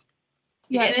was.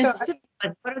 Yeah, And so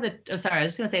what are the, sorry, I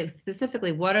was just going to say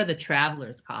specifically, what are the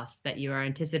travelers' costs that you are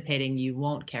anticipating you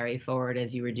won't carry forward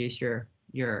as you reduce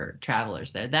your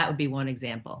travelers there? That would be one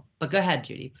example. But go ahead,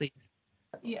 Judy, please.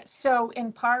 yeah, so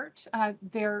in part,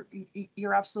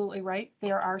 you're absolutely right.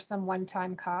 There are some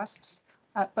one-time costs,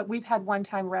 but we've had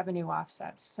one-time revenue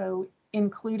offsets. So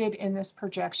included in this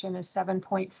projection is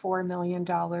 $7.4 million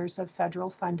of federal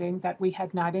funding that we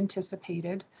had not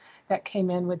anticipated, that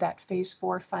came in with that phase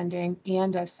 4 funding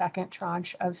and a second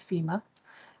tranche of FEMA.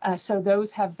 So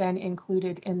those have been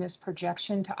included in this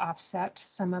projection to offset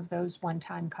some of those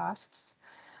one-time costs.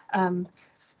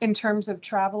 In terms of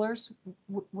travelers,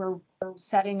 we're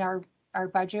setting our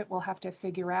budget. We'll have to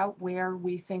figure out where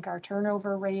we think our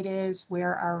turnover rate is,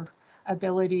 where our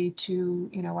ability to,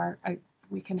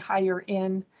 we can hire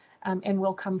in, and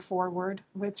we'll come forward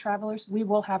with travelers. We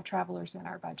will have travelers in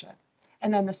our budget.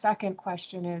 And then the second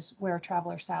question is where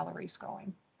traveler salaries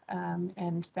going.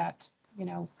 And that,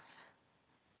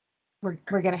 we're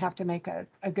going to have to make a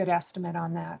good estimate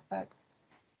on that, but.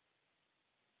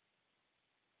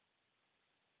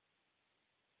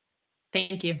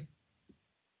 Thank you.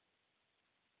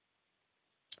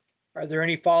 Are there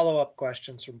any follow-up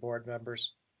questions from board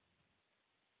members?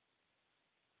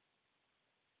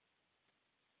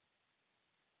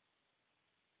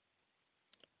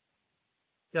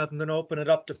 Yeah, I'm going to open it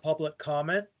up to public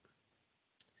comment.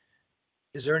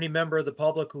 Is there any member of the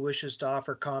public who wishes to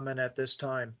offer comment at this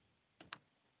time?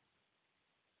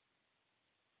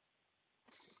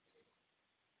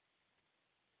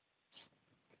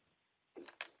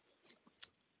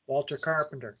 Walter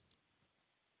Carpenter.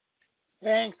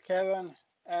 Thanks, Kevin.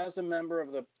 As a member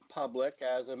of the public,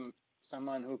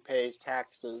 someone who pays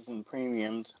taxes and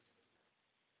premiums,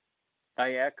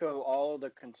 I echo all of the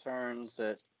concerns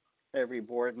that every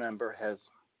board member has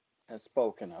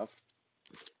spoken of.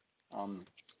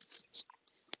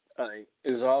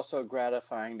 it was also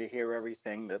gratifying to hear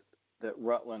everything that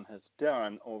Rutland has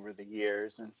done over the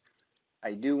years. And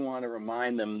I do want to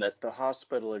remind them that the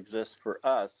hospital exists for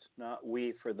us, not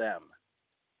we for them.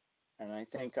 And I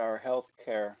think our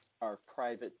healthcare, our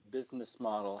private business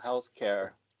model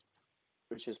healthcare,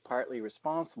 which is partly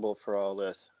responsible for all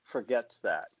this, forgets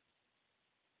that.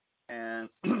 And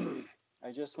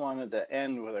I just wanted to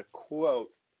end with a quote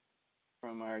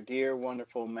from our dear,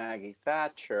 wonderful Maggie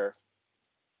Thatcher,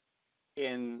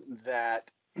 in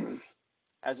that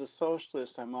as a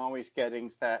socialist, I'm always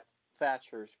getting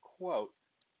Thatcher's quote.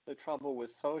 The trouble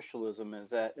with socialism is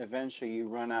that eventually you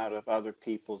run out of other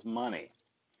people's money.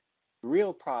 The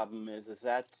real problem is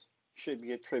that should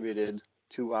be attributed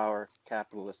to our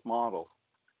capitalist model.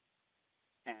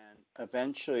 And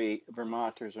eventually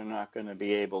Vermonters are not going to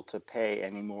be able to pay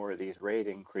any more of these rate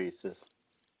increases.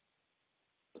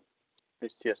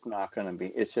 It's just not going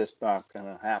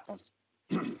to happen.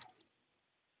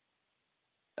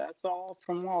 That's all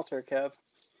from Walter, Kev.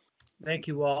 Thank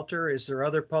you, Walter. Is there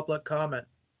other public comment?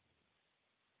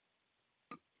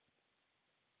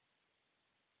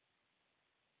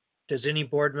 Does any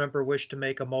board member wish to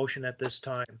make a motion at this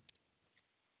time?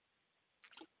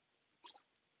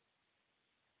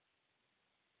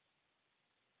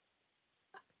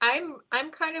 I'm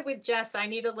kind of with Jess. I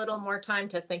need a little more time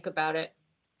to think about it.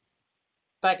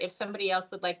 But if somebody else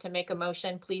would like to make a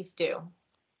motion, please do.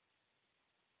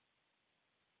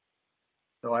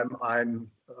 So I'm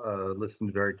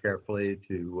listened very carefully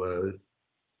to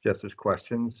Jess's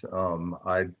questions.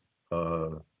 I'd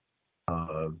rather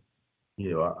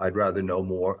know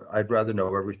more. I'd rather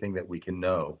know everything that we can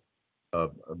know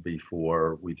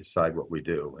before we decide what we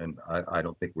do. And I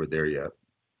don't think we're there yet.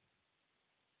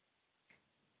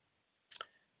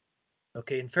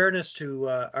 Okay, in fairness to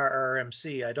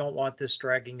RRMC, I don't want this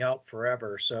dragging out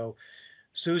forever. So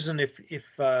Susan, if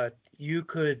you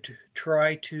could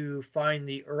try to find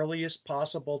the earliest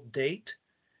possible date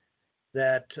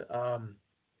that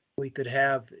we could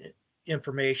have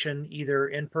information either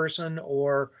in person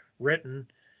or written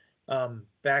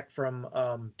back from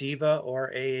DEVA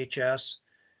or AHS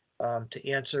to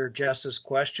answer Jess's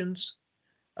questions,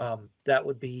 that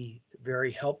would be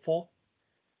very helpful.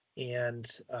 And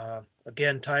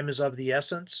again, time is of the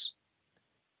essence.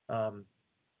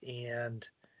 And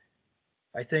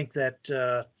I think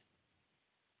that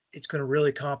it's going to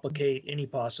really complicate any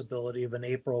possibility of an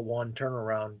April 1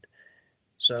 turnaround.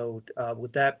 So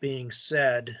with that being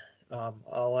said,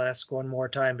 I'll ask one more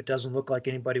time. It doesn't look like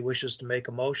anybody wishes to make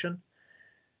a motion.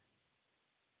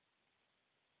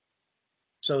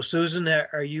 So Susan,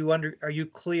 are you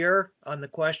clear on the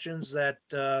questions that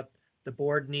the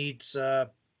board needs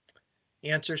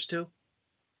answers to?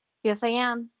 Yes, I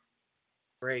am.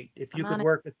 Great. If I'm you could on it.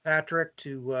 work with Patrick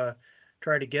to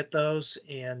try to get those.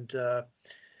 And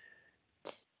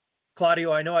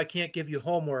Claudio, I know I can't give you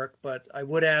homework, but I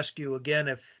would ask you again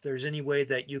if there's any way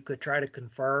that you could try to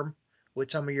confirm with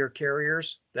some of your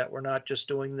carriers that we're not just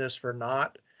doing this for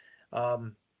naught.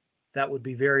 That would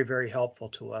be very, very helpful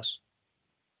to us.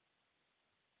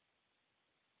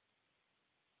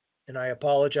 And I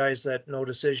apologize that no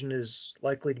decision is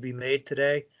likely to be made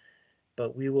today,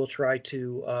 but we will try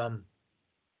to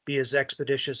be as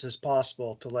expeditious as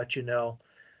possible to let you know.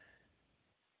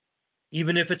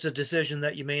 Even if it's a decision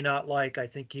that you may not like, I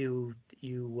think you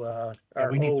are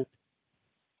owed.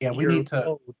 Yeah, we need to.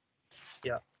 Owed.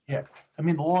 Yeah. Yeah, I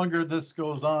mean, the longer this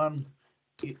goes on,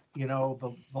 the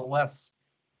less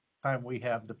time we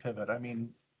have to pivot. I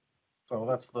mean, so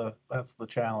that's the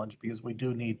challenge, because we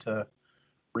do need to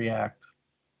react.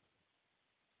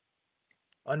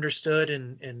 Understood,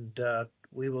 and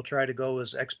we will try to go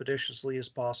as expeditiously as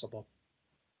possible.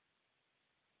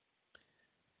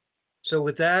 So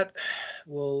with that,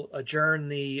 we'll adjourn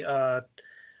the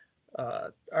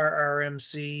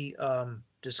RRMC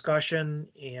discussion,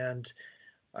 and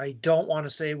I don't want to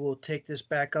say we'll take this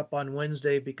back up on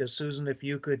Wednesday, because Susan, if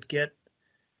you could get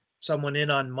someone in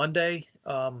on Monday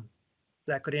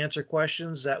that could answer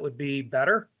questions, that would be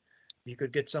better. If you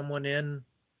could get someone in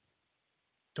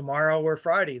tomorrow or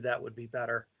Friday, that would be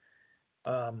better.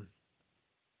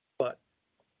 But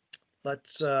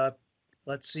let's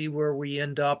see where we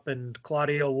end up, and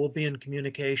Claudio will be in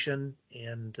communication,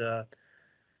 and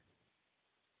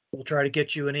we'll try to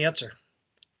get you an answer.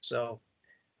 So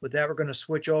with that, we're going to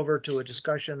switch over to a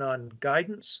discussion on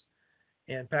guidance.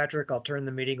 And Patrick, I'll turn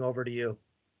the meeting over to you.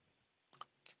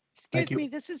 Excuse me,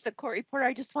 this is the court report.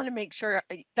 I just want to make sure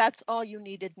that's all you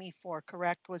needed me for,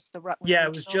 correct? Was the Rutland Yeah, it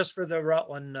was Regional? just for the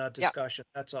Rutland discussion.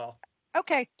 Yep. That's all.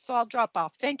 Okay, so I'll drop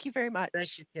off. Thank you very much.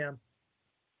 Thank you, Kim.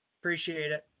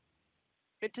 Appreciate it.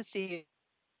 Good to see you.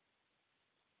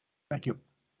 Thank you.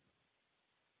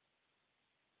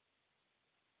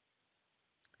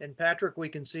 And Patrick, we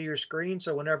can see your screen,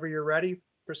 so whenever you're ready,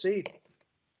 proceed.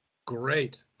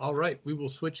 Great. All right, we will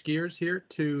switch gears here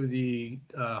to the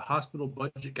hospital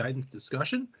budget guidance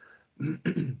discussion,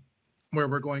 where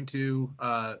we're going to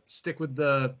stick with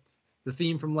the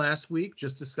theme from last week,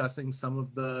 just discussing some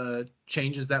of the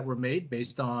changes that were made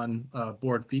based on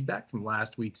board feedback from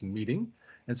last week's meeting.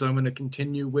 And so I'm going to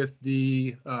continue with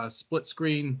the split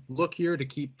screen look here to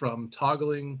keep from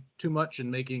toggling too much and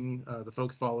making the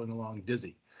folks following along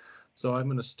dizzy. So I'm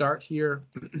going to start here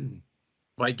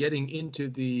by getting into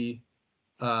the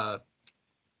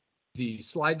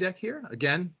slide deck here.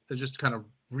 Again, just kind of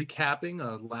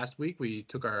recapping, last week we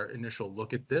took our initial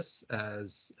look at this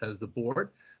as the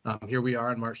board. Here we are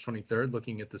on March 23rd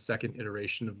looking at the second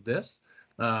iteration of this.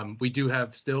 We do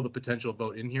have still the potential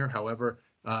vote in here. However,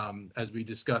 as we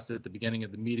discussed at the beginning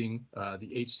of the meeting,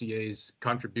 the HCA's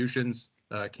contributions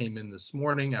came in this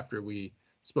morning after we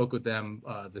spoke with them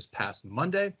this past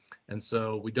Monday. And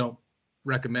so we don't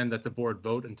recommend that the board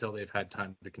vote until they've had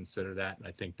time to consider that. And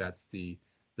I think that's the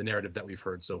narrative that we've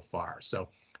heard so far. So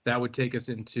that would take us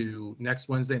into next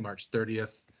Wednesday, March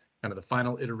 30th, kind of the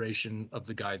final iteration of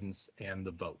the guidance and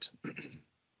the vote.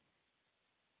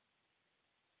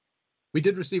 We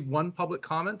did receive one public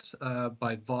comment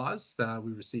by Voz.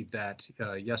 We received that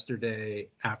yesterday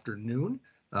afternoon,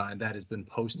 and that has been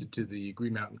posted to the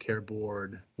Green Mountain Care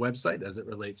Board website as it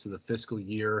relates to the fiscal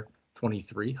year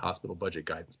 23 hospital budget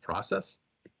guidance process.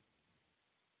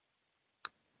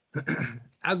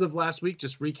 As of last week,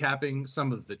 just recapping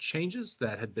some of the changes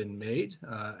that had been made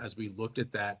as we looked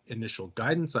at that initial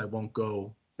guidance. I won't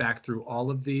go back through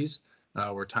all of these.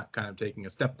 We're kind of taking a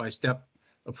step-by-step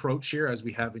approach here as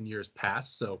we have in years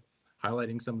past. So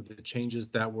highlighting some of the changes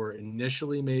that were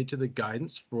initially made to the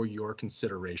guidance for your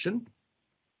consideration.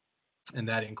 And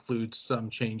that includes some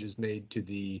changes made to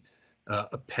the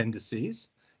appendices.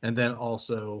 And then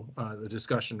also the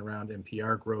discussion around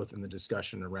NPR growth and the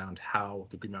discussion around how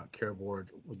the Green Mountain Care Board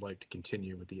would like to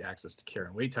continue with the access to care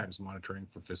and wait times monitoring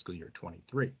for fiscal year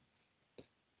 23.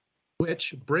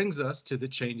 Which brings us to the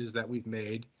changes that we've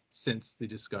made since the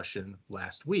discussion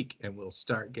last week. And we'll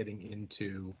start getting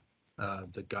into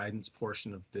the guidance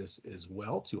portion of this as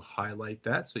well to highlight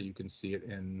that so you can see it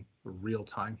in real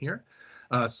time here.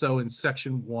 So in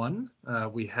section 1,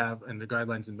 we have, in the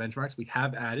guidelines and benchmarks, we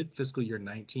have added fiscal year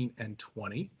 19 and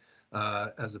 20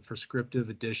 as a prescriptive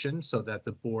addition so that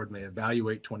the board may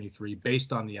evaluate 23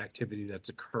 based on the activity that's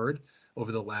occurred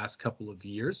over the last couple of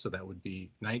years. So that would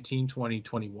be 19, 20,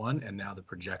 21, and now the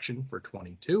projection for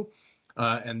 22.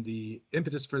 And the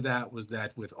impetus for that was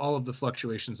that with all of the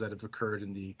fluctuations that have occurred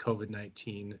in the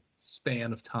COVID-19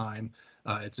 span of time,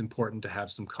 it's important to have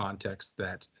some context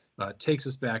that takes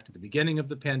us back to the beginning of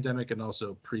the pandemic and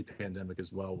also pre-pandemic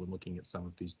as well when looking at some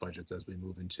of these budgets as we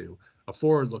move into a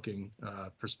forward-looking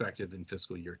perspective in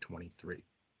fiscal year 23.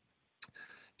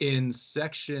 In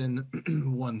section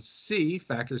 1C,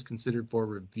 factors considered for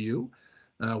review,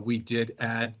 we did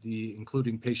add the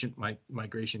including patient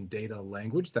migration data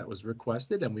language that was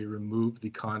requested, and we removed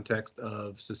the context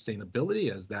of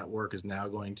sustainability as that work is now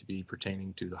going to be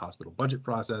pertaining to the hospital budget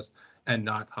process and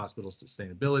not hospital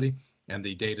sustainability. And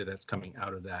the data that's coming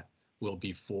out of that will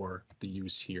be for the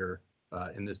use here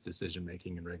in this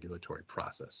decision-making and regulatory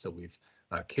process. So we've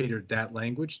catered that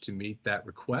language to meet that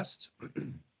request,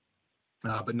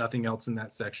 but nothing else in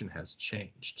that section has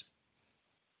changed.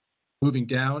 Moving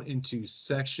down into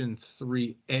section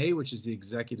 3A, which is the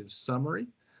executive summary,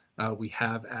 we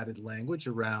have added language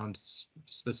around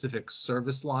specific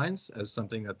service lines as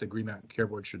something that the Green Mountain Care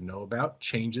Board should know about,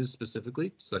 changes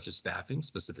specifically, such as staffing,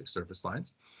 specific service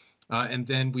lines. And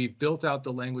then we've built out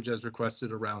the language as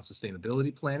requested around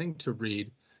sustainability planning to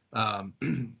read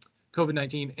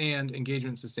COVID-19 and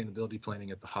engagement sustainability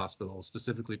planning at the hospital,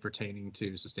 specifically pertaining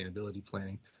to sustainability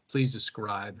planning. Please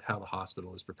describe how the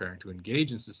hospital is preparing to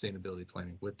engage in sustainability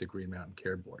planning with the Green Mountain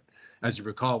Care Board. As you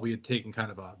recall, we had taken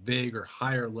kind of a vague or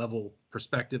higher level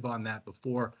perspective on that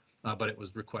before, but it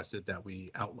was requested that we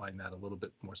outline that a little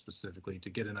bit more specifically to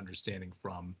get an understanding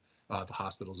from the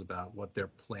hospitals about what their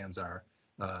plans are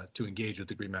to engage with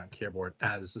the Green Mountain Care Board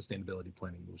as sustainability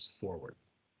planning moves forward.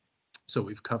 So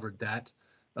we've covered that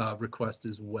request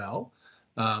as well.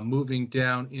 Moving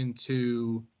down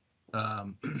into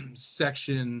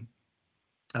section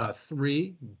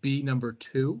 3B number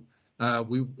 2,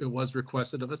 it was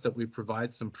requested of us that we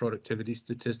provide some productivity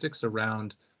statistics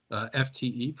around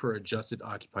FTE per adjusted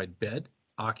occupied bed,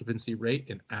 occupancy rate,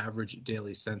 and average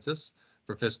daily census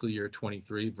for fiscal year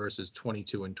 23 versus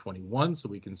 22 and 21, so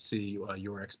we can see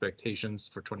your expectations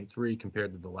for 23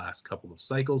 compared to the last couple of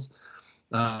cycles.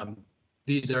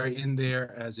 These are in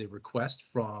there as a request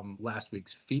from last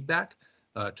week's feedback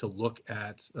to look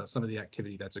at some of the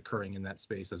activity that's occurring in that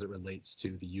space as it relates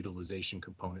to the utilization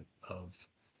component of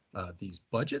these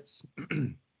budgets.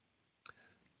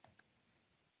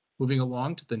 Moving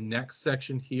along to the next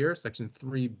section here, section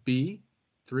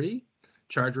 3B3,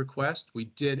 charge request. We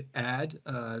did add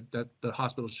that the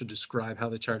hospital should describe how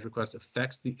the charge request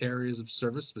affects the areas of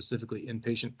service, specifically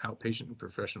inpatient, outpatient, and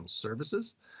professional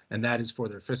services. And that is for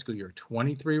their fiscal year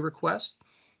 23 request.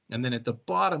 And then at the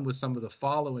bottom was some of the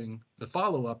follow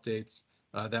updates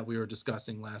that we were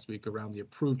discussing last week around the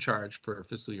approved charge for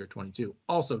fiscal year 22,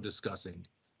 also discussing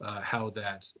how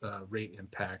that rate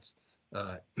impact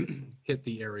hit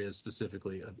the areas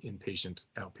specifically of inpatient,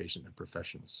 outpatient, and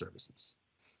professional services.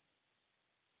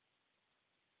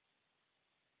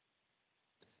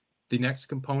 The next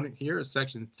component here is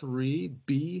section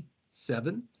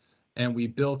 3B7, and we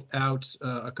built out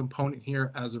a component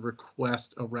here as a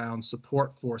request around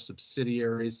support for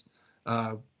subsidiaries.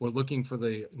 We're looking for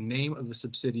the name of the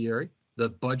subsidiary, the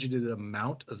budgeted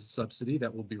amount of subsidy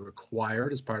that will be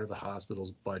required as part of the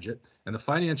hospital's budget, and the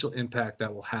financial impact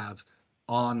that will have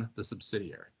on the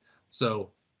subsidiary.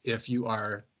 So if you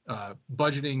are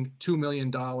budgeting $2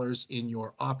 million in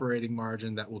your operating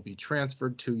margin that will be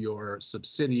transferred to your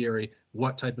subsidiary,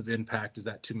 what type of impact is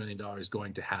that $2 million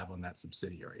going to have on that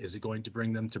subsidiary? Is it going to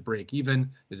bring them to break even?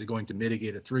 Is it going to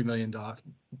mitigate a $3 million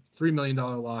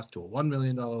loss to a $1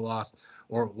 million loss?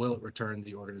 Or will it return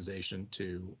the organization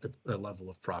to a level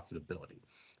of profitability?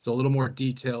 So a little more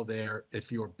detail there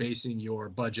if you're basing your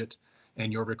budget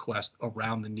and your request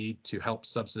around the need to help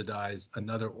subsidize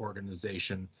another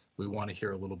organization. We want to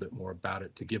hear a little bit more about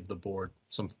it to give the board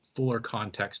some fuller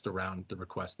context around the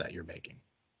request that you're making.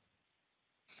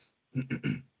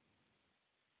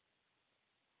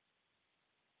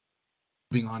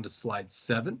 Moving on to slide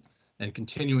 7 and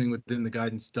continuing within the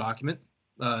guidance document,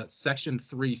 section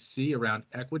 3C around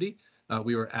equity.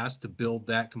 We were asked to build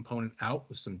that component out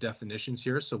with some definitions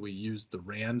here. So we used the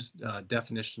RAND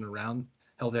definition around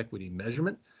health equity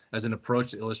measurement as an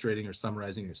approach to illustrating or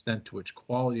summarizing the extent to which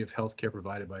quality of healthcare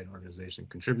provided by an organization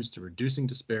contributes to reducing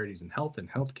disparities in health and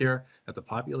healthcare at the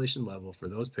population level for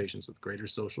those patients with greater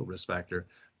social risk factor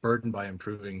burdened by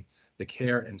improving the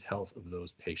care and health of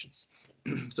those patients.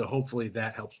 So hopefully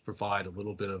that helps provide a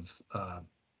little bit of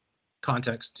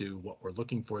context to what we're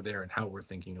looking for there and how we're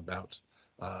thinking about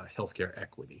healthcare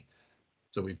equity.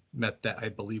 So we've met that, I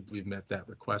believe we've met that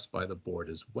request by the board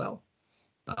as well.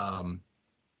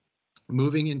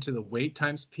 Moving into the wait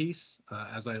times piece,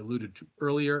 as I alluded to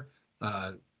earlier,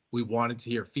 we wanted to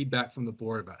hear feedback from the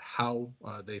board about how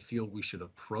they feel we should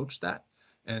approach that.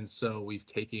 And so we've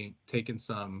taken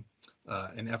some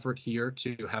an effort here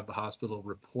to have the hospital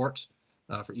report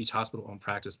for each hospital-owned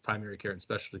practice, primary care and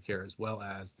specialty care, as well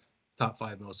as top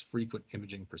 5 most frequent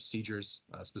imaging procedures.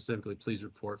 Specifically, please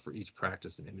report for each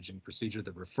practice and imaging procedure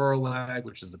the referral lag,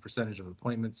 which is the percentage of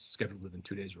appointments scheduled within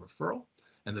 2 days of referral,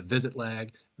 and the visit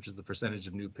lag, which is the percentage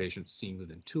of new patients seen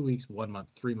within 2 weeks, 1 month,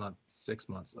 3 months, 6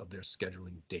 months of their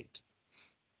scheduling date.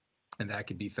 And that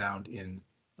can be found in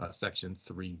section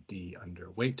 3D under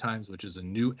wait times, which is a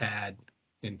new add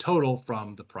in total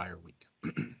from the prior week.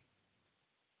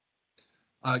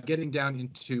 Getting down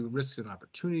into risks and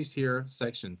opportunities here,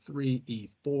 section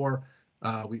 3E4,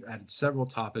 we've added several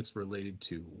topics related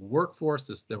to workforce.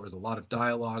 There was a lot of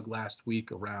dialogue last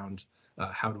week around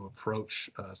how to approach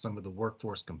some of the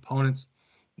workforce components.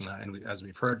 As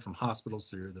we've heard from hospitals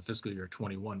through the fiscal year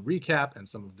 21 recap and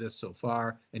some of this so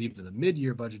far, and even the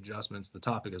mid-year budget adjustments, the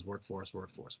topic is workforce,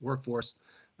 workforce, workforce.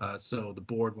 So the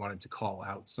board wanted to call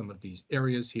out some of these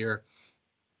areas here.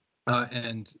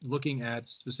 And looking at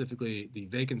specifically the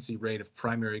vacancy rate of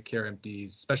primary care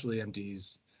MDs, specialty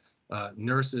MDs,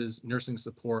 nurses, nursing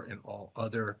support, and all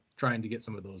other, trying to get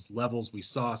some of those levels. We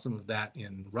saw some of that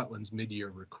in Rutland's mid-year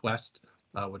request,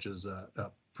 which is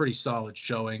a pretty solid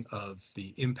showing of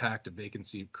the impact of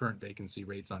current vacancy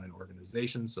rates on an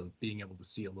organization. So being able to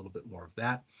see a little bit more of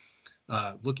that.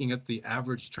 Looking at the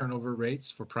average turnover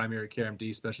rates for primary care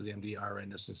MD, specialty MD, RN,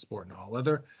 nursing support, and all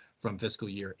other from fiscal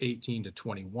year 18 to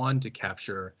 21 to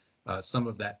capture some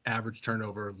of that average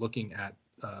turnover, looking at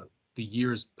the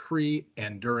years pre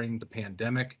and during the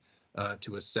pandemic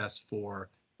to assess for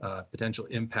potential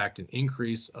impact and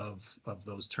increase of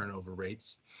those turnover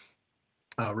rates.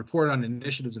 Report on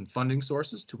initiatives and funding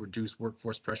sources to reduce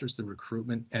workforce pressures through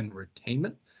recruitment and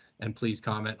retainment. And please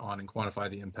comment on and quantify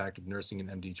the impact of nursing and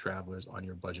MD travelers on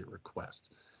your budget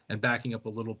request. And backing up a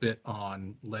little bit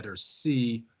on letter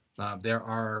C, there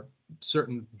are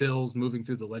certain bills moving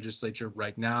through the legislature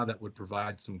right now that would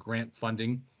provide some grant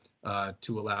funding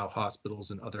to allow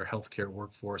hospitals and other healthcare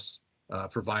workforce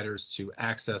providers to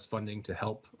access funding to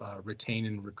help retain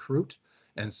and recruit.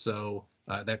 And so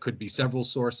that could be several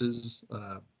sources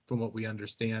from what we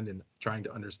understand, and trying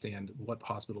to understand what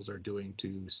hospitals are doing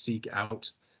to seek out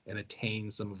and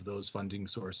attain some of those funding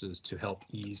sources to help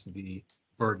ease the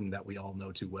burden that we all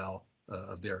know too well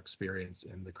of their experience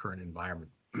in the current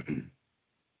environment.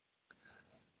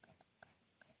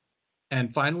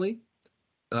 And finally,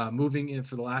 moving in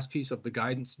for the last piece of the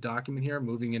guidance document here,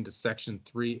 moving into section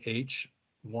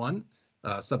 3H1,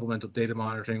 supplemental data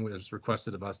monitoring was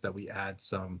requested of us that we add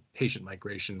some patient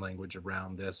migration language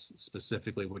around this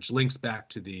specifically, which links back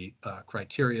to the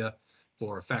criteria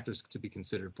for factors to be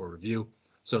considered for review.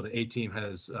 So the A team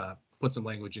has put some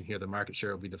language in here. The market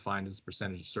share will be defined as a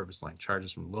percentage of service line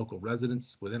charges from local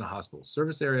residents within a hospital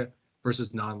service area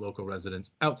versus non-local residents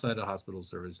outside a hospital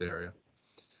service area.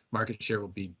 Market share will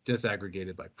be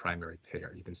disaggregated by primary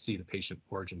payer. You can see the patient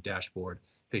origin dashboard,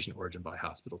 patient origin by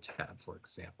hospital tab, for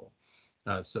example.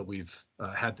 So we've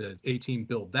had the A team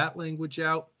build that language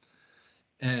out.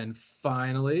 And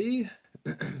finally,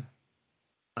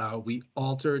 we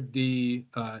altered the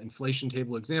inflation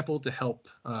table example to help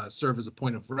serve as a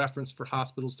point of reference for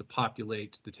hospitals to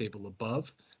populate the table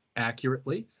above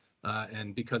accurately.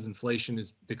 And because inflation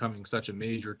is becoming such a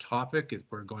major topic,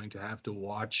 we're going to have to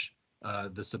watch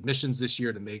the submissions this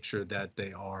year to make sure that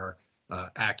they are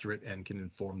accurate and can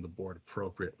inform the board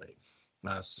appropriately.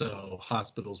 So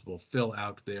hospitals will fill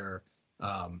out their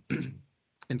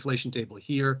inflation table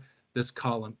here. This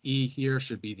column E here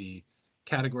should be the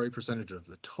category percentage of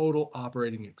the total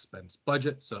operating expense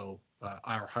budget. So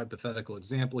our hypothetical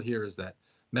example here is that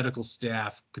medical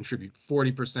staff contribute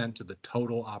 40% to the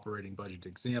total operating budget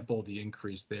example. The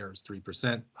increase there is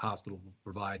 3%. Hospital will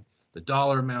provide the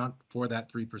dollar amount for that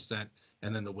 3%,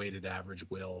 and then the weighted average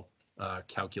will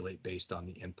calculate based on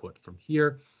the input from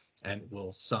here, and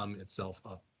will sum itself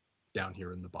up down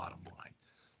here in the bottom line.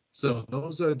 So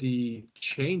those are the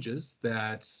changes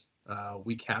that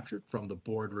we captured from the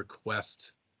board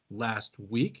request last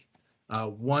week.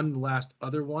 One last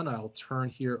other one, I'll turn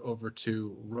here over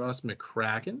to Russ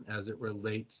McCracken as it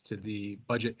relates to the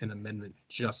budget and amendment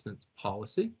adjustment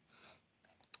policy.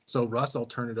 So Russ, I'll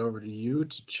turn it over to you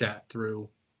to chat through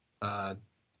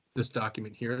this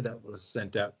document here that was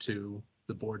sent out to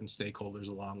the board and stakeholders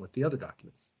along with the other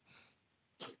documents.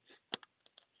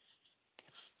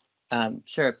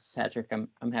 Sure, Patrick,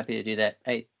 I'm happy to do that.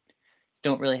 I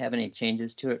don't really have any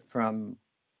changes to it from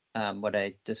what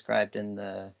I described in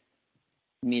the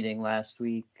meeting last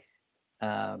week,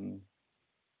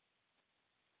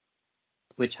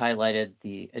 which highlighted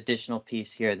the additional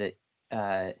piece here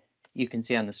that you can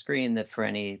see on the screen, that for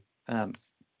any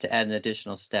to add an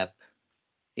additional step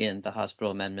in the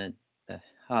hospital amendment,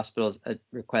 hospitals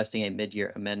requesting a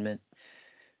mid-year amendment,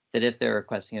 that if they're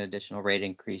requesting an additional rate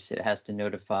increase, it has to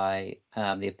notify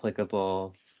the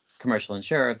applicable commercial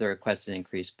insurer of the requested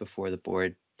increase before the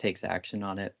board takes action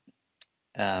on it.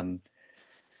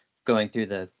 Going through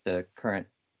the current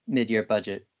mid-year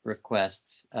budget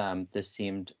requests, this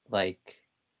seemed like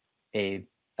a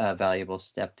valuable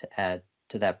step to add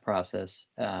to that process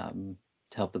to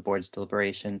help the board's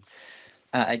deliberation.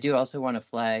 I do also want to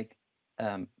flag,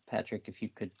 Patrick, if you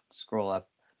could scroll up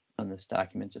on this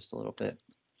document just a little bit.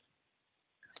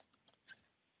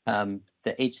 The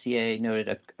HCA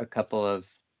noted a couple of,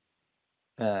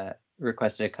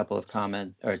 requested a couple of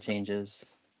comment or changes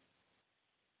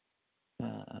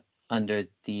under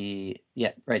the,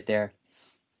 yeah, right there.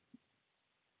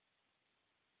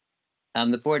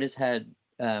 The board has had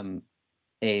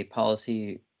a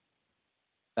policy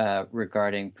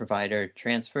regarding provider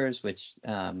transfers, which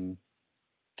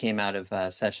came out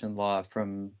of session law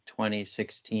from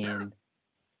 2016.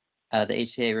 The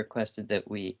HCA requested that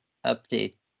we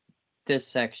update this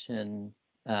section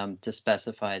to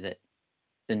specify that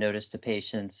the notice to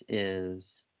patients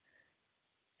is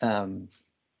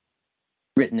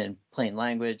written in plain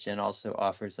language and also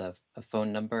offers a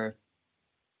phone number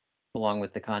along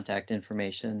with the contact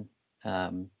information.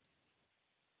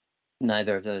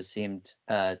 Neither of those seemed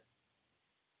to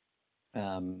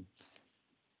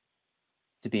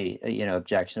be,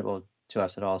 objectionable to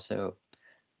us at all. So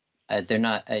they're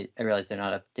not. I realize they're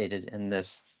not updated in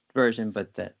this version,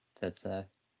 but that's I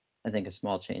think a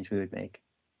small change we would make.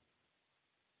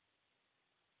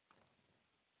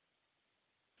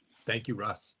 Thank you,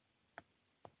 Russ.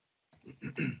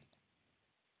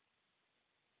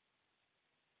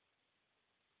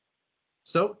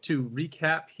 So to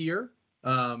recap here,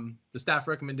 the staff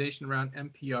recommendation around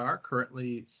MPR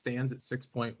currently stands at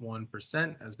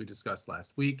 6.1%, as we discussed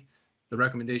last week. The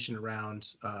recommendation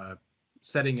around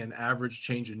setting an average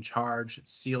change in charge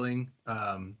ceiling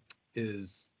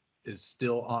is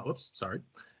still on. Whoops, sorry,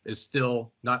 is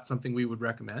still not something we would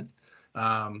recommend.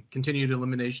 Continued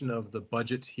elimination of the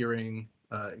budget hearing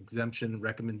exemption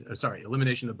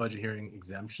elimination of budget hearing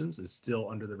exemptions is still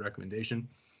under the recommendation.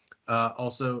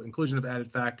 Also, inclusion of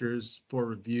added factors for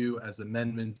review as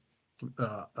amendment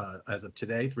as of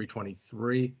today,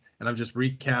 3/23. And I'm just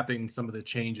recapping some of the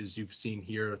changes you've seen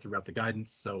here throughout the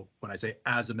guidance. So when I say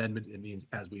as amendment, it means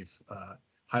as we've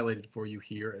highlighted for you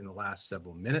here in the last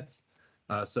several minutes.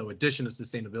 So addition of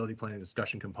sustainability planning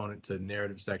discussion component to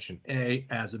narrative section A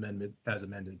as amended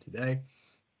today.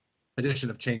 Addition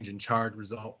of change in charge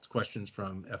results questions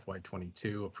from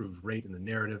FY22 approved rate in the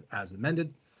narrative as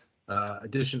amended.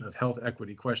 Addition of health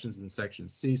equity questions in section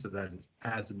C, so that is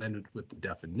as amended with the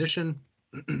definition.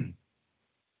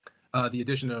 The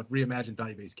addition of reimagined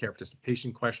value-based care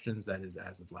participation questions, that is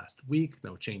as of last week,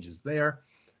 no changes there.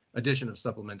 Addition of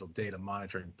supplemental data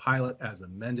monitoring pilot as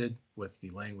amended with the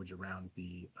language around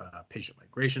the patient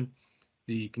migration.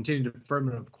 The continued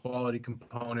deferment of the quality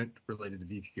component related to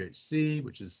VPHC,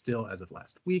 which is still as of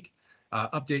last week.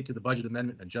 Update to the budget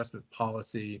amendment adjustment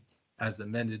policy as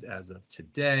amended as of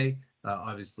today.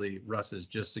 Obviously, Russ has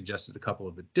just suggested a couple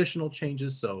of additional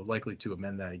changes, so likely to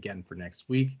amend that again for next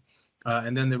week.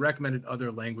 And then the recommended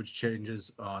other language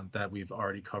changes that we've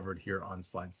already covered here on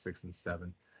slides 6 and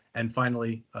 7. And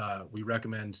finally, we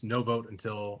recommend no vote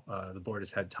until the board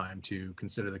has had time to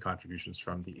consider the contributions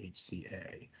from the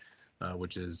HCA,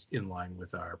 which is in line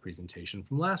with our presentation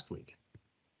from last week.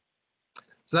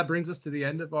 So that brings us to the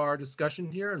end of our discussion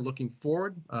here, and looking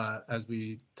forward, as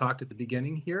we talked at the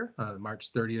beginning here, the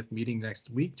March 30th meeting next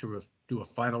week to do a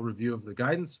final review of the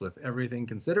guidance with everything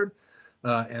considered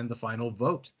and the final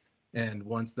vote. And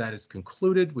once that is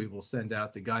concluded, we will send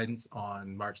out the guidance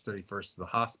on March 31st to the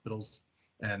hospitals,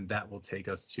 and that will take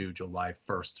us to July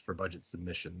 1st for budget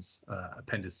submissions,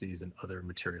 appendices, and other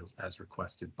materials as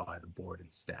requested by the board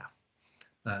and staff.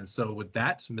 And so with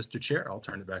that, Mr. Chair, I'll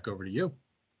turn it back over to you.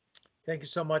 Thank you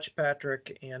so much,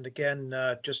 Patrick. And again,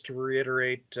 just to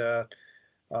reiterate, we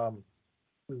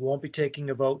won't be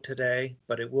taking a vote today,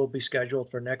 but it will be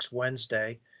scheduled for next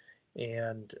Wednesday.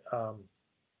 And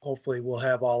hopefully we'll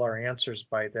have all our answers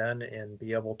by then and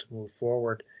be able to move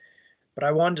forward. But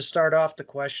I wanted to start off the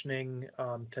questioning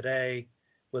today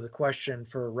with a question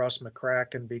for Russ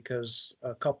McCracken, because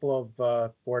a couple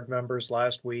of board members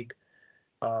last week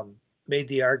made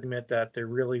the argument that there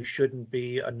really shouldn't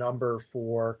be a number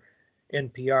for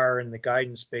NPR in the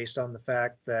guidance based on the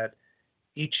fact that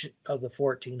each of the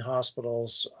 14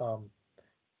 hospitals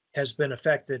has been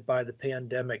affected by the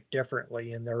pandemic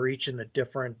differently, and they're each in a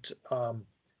different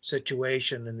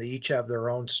situation, and they each have their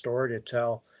own story to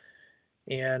tell.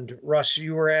 And Russ,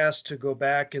 you were asked to go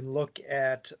back and look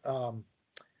at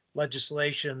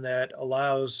legislation that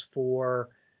allows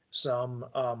for some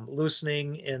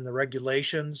loosening in the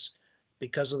regulations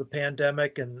because of the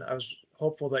pandemic, and I was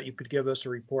hopeful that you could give us a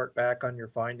report back on your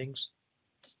findings.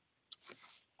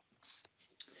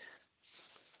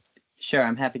 Sure,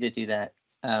 I'm happy to do that.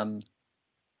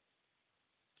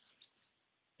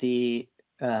 The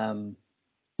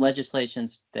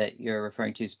legislations that you're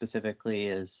referring to specifically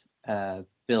is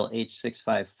Bill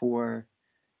H654.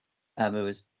 It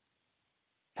was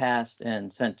passed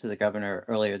and sent to the governor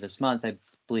earlier this month. I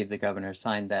believe the governor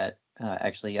signed that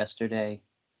actually yesterday.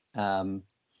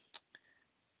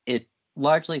 It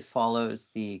largely follows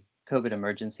the COVID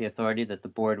emergency authority that the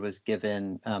board was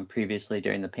given previously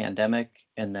during the pandemic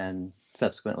and then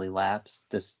subsequently lapsed.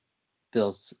 This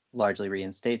bill largely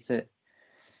reinstates it.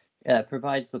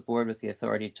 Provides the board with the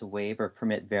authority to waive or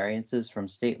permit variances from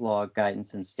state law,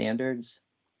 guidance, and standards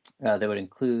that would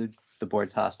include the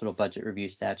board's hospital budget review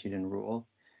statute and rule,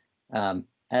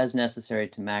 as necessary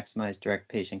to maximize direct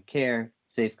patient care,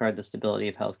 safeguard the stability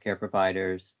of healthcare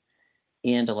providers,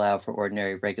 and allow for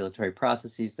ordinary regulatory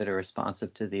processes that are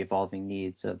responsive to the evolving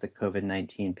needs of the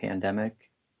COVID-19 pandemic.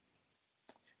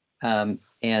 And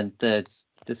the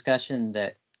discussion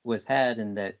that was had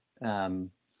and that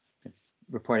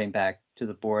reporting back to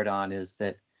the board on is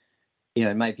that,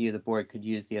 in my view, the board could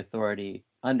use the authority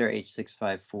under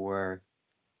H654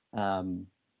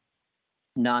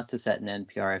 not to set an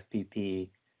NPR FPP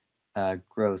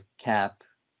growth cap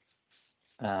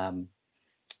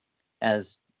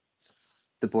as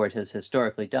the board has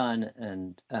historically done.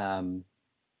 And I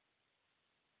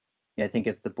think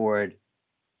if the board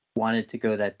wanted to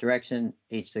go that direction,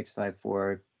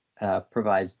 H654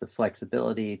 provides the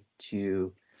flexibility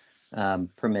to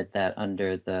permit that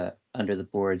under the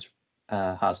board's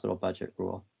hospital budget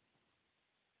rule.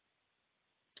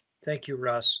 Thank you,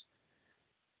 Russ.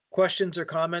 Questions or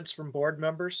comments from board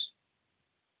members?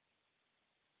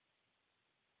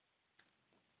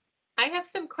 I have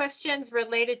some questions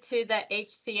related to the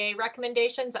HCA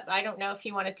recommendations. I don't know if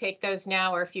you want to take those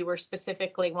now or if you were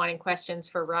specifically wanting questions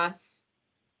for Russ.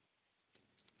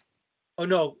 Oh,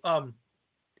 no,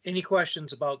 any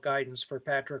questions about guidance for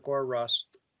Patrick or Russ?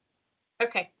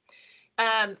 Okay.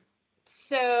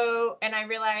 So, and I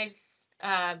realize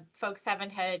folks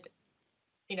haven't had,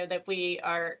 that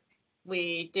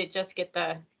we did just get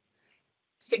the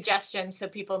suggestions, so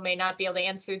people may not be able to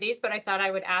answer these, but I thought I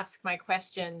would ask my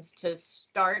questions to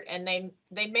start, and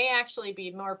they may actually be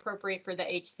more appropriate for the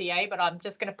HCA, but I'm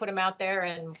just going to put them out there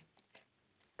and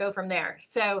go from there.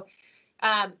 So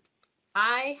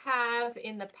I have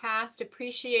in the past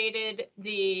appreciated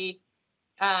the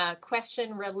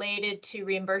question related to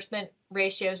reimbursement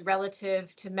ratios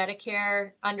relative to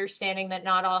Medicare, understanding that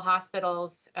not all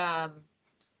hospitals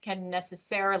can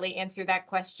necessarily answer that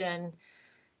question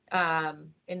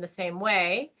in the same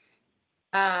way,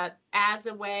 as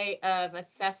a way of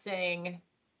assessing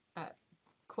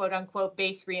quote unquote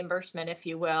base reimbursement, if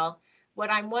you will.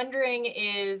 What I'm wondering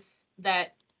is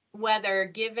that whether,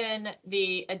 given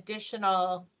the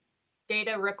additional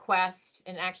data request,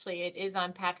 and actually it is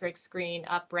on Patrick's screen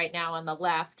up right now on the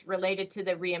left, related to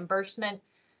the reimbursement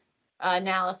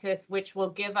analysis, which will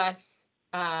give us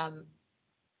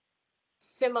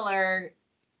similar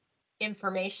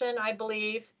information, I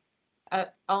believe,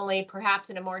 only perhaps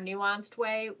in a more nuanced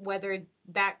way, whether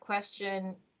that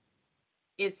question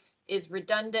is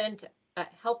redundant,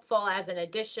 helpful as an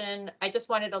addition. I just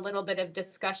wanted a little bit of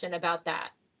discussion about that,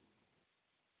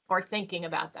 or thinking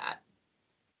about that.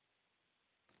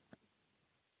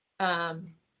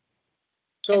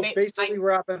 So basically,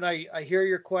 Robin, I hear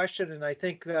your question, and I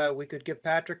think we could give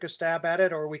Patrick a stab at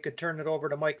it, or we could turn it over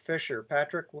to Mike Fisher.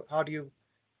 Patrick, how do you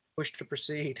wish to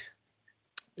proceed?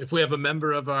 If we have a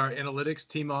member of our analytics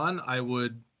team on, I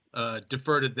would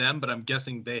defer to them, but I'm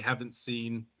guessing they haven't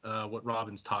seen what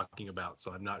Robin's talking about,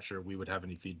 so I'm not sure we would have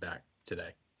any feedback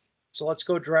today. So let's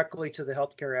go directly to the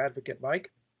healthcare advocate,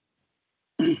 Mike.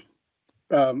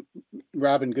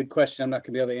 Robin, good question. I'm not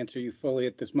going to be able to answer you fully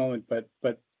at this moment, but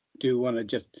do want to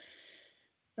just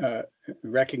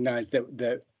recognize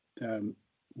that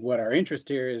what our interest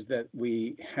here is that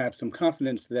we have some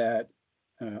confidence that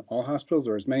all hospitals,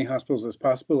 or as many hospitals as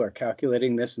possible, are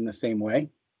calculating this in the same way.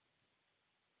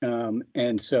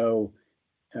 And so,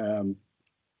 I'd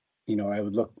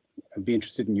be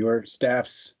interested in your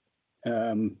staff's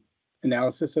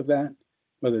analysis of that,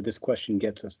 whether this question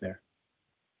gets us there.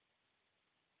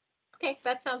 Okay,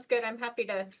 that sounds good. I'm happy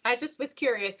to. I just was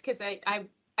curious because I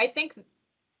think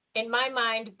in my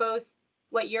mind, both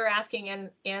what you're asking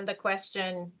and the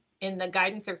question in the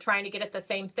guidance are trying to get at the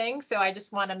same thing. So I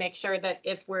just want to make sure that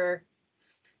if we're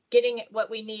getting what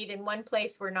we need in one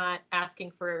place, we're not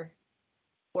asking for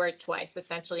it twice,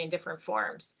 essentially in different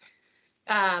forms.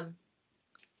 Let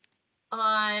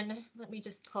me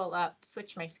just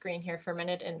switch my screen here for a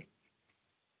minute. And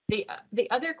the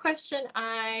other question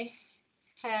I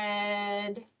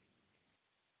had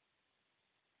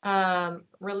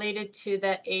related to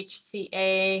the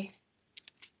HCA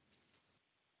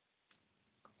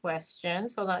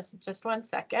questions. Hold on just 1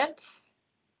 second.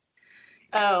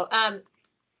 Oh,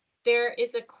 there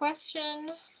is a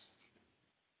question.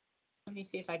 Let me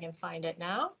see if I can find it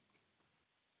now.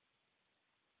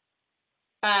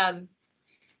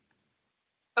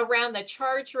 Around the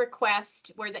charge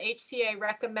request, where the HCA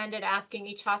recommended asking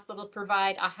each hospital to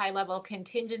provide a high-level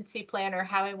contingency plan or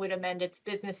how it would amend its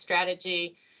business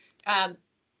strategy. I'm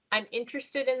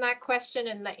interested in that question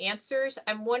and the answers.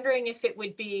 I'm wondering if it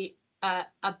would be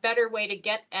a better way to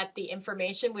get at the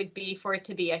information would be for it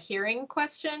to be a hearing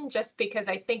question, just because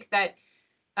I think that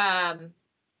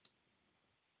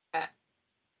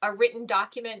a written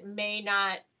document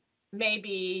may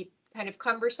be kind of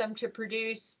cumbersome to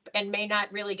produce and may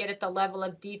not really get at the level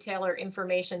of detail or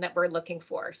information that we're looking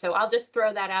for. So I'll just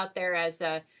throw that out there as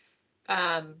a,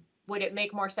 would it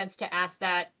make more sense to ask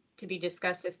that to be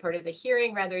discussed as part of the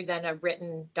hearing rather than a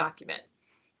written document?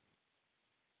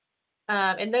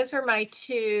 And those are my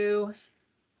two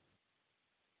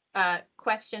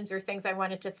questions or things I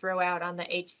wanted to throw out on the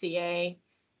HCA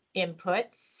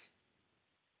inputs.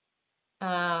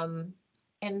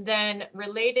 And then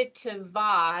related to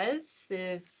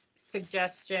Vaz's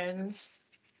suggestions,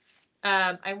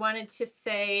 I wanted to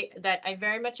say that I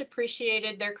very much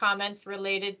appreciated their comments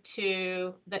related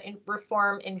to the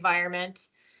reform environment.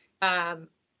 I'm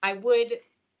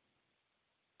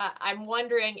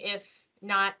wondering if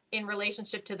not in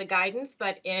relationship to the guidance,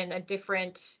 but in a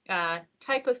different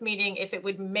type of meeting, if it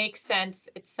would make sense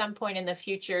at some point in the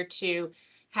future to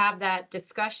have that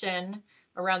discussion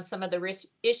around some of the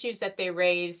issues that they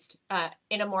raised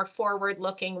in a more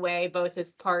forward-looking way, both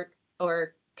as part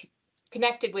or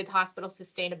connected with hospital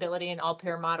sustainability and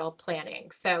all-payer model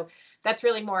planning. So that's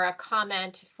really more a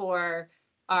comment for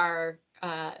our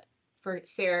for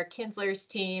Sarah Kinsler's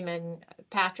team and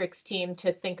Patrick's team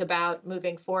to think about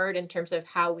moving forward in terms of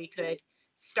how we could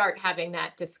start having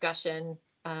that discussion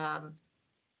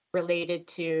related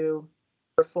to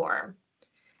reform.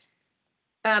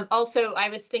 Also, I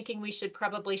was thinking we should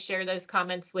probably share those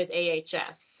comments with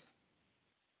AHS.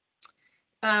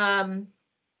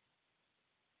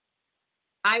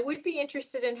 I would be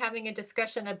interested in having a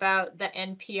discussion about the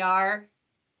NPR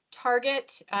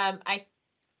target.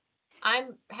 I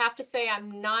have to say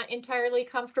I'm not entirely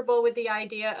comfortable with the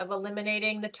idea of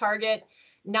eliminating the target,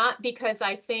 not because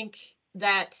I think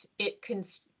that it can,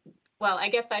 well, I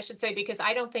guess I should say because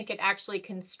I don't think it actually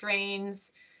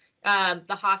constrains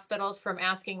the hospitals from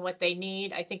asking what they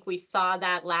need. I think we saw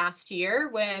that last year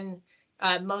when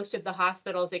most of the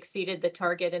hospitals exceeded the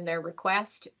target in their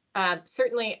request.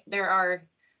 Certainly there are,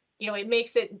 it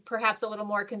makes it perhaps a little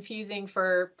more confusing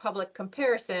for public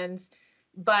comparisons,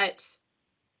 but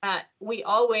we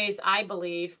always, I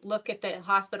believe, look at the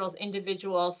hospital's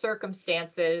individual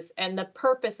circumstances, and the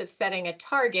purpose of setting a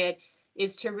target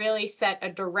is to really set a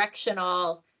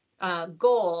directional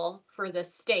goal for the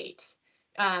state.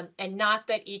 And not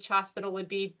that each hospital would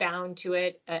be bound to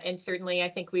it. And certainly I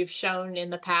think we've shown in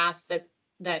the past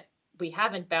that we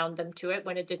haven't bound them to it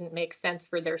when it didn't make sense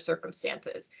for their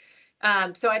circumstances.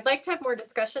 So I'd like to have more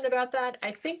discussion about that.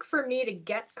 I think for me to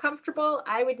get comfortable,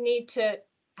 I would need to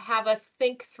have us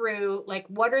think through, like,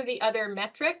 what are the other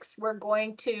metrics we're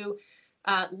going to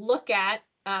look at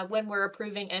when we're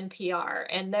approving NPR.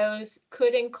 And those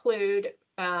could include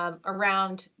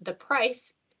around the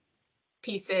price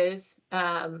pieces,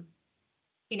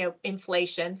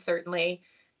 inflation certainly,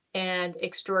 and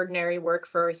extraordinary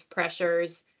workforce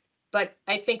pressures. But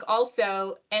I think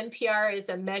also NPR is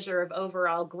a measure of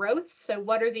overall growth. So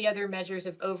what are the other measures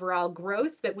of overall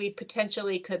growth that we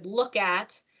potentially could look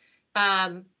at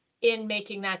in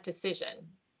making that decision?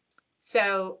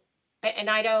 So, and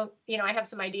I don't, I have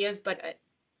some ideas, but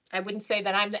I wouldn't say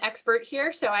that I'm the expert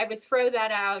here. So I would throw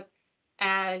that out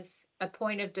as a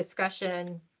point of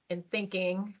discussion and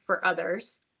thinking for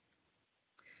others.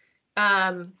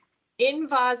 In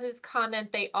Vaz's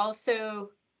comment, they also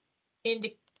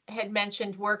had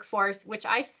mentioned workforce, which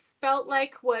I felt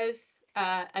like was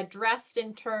addressed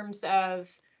in terms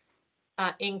of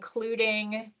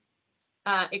including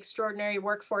extraordinary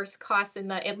workforce costs in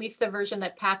at least the version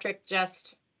that Patrick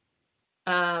just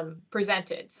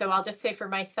presented. So I'll just say for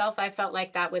myself, I felt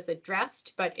like that was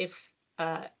addressed, but if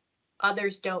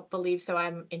others don't believe so,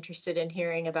 I'm interested in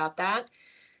hearing about that.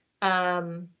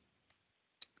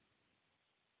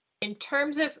 In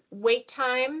terms of wait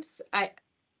times,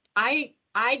 I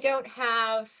don't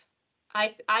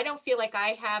feel like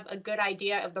I have a good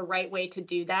idea of the right way to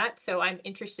do that. So I'm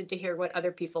interested to hear what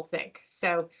other people think.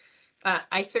 So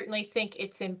I certainly think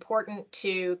it's important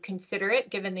to consider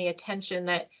it, given the attention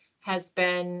that has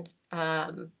been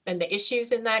and the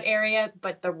issues in that area,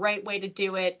 but the right way to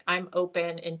do it, I'm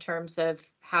open in terms of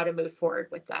how to move forward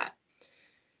with that.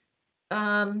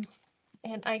 And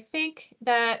I think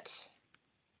that,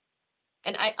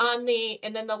 and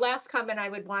then the last comment I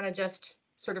would want to just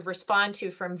sort of respond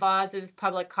to from Vaz's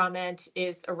public comment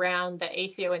is around the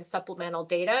ACO and supplemental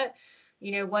data.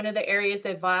 One of the areas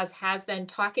that Vaz has been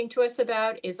talking to us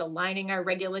about is aligning our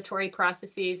regulatory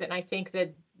processes. And I think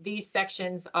that these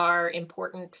sections are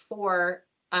important for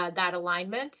that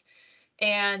alignment.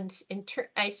 And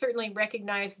I certainly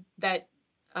recognize that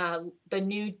the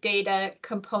new data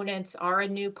components are a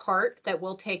new part that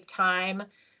will take time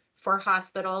for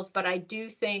hospitals, but I do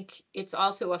think it's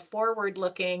also a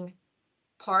forward-looking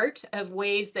part of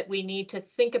ways that we need to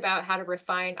think about how to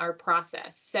refine our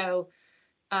process. So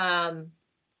I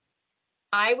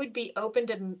would be open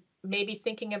to maybe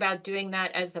thinking about doing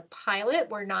that as a pilot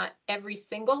where not every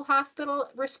single hospital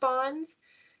responds.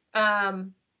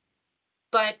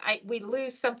 But we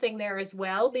lose something there as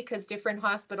well, because different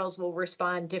hospitals will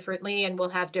respond differently and will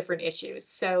have different issues.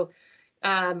 So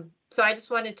so I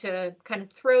just wanted to kind of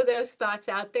throw those thoughts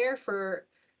out there for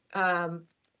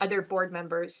other board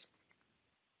members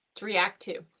to react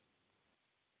to.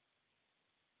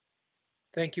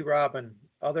 Thank you, Robin.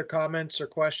 Other comments or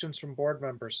questions from board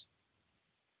members?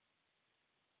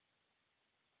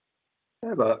 I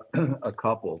have a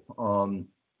couple.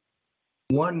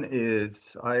 One is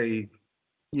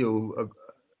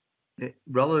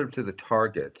relative to the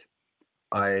target,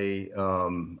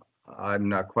 I'm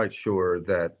not quite sure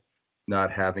that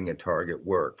not having a target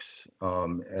works,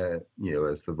 as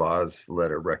the Voz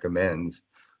letter recommends.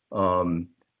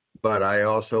 But I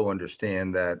also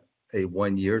understand that a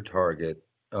 1-year target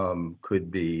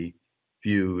could be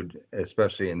viewed,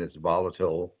 especially in this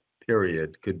volatile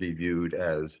period, could be viewed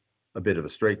as a bit of a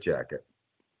straitjacket.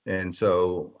 And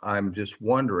so I'm just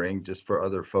wondering, just for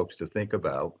other folks to think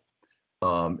about,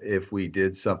 if we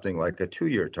did something like a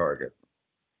 2-year target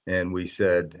and we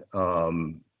said,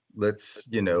 let's,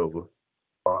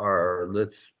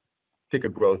 let's pick a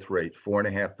growth rate,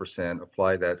 4.5%,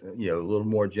 apply that, a little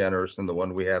more generous than the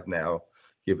one we have now,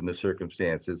 given the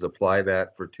circumstances, apply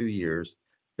that for 2 years.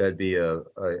 That'd be a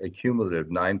cumulative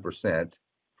 9%.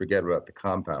 Forget about the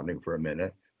compounding for a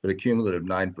minute, but a cumulative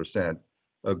 9%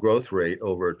 growth rate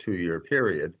over a 2-year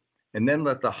period. And then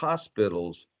let the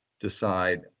hospitals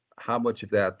decide how much of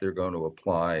that they're going to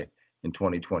apply in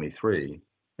 2023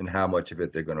 and how much of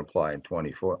it they're going to apply in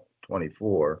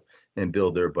 24 and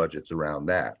build their budgets around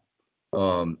that.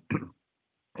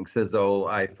 It says, oh,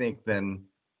 I think then,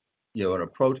 an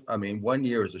approach, 1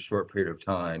 year is a short period of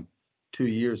time. 2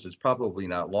 years is probably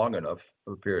not long enough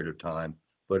of a period of time,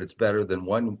 but it's better than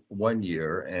one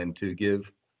year. And to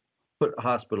put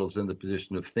hospitals in the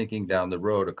position of thinking down the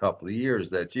road a couple of years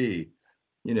that, gee,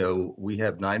 we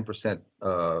have 9%,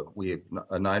 we have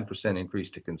a 9% increase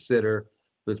to consider.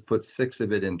 Let's put 6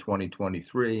 of it in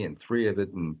 2023 and 3 of it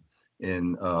in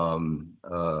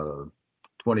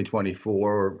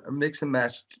 2024, or mix and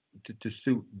match to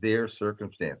suit their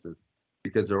circumstances,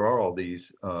 because there are all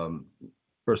these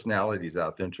personalities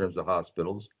out there in terms of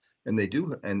hospitals, and they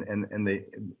do, and they,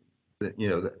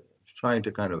 trying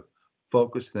to kind of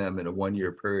focus them in a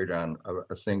 1-year period on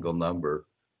a single number,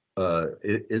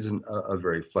 it isn't a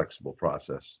very flexible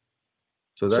process.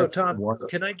 So that's Tom, one.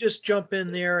 can I just jump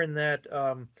in there in that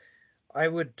I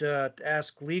would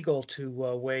ask legal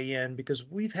to weigh in, because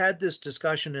we've had this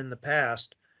discussion in the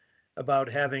past about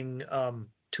having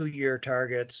 2-year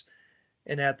targets.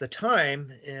 And at the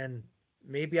time, and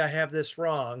maybe I have this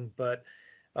wrong, but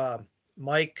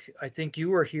Mike, I think you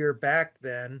were here back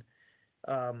then.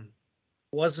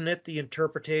 Wasn't it the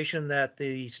interpretation that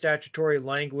the statutory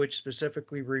language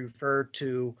specifically referred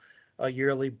to a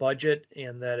yearly budget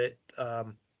and that it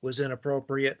was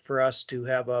inappropriate for us to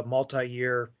have a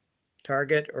multi-year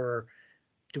target? Or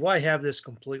do I have this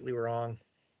completely wrong?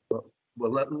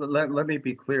 Well, let me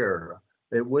be clear.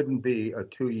 It wouldn't be a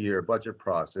 2-year budget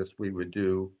process. We would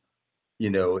do,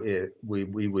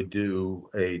 we would do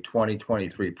a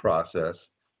 2023 process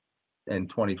and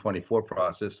 2024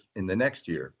 process in the next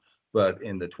year. But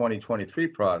in the 2023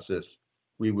 process,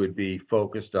 we would be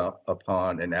focused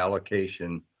upon an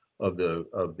allocation of the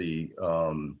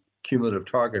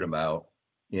cumulative target amount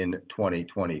in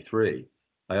 2023.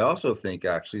 I also think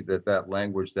actually that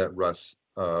language that Russ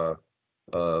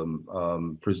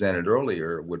presented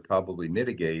earlier would probably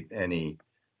mitigate any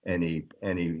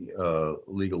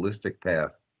legalistic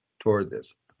path toward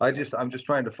this. I'm just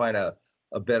trying to find a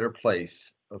better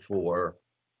place for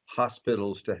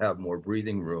hospitals to have more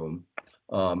breathing room,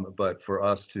 but for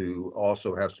us to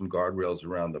also have some guardrails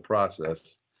around the process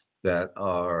that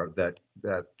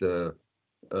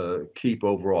keep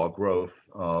overall growth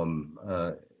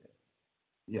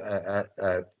at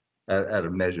a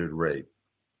measured rate.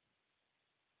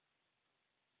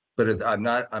 But I'm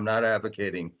not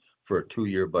advocating for a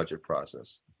 2-year budget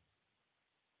process.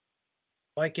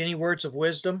 Mike, any words of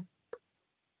wisdom?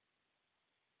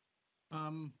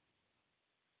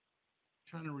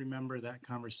 Trying to remember that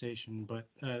conversation, but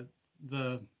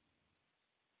the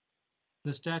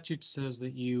statute says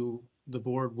that the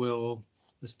board will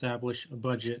establish a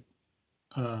budget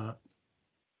for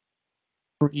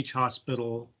each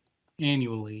hospital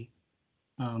annually.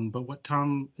 But what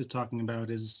Tom is talking about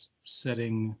is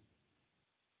setting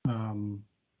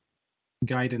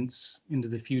guidance into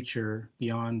the future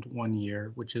beyond 1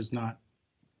 year, which is not,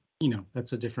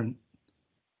 that's a different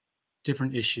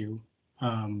issue.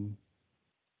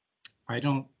 I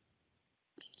don't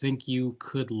think you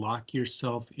could lock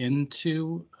yourself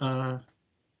into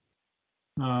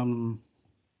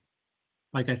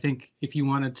I think if you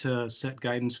wanted to set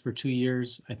guidance for 2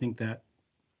 years, I think that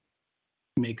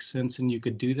makes sense and you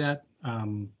could do that.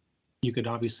 You could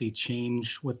obviously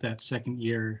change what that second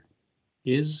year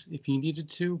is if you needed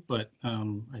to, but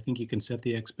I think you can set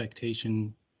the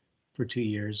expectation for 2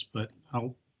 years, but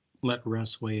I'll let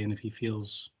Russ weigh in if he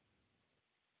feels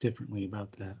differently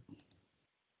about that.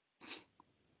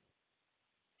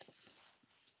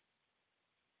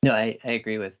 No, I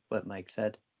agree with what Mike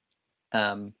said.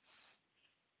 I'll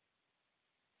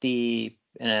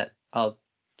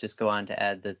just go on to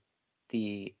add that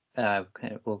the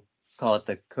we'll call it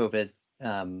the COVID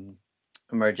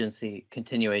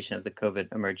continuation of the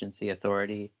COVID emergency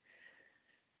authority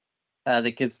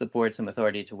that gives the board some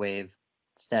authority to waive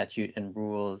statute and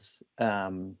rules,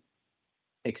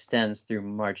 extends through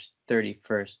March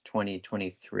 31st,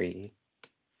 2023.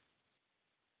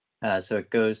 So it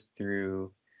goes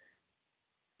through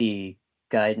the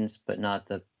guidance, but not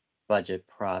the budget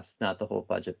process, not the whole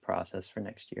budget process for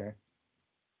next year.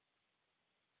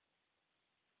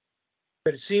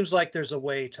 But it seems like there's a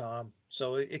way, Tom,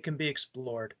 so it can be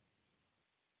explored.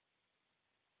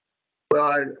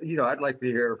 Well, I'd like to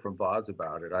hear from Boz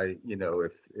about it. I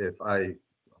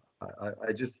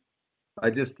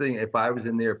just think if I was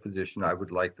in their position, I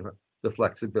would like the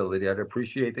flexibility. I'd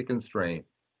appreciate the constraint,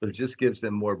 but it just gives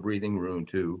them more breathing room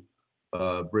to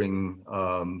bring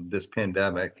this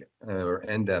pandemic or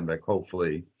endemic,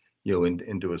 hopefully,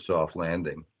 into a soft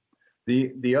landing.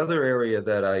 The other area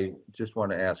that I just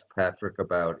want to ask Patrick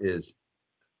about is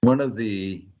one of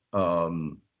the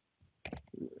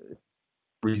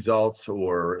results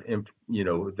or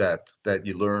that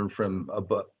you learn from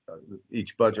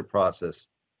each budget process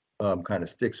kind of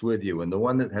sticks with you. And the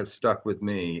one that has stuck with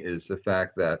me is the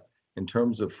fact that in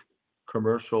terms of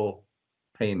commercial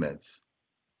payments,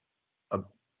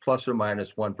 plus or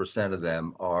minus 1% of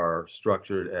them are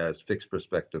structured as fixed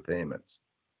prospective payments.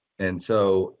 And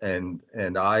so, and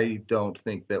I don't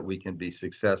think that we can be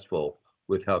successful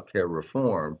with healthcare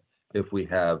reform if we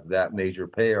have that major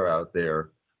payer out there,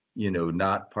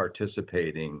 not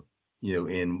participating,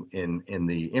 in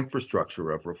the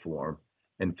infrastructure of reform.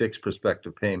 And fixed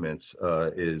prospective payments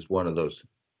is one of those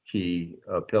key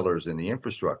pillars in the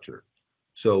infrastructure.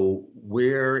 So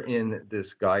where in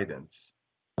this guidance,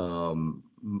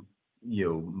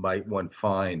 might one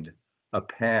find a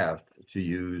path to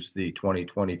use the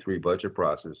 2023 budget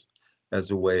process as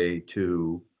a way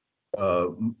to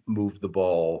move the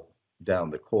ball down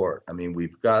the court? I mean,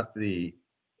 we've got the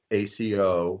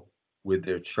ACO with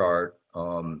their chart,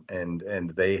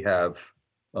 and they have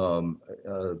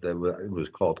it was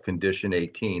called Condition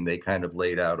 18. They kind of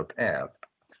laid out a path,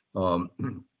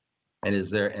 and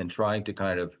trying to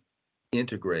kind of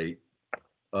integrate,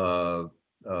 the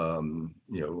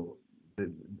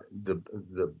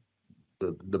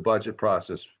budget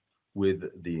process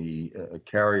with the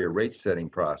carrier rate setting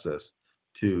process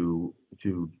to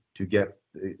get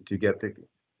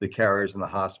the carriers and the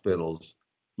hospitals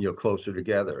closer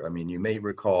together. I mean, you may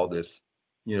recall this,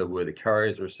 where the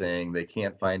carriers are saying they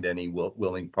can't find any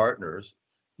willing partners,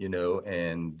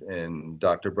 and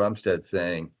Dr. Brumstead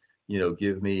saying,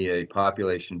 give me a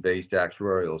population-based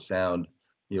actuarial sound,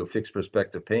 fixed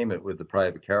prospective payment with the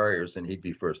private carriers, and he'd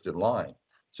be first in line.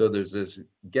 So there's this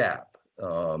gap,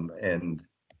 and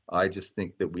I just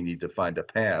think that we need to find a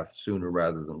path sooner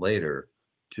rather than later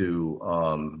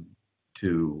to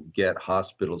get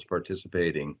hospitals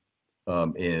participating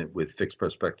with fixed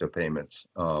prospective payments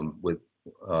with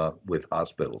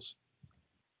hospitals.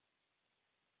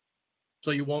 So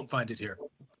you won't find it here.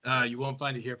 You won't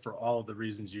find it here for all of the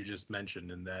reasons you just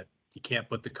mentioned, in that you can't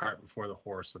put the cart before the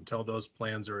horse. Until those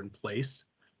plans are in place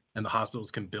and the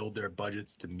hospitals can build their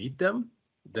budgets to meet them,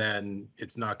 then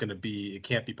it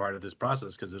can't be part of this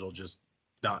process, because it'll just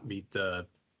not meet the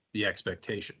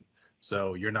expectation.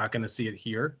 So you're not going to see it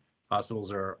here.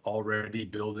 Hospitals are already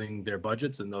building their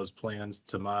budgets, and those plans,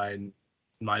 to my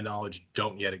knowledge,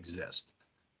 don't yet exist.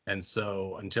 And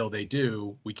so until they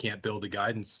do, we can't build a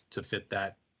guidance to fit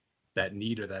that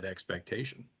need or that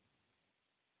expectation.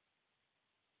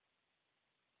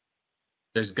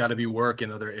 There's got to be work in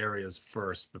other areas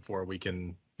first before we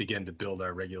can begin to build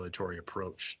our regulatory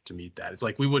approach to meet that. It's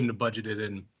like we wouldn't have budgeted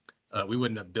in, we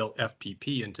wouldn't have built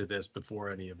FPP into this before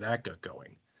any of that got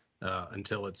going,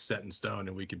 until it's set in stone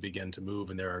and we could begin to move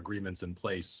and there are agreements in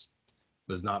place.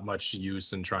 There's not much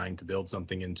use in trying to build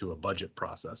something into a budget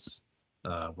process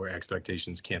where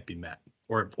expectations can't be met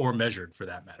or measured, for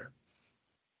that matter.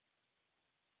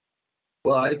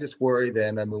 Well, I just worry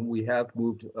then. I mean, we have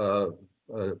moved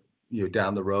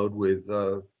down the road with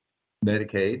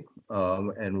Medicaid,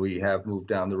 and we have moved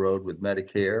down the road with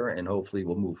Medicare, and hopefully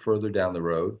we'll move further down the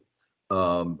road.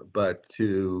 But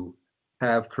to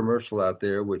have commercial out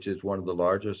there, which is one of the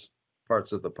largest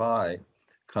parts of the pie,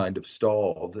 kind of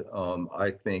stalled, I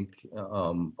think,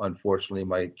 unfortunately,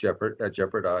 might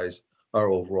jeopardize our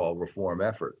overall reform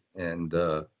effort. And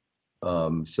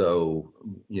so,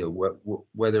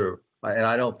 whether, and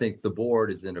I don't think the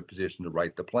board is in a position to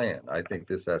write the plan. I think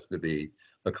this has to be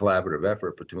a collaborative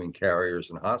effort between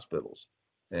carriers and hospitals.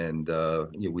 And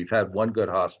we've had one good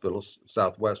hospital,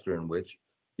 Southwestern, which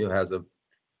has a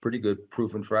pretty good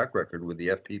proven track record with the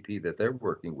FPP that they're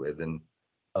working with. And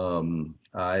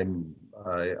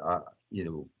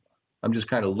I'm just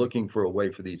kind of looking for a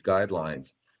way for these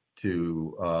guidelines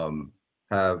to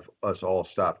have us all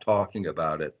stop talking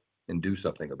about it and do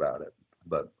something about it.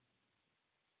 But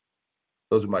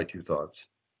those are my two thoughts.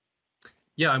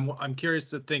 Yeah, I'm curious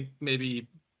to think maybe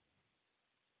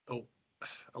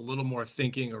a little more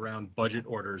thinking around budget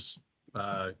orders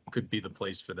could be the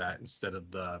place for that instead of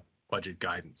the budget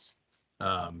guidance,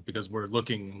 because we're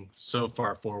looking so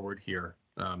far forward here.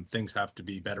 Things have to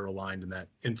be better aligned, and that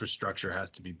infrastructure has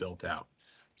to be built out.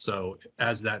 So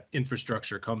as that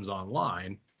infrastructure comes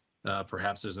online,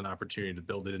 perhaps there's an opportunity to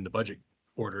build it into budget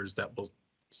orders that will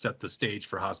set the stage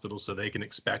for hospitals so they can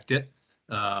expect it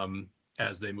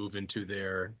as they move into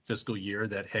their fiscal year,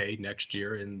 that, hey, next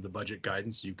year in the budget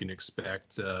guidance, you can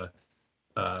expect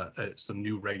some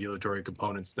new regulatory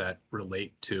components that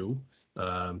relate to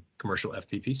commercial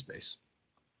FPP space.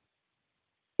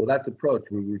 Well, that's approach.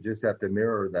 We would just have to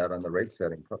mirror that on the rate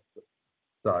setting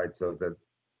side so that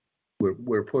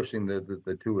we're pushing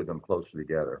the two of them closer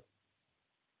together.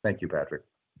 Thank you, Patrick.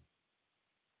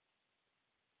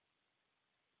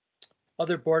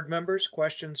 Other board members,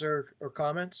 questions or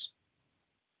comments?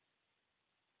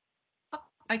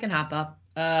 I can hop up.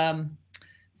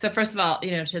 So first of all,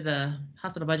 to the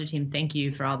hospital budget team, thank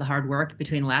you for all the hard work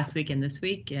between last week and this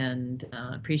week, and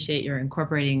appreciate your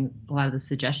incorporating a lot of the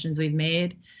suggestions we've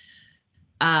made.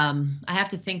 I have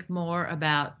to think more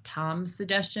about Tom's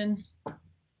suggestion,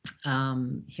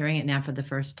 hearing it now for the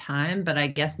first time, but I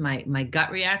guess my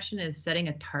gut reaction is setting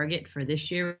a target for this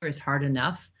year is hard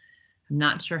enough. I'm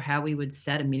not sure how we would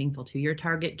set a meaningful 2-year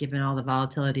target given all the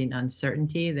volatility and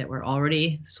uncertainty that we're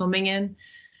already swimming in.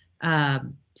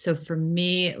 So for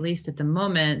me, at least at the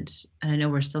moment, and I know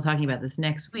we're still talking about this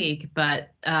next week,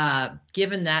 but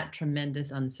given that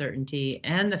tremendous uncertainty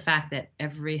and the fact that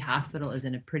every hospital is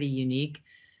in a pretty unique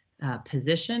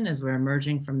position as we're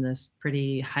emerging from this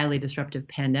pretty highly disruptive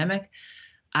pandemic,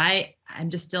 I'm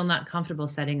just still not comfortable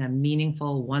setting a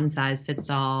meaningful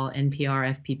one-size-fits-all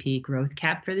NPR FPP growth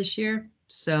cap for this year.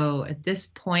 So at this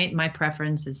point, my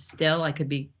preference is still,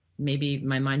 maybe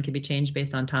my mind could be changed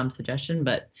based on Tom's suggestion,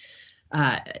 but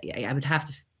I would have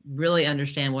to really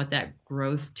understand what that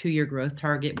 2-year growth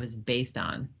target was based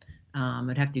on.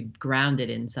 I'd have to ground it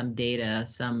in some data,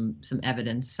 some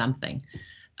evidence, something.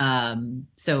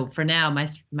 So for now,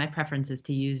 my preference is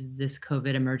to use this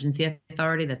COVID emergency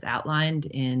authority that's outlined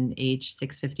in H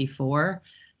 654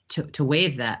 to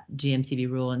waive that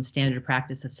GMCB rule and standard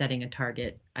practice of setting a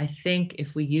target. I think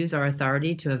if we use our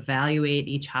authority to evaluate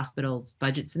each hospital's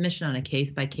budget submission on a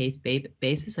case-by-case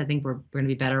basis, I think we're going to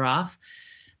be better off.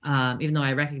 Even though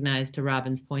I recognize, to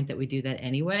Robin's point, that we do that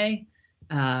anyway.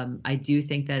 I do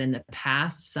think that in the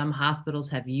past, some hospitals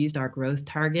have used our growth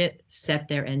target, set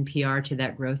their NPR to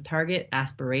that growth target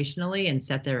aspirationally, and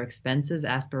set their expenses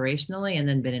aspirationally, and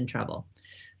then been in trouble.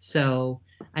 So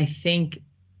I think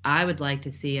I would like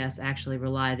to see us actually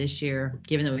rely this year,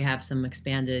 given that we have some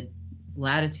expanded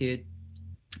latitude,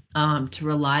 to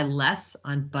rely less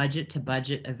on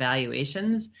budget-to-budget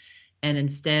evaluations and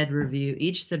instead review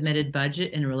each submitted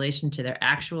budget in relation to their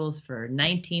actuals for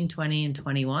 19, 20, and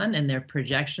 21 and their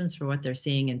projections for what they're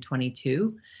seeing in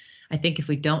 22. I think if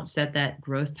we don't set that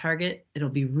growth target, it'll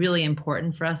be really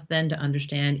important for us then to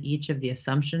understand each of the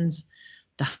assumptions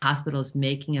the hospital is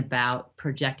making about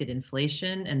projected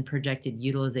inflation and projected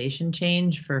utilization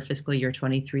change for fiscal year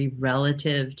 23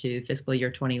 relative to fiscal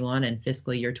year 21 and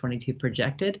fiscal year 22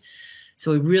 projected.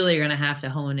 So we really are going to have to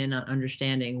hone in on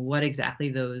understanding what exactly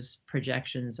those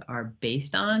projections are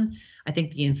based on. I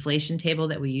think the inflation table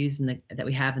that we use that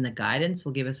we have in the guidance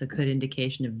will give us a good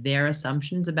indication of their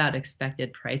assumptions about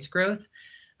expected price growth,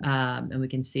 and we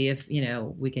can see if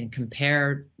we can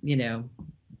compare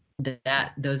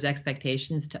those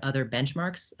expectations to other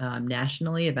benchmarks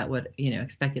nationally about what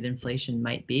expected inflation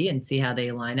might be, and see how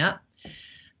they line up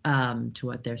to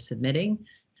what they're submitting.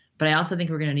 But I also think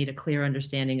we're going to need a clear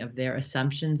understanding of their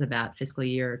assumptions about fiscal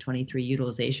year 23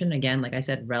 utilization. Again, like I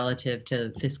said, relative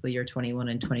to fiscal year 21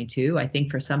 and 22. I think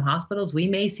for some hospitals, we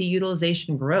may see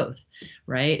utilization growth,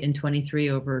 right, in 23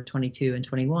 over 22 and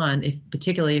 21,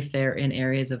 particularly if they're in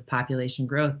areas of population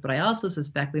growth. But I also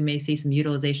suspect we may see some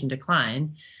utilization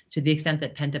decline to the extent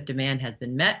that pent-up demand has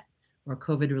been met or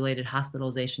COVID-related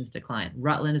hospitalizations decline.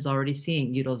 Rutland is already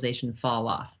seeing utilization fall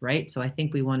off, right? So I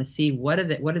think we want to see what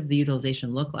does the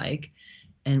utilization look like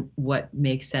and what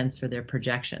makes sense for their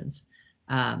projections.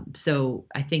 So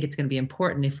I think it's going to be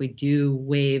important, if we do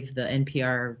waive the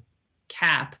NPR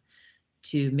cap,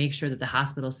 to make sure that the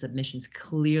hospital submissions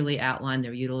clearly outline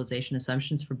their utilization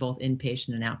assumptions for both inpatient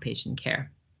and outpatient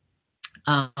care.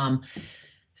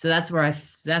 So that's where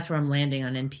I'm landing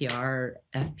on NPR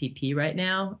FPP right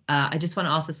now. I just want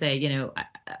to also say,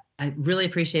 I really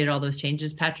appreciated all those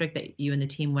changes, Patrick, that you and the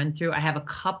team went through. I have a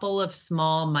couple of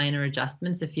small minor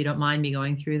adjustments, if you don't mind me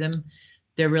going through them.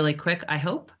 They're really quick, I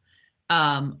hope.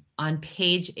 On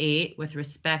page 8, with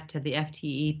respect to the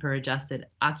FTE per adjusted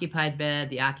occupied bed,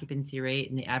 the occupancy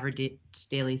rate, and the average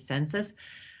daily census,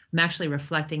 I'm actually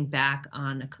reflecting back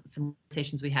on some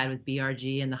conversations we had with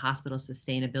BRG and the hospital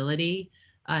sustainability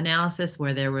analysis,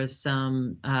 where there was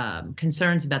some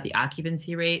concerns about the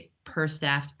occupancy rate per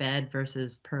staffed bed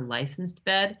versus per licensed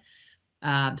bed.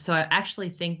 So I actually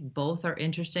think both are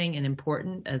interesting and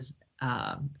important,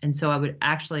 and so I would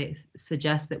actually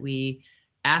suggest that we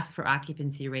ask for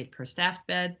occupancy rate per staffed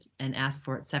bed and ask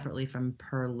for it separately from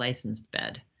per licensed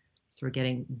bed. So we're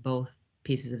getting both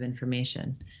pieces of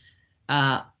information.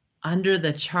 Under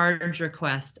the charge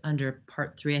request under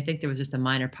part 3, I think there was just a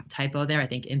minor typo there. I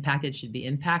think impacted should be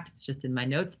impact. It's just in my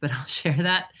notes, but I'll share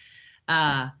that.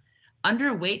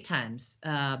 Under wait times,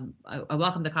 I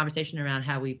welcome the conversation around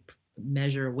how we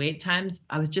measure wait times.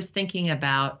 I was just thinking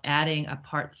about adding a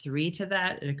part 3 to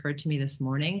that. It occurred to me this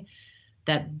morning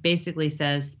that basically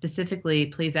says, specifically,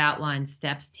 please outline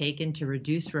steps taken to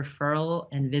reduce referral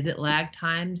and visit lag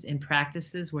times in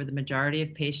practices where the majority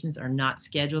of patients are not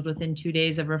scheduled within 2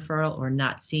 days of referral or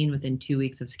not seen within 2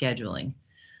 weeks of scheduling.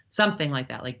 Something like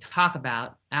that, like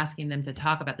asking them to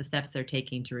talk about the steps they're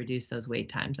taking to reduce those wait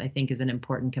times, I think is an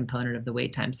important component of the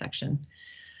wait time section.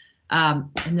 And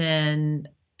then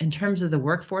in terms of the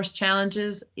workforce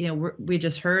challenges, we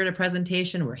just heard a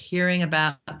presentation. We're hearing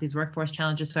about these workforce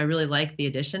challenges. So I really like the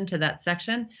addition to that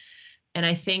section. And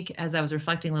I think, as I was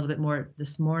reflecting a little bit more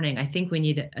this morning, I think we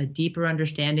need a deeper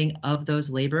understanding of those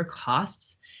labor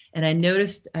costs. And I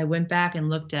noticed, I went back and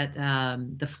looked at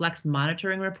the Flex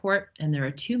monitoring report, and there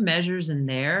are 2 measures in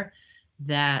there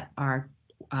that are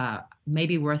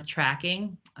maybe worth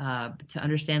tracking to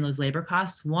understand those labor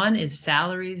costs. One is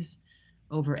salaries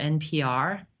over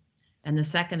NPR, and the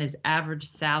second is average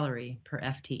salary per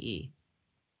FTE.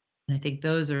 And I think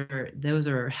those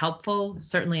are helpful.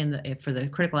 Certainly for the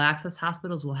critical access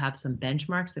hospitals, we'll have some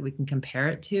benchmarks that we can compare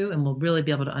it to, and we'll really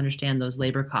be able to understand those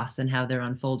labor costs and how they're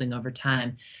unfolding over time.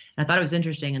 And I thought it was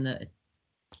interesting in the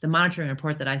monitoring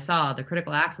report that I saw, the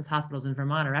critical access hospitals in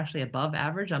Vermont are actually above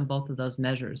average on both of those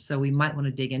measures. So we might want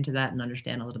to dig into that and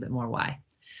understand a little bit more why.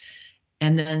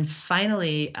 And then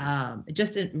finally,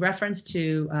 just in reference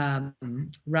to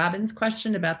Robin's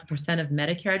question about the percent of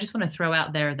Medicare, I just want to throw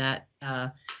out there that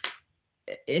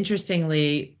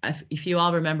interestingly, if you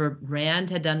all remember, RAND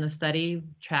had done the study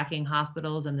tracking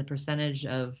hospitals and the percentage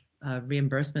of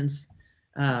reimbursements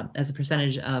as a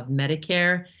percentage of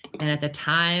Medicare. And at the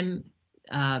time,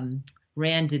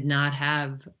 RAND did not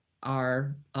have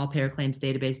our all payer claims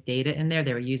database data in there.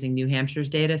 They were using New Hampshire's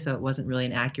data, so it wasn't really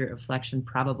an accurate reflection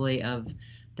probably of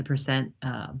the percent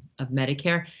of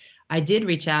Medicare. I did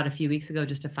reach out a few weeks ago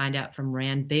just to find out from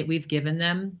RAND. We've given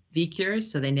them VCures,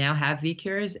 so they now have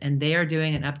VCures, and they are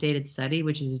doing an updated study,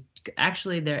 which is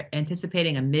actually, they're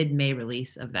anticipating a mid-May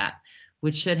release of that,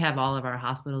 which should have all of our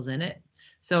hospitals in it.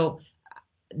 So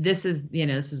this is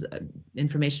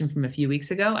information from a few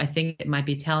weeks ago. I think it might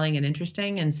be telling and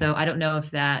interesting, and so I don't know if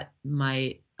that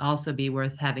might also be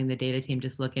worth having the data team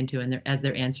just look into, and as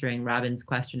they're answering Robin's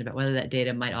question about whether that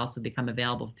data might also become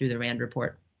available through the RAND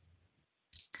report.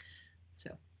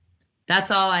 So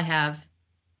that's all I have.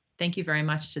 Thank you very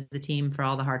much to the team for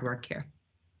all the hard work here.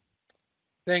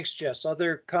 Thanks, Jess.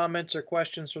 Other comments or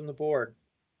questions from the board?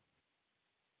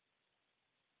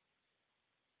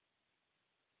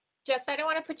 Jess, I don't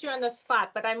want to put you on the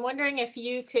spot, but I'm wondering if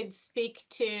you could speak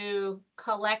to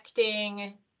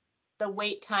collecting the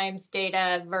wait times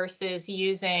data versus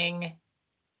using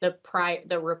the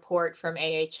report from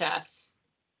AHS.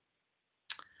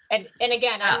 And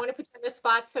again, I don't want to put you on the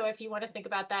spot, so if you want to think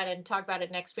about that and talk about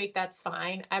it next week, that's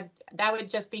fine. That would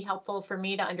just be helpful for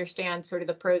me to understand sort of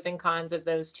the pros and cons of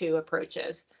those 2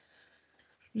 approaches.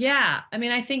 Yeah, I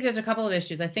mean, I think there's a couple of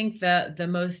issues. I think the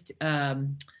most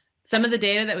some of the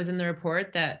data that was in the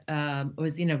report that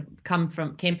was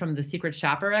came from the secret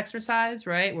shopper exercise,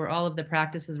 right, where all of the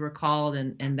practices were called,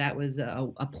 and that was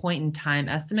a point in time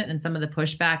estimate. And some of the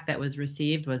pushback that was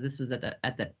received was this was at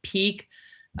the peak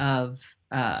of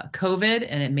COVID,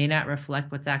 and it may not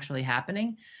reflect what's actually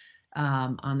happening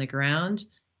on the ground.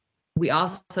 We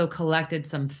also collected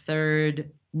some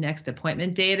third next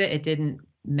appointment data. It didn't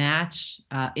match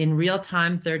in real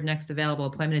time, third next available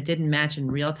appointment. It didn't match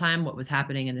in real time what was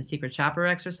happening in the secret shopper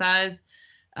exercise.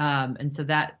 And so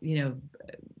that,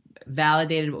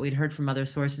 validated what we'd heard from other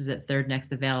sources, that third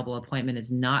next available appointment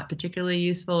is not particularly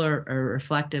useful or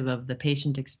reflective of the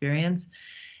patient experience.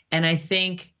 And I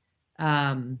think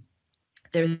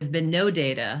there's been no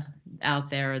data out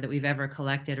there that we've ever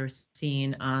collected or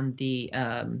seen on the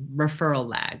referral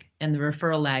lag, and the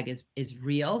referral lag is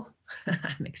real.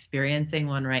 I'm experiencing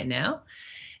one right now,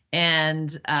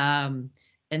 and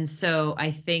so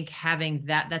I think having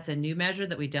that's a new measure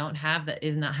that we don't have, that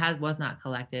was not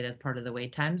collected as part of the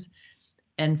wait times.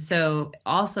 And so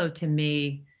also, to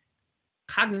me,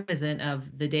 cognizant of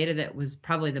the data that was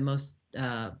probably the most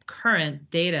current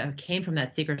data came from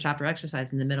that secret shopper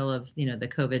exercise in the middle of, the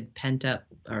COVID pent up,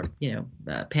 or,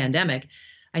 pandemic.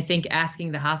 I think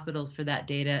asking the hospitals for that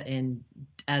data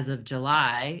as of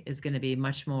July is going to be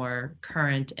much more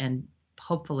current and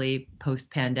hopefully post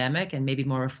pandemic, and maybe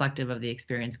more reflective of the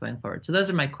experience going forward. So those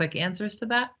are my quick answers to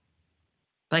that,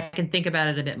 but I can think about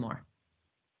it a bit more.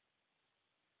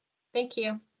 Thank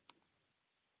you.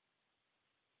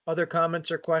 Other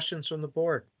comments or questions from the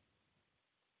board?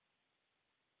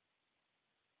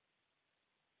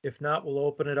 If not, we'll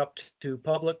open it up to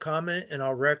public comment, and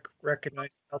I'll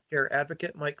recognize healthcare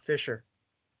advocate Mike Fisher.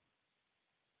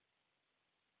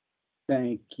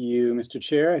 Thank you, Mr.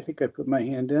 Chair. I think I put my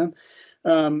hand down.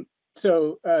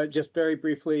 Just very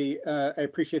briefly, I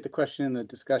appreciate the question and the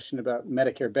discussion about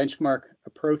Medicare benchmark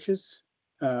approaches.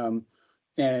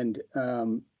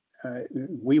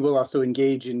 We will also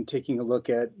engage in taking a look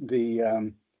at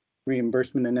the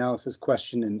reimbursement analysis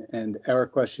question and our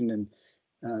question,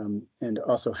 and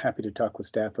also happy to talk with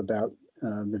staff about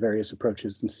the various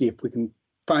approaches and see if we can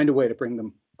find a way to bring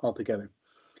them all together.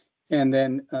 And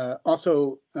then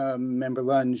also, Member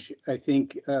Lunge, I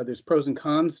think there's pros and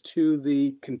cons to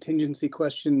the contingency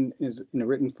question is in a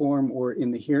written form or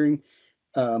in the hearing.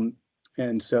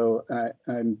 And so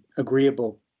I'm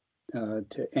agreeable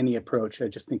to any approach. I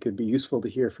just think it'd be useful to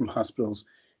hear from hospitals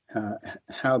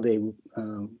how they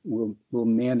will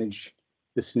manage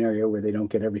the scenario where they don't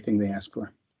get everything they ask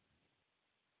for.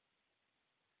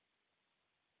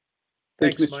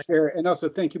 Thank you, Mr. Chair, and also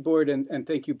thank you, board, and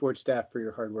thank you, board staff, for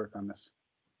your hard work on this.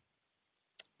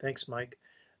 Thanks, Mike.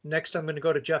 Next, I'm going to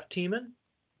go to Jeff Tiemann.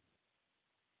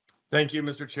 Thank you,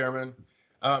 Mr. Chairman.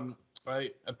 I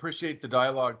appreciate the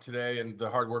dialogue today and the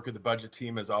hard work of the budget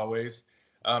team, as always,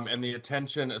 and the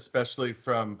attention, especially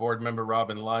from board member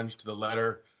Robin Lunge, to the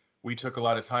letter we took a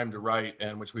lot of time to write,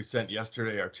 and which we sent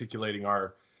yesterday, articulating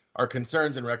our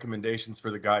concerns and recommendations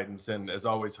for the guidance. And as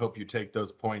always, hope you take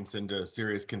those points into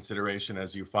serious consideration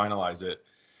as you finalize it.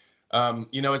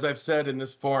 As I've said in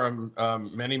this forum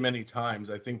many, many times,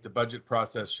 I think the budget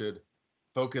process should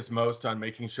focus most on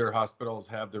making sure hospitals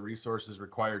have the resources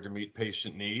required to meet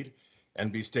patient need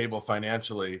and be stable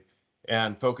financially,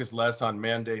 and focus less on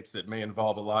mandates that may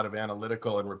involve a lot of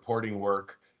analytical and reporting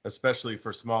work, especially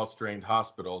for small strained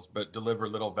hospitals, but deliver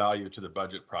little value to the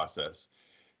budget process.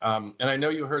 And I know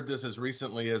you heard this as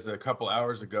recently as a couple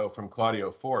hours ago from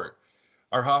Claudio Fort.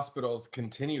 Our hospitals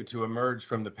continue to emerge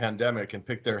from the pandemic and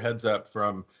pick their heads up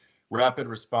from rapid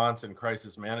response and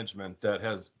crisis management that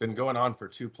has been going on for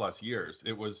 2+ years.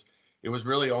 It was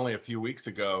really only a few weeks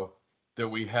ago that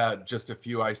we had just a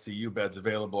few ICU beds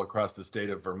available across the state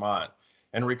of Vermont.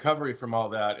 And recovery from all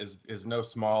that is no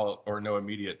small or no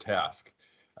immediate task.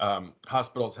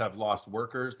 Hospitals have lost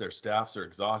workers, their staffs are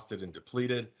exhausted and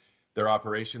depleted, their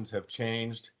operations have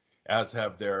changed, as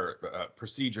have their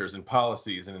procedures and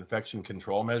policies and infection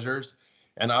control measures.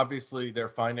 And obviously their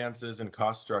finances and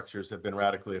cost structures have been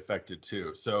radically affected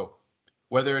too. So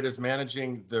whether it is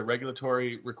managing the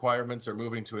regulatory requirements or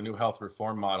moving to a new health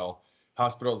reform model,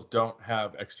 hospitals don't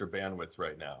have extra bandwidth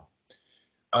right now.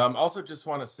 Also just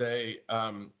want to say,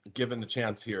 given the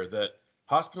chance here, that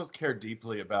hospitals care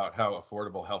deeply about how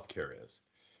affordable healthcare is.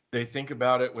 They think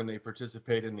about it when they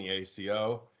participate in the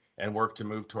ACO and work to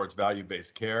move towards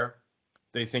value-based care.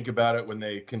 They think about it when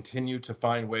they continue to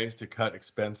find ways to cut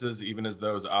expenses, even as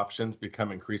those options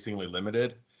become increasingly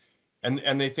limited.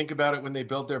 And they think about it when they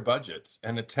build their budgets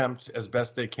and attempt as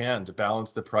best they can to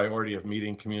balance the priority of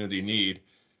meeting community need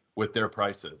with their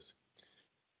prices.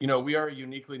 We are a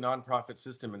uniquely nonprofit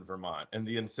system in Vermont, and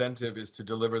the incentive is to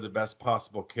deliver the best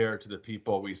possible care to the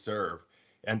people we serve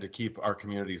and to keep our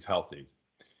communities healthy.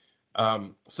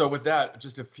 So with that,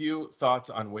 just a few thoughts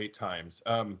on wait times.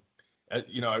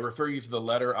 I refer you to the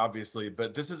letter, obviously,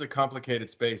 but this is a complicated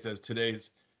space, as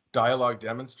today's dialogue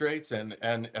demonstrates,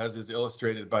 and as is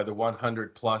illustrated by the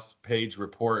 100+ page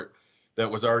report that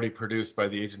was already produced by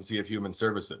the Agency of Human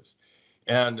Services.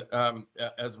 And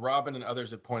as Robin and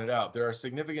others have pointed out, there are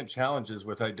significant challenges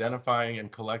with identifying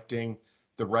and collecting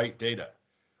the right data,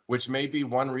 which may be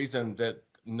one reason that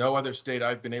no other state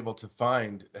I've been able to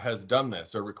find has done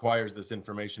this or requires this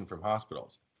information from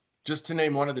hospitals. Just to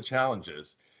name one of the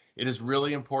challenges, it is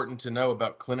really important to know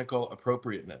about clinical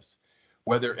appropriateness,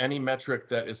 whether any metric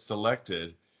that is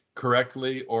selected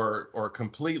correctly or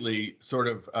completely sort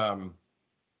of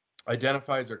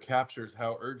identifies or captures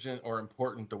how urgent or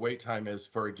important the wait time is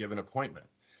for a given appointment.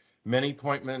 Many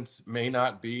appointments may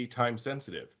not be time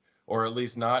sensitive, or at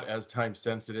least not as time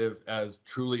sensitive as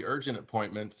truly urgent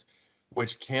appointments,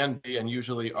 which can be and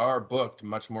usually are booked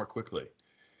much more quickly.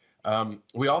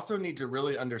 We also need to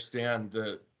really understand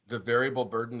the variable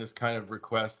burden this kind of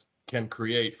request can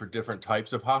create for different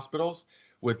types of hospitals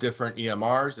with different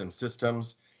EMRs and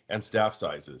systems and staff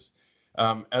sizes.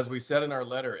 As we said in our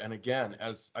letter, and again,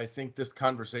 as I think this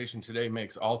conversation today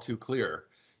makes all too clear,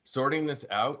 sorting this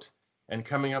out and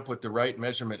coming up with the right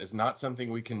measurement is not something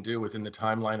we can do within the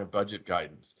timeline of budget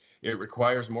guidance. It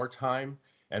requires more time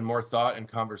and more thought and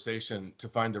conversation to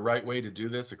find the right way to do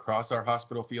this across our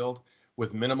hospital field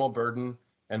with minimal burden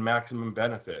and maximum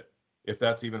benefit, if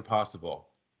that's even possible.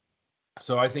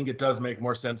 So I think it does make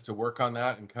more sense to work on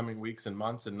that in coming weeks and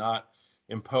months and not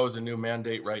impose a new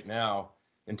mandate right now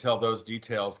until those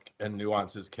details and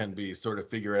nuances can be sort of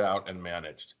figured out and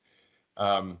managed.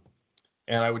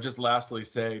 And I would just lastly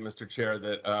say, Mr. Chair,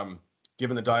 that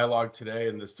given the dialogue today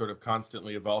and this sort of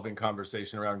constantly evolving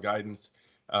conversation around guidance,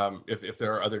 if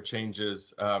there are other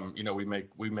changes,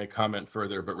 we may comment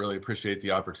further, but really appreciate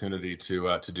the opportunity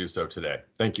to do so today.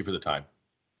 Thank you for the time.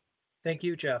 Thank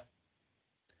you, Jeff.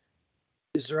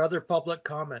 Is there other public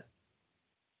comment?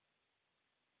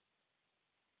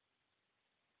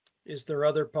 Is there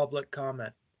other public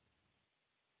comment?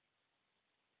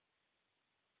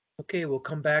 Okay, we'll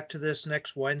come back to this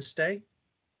next Wednesday.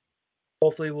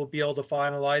 Hopefully we'll be able to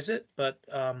finalize it, but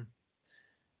and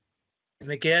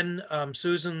again,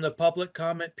 Susan, the public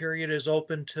comment period is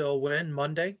open till when?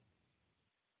 Monday?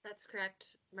 That's correct,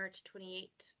 March 28th.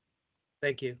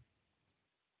 Thank you.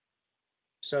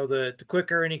 So the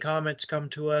quicker any comments come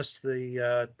to us,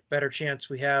 the better chance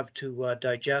we have to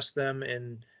digest them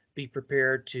and be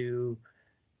prepared to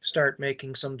start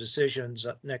making some decisions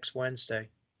next Wednesday.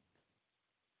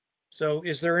 So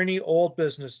is there any old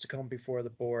business to come before the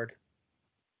board?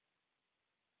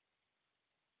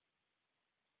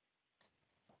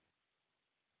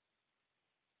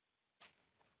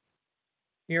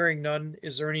 Hearing none,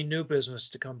 is there any new business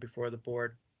to come before the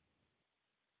board?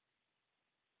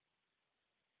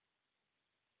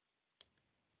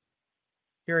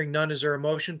 Hearing none, is there a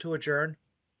motion to adjourn?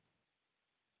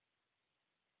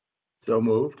 So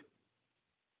moved.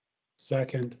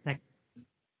 Second.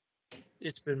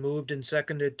 It's been moved and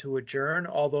seconded to adjourn.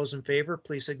 All those in favor,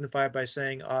 please signify by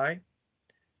saying aye.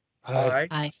 Aye.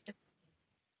 Aye.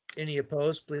 Any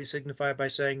opposed, please signify by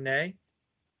saying nay.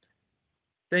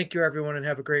 Thank you, everyone, and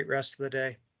have a great rest of the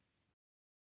day.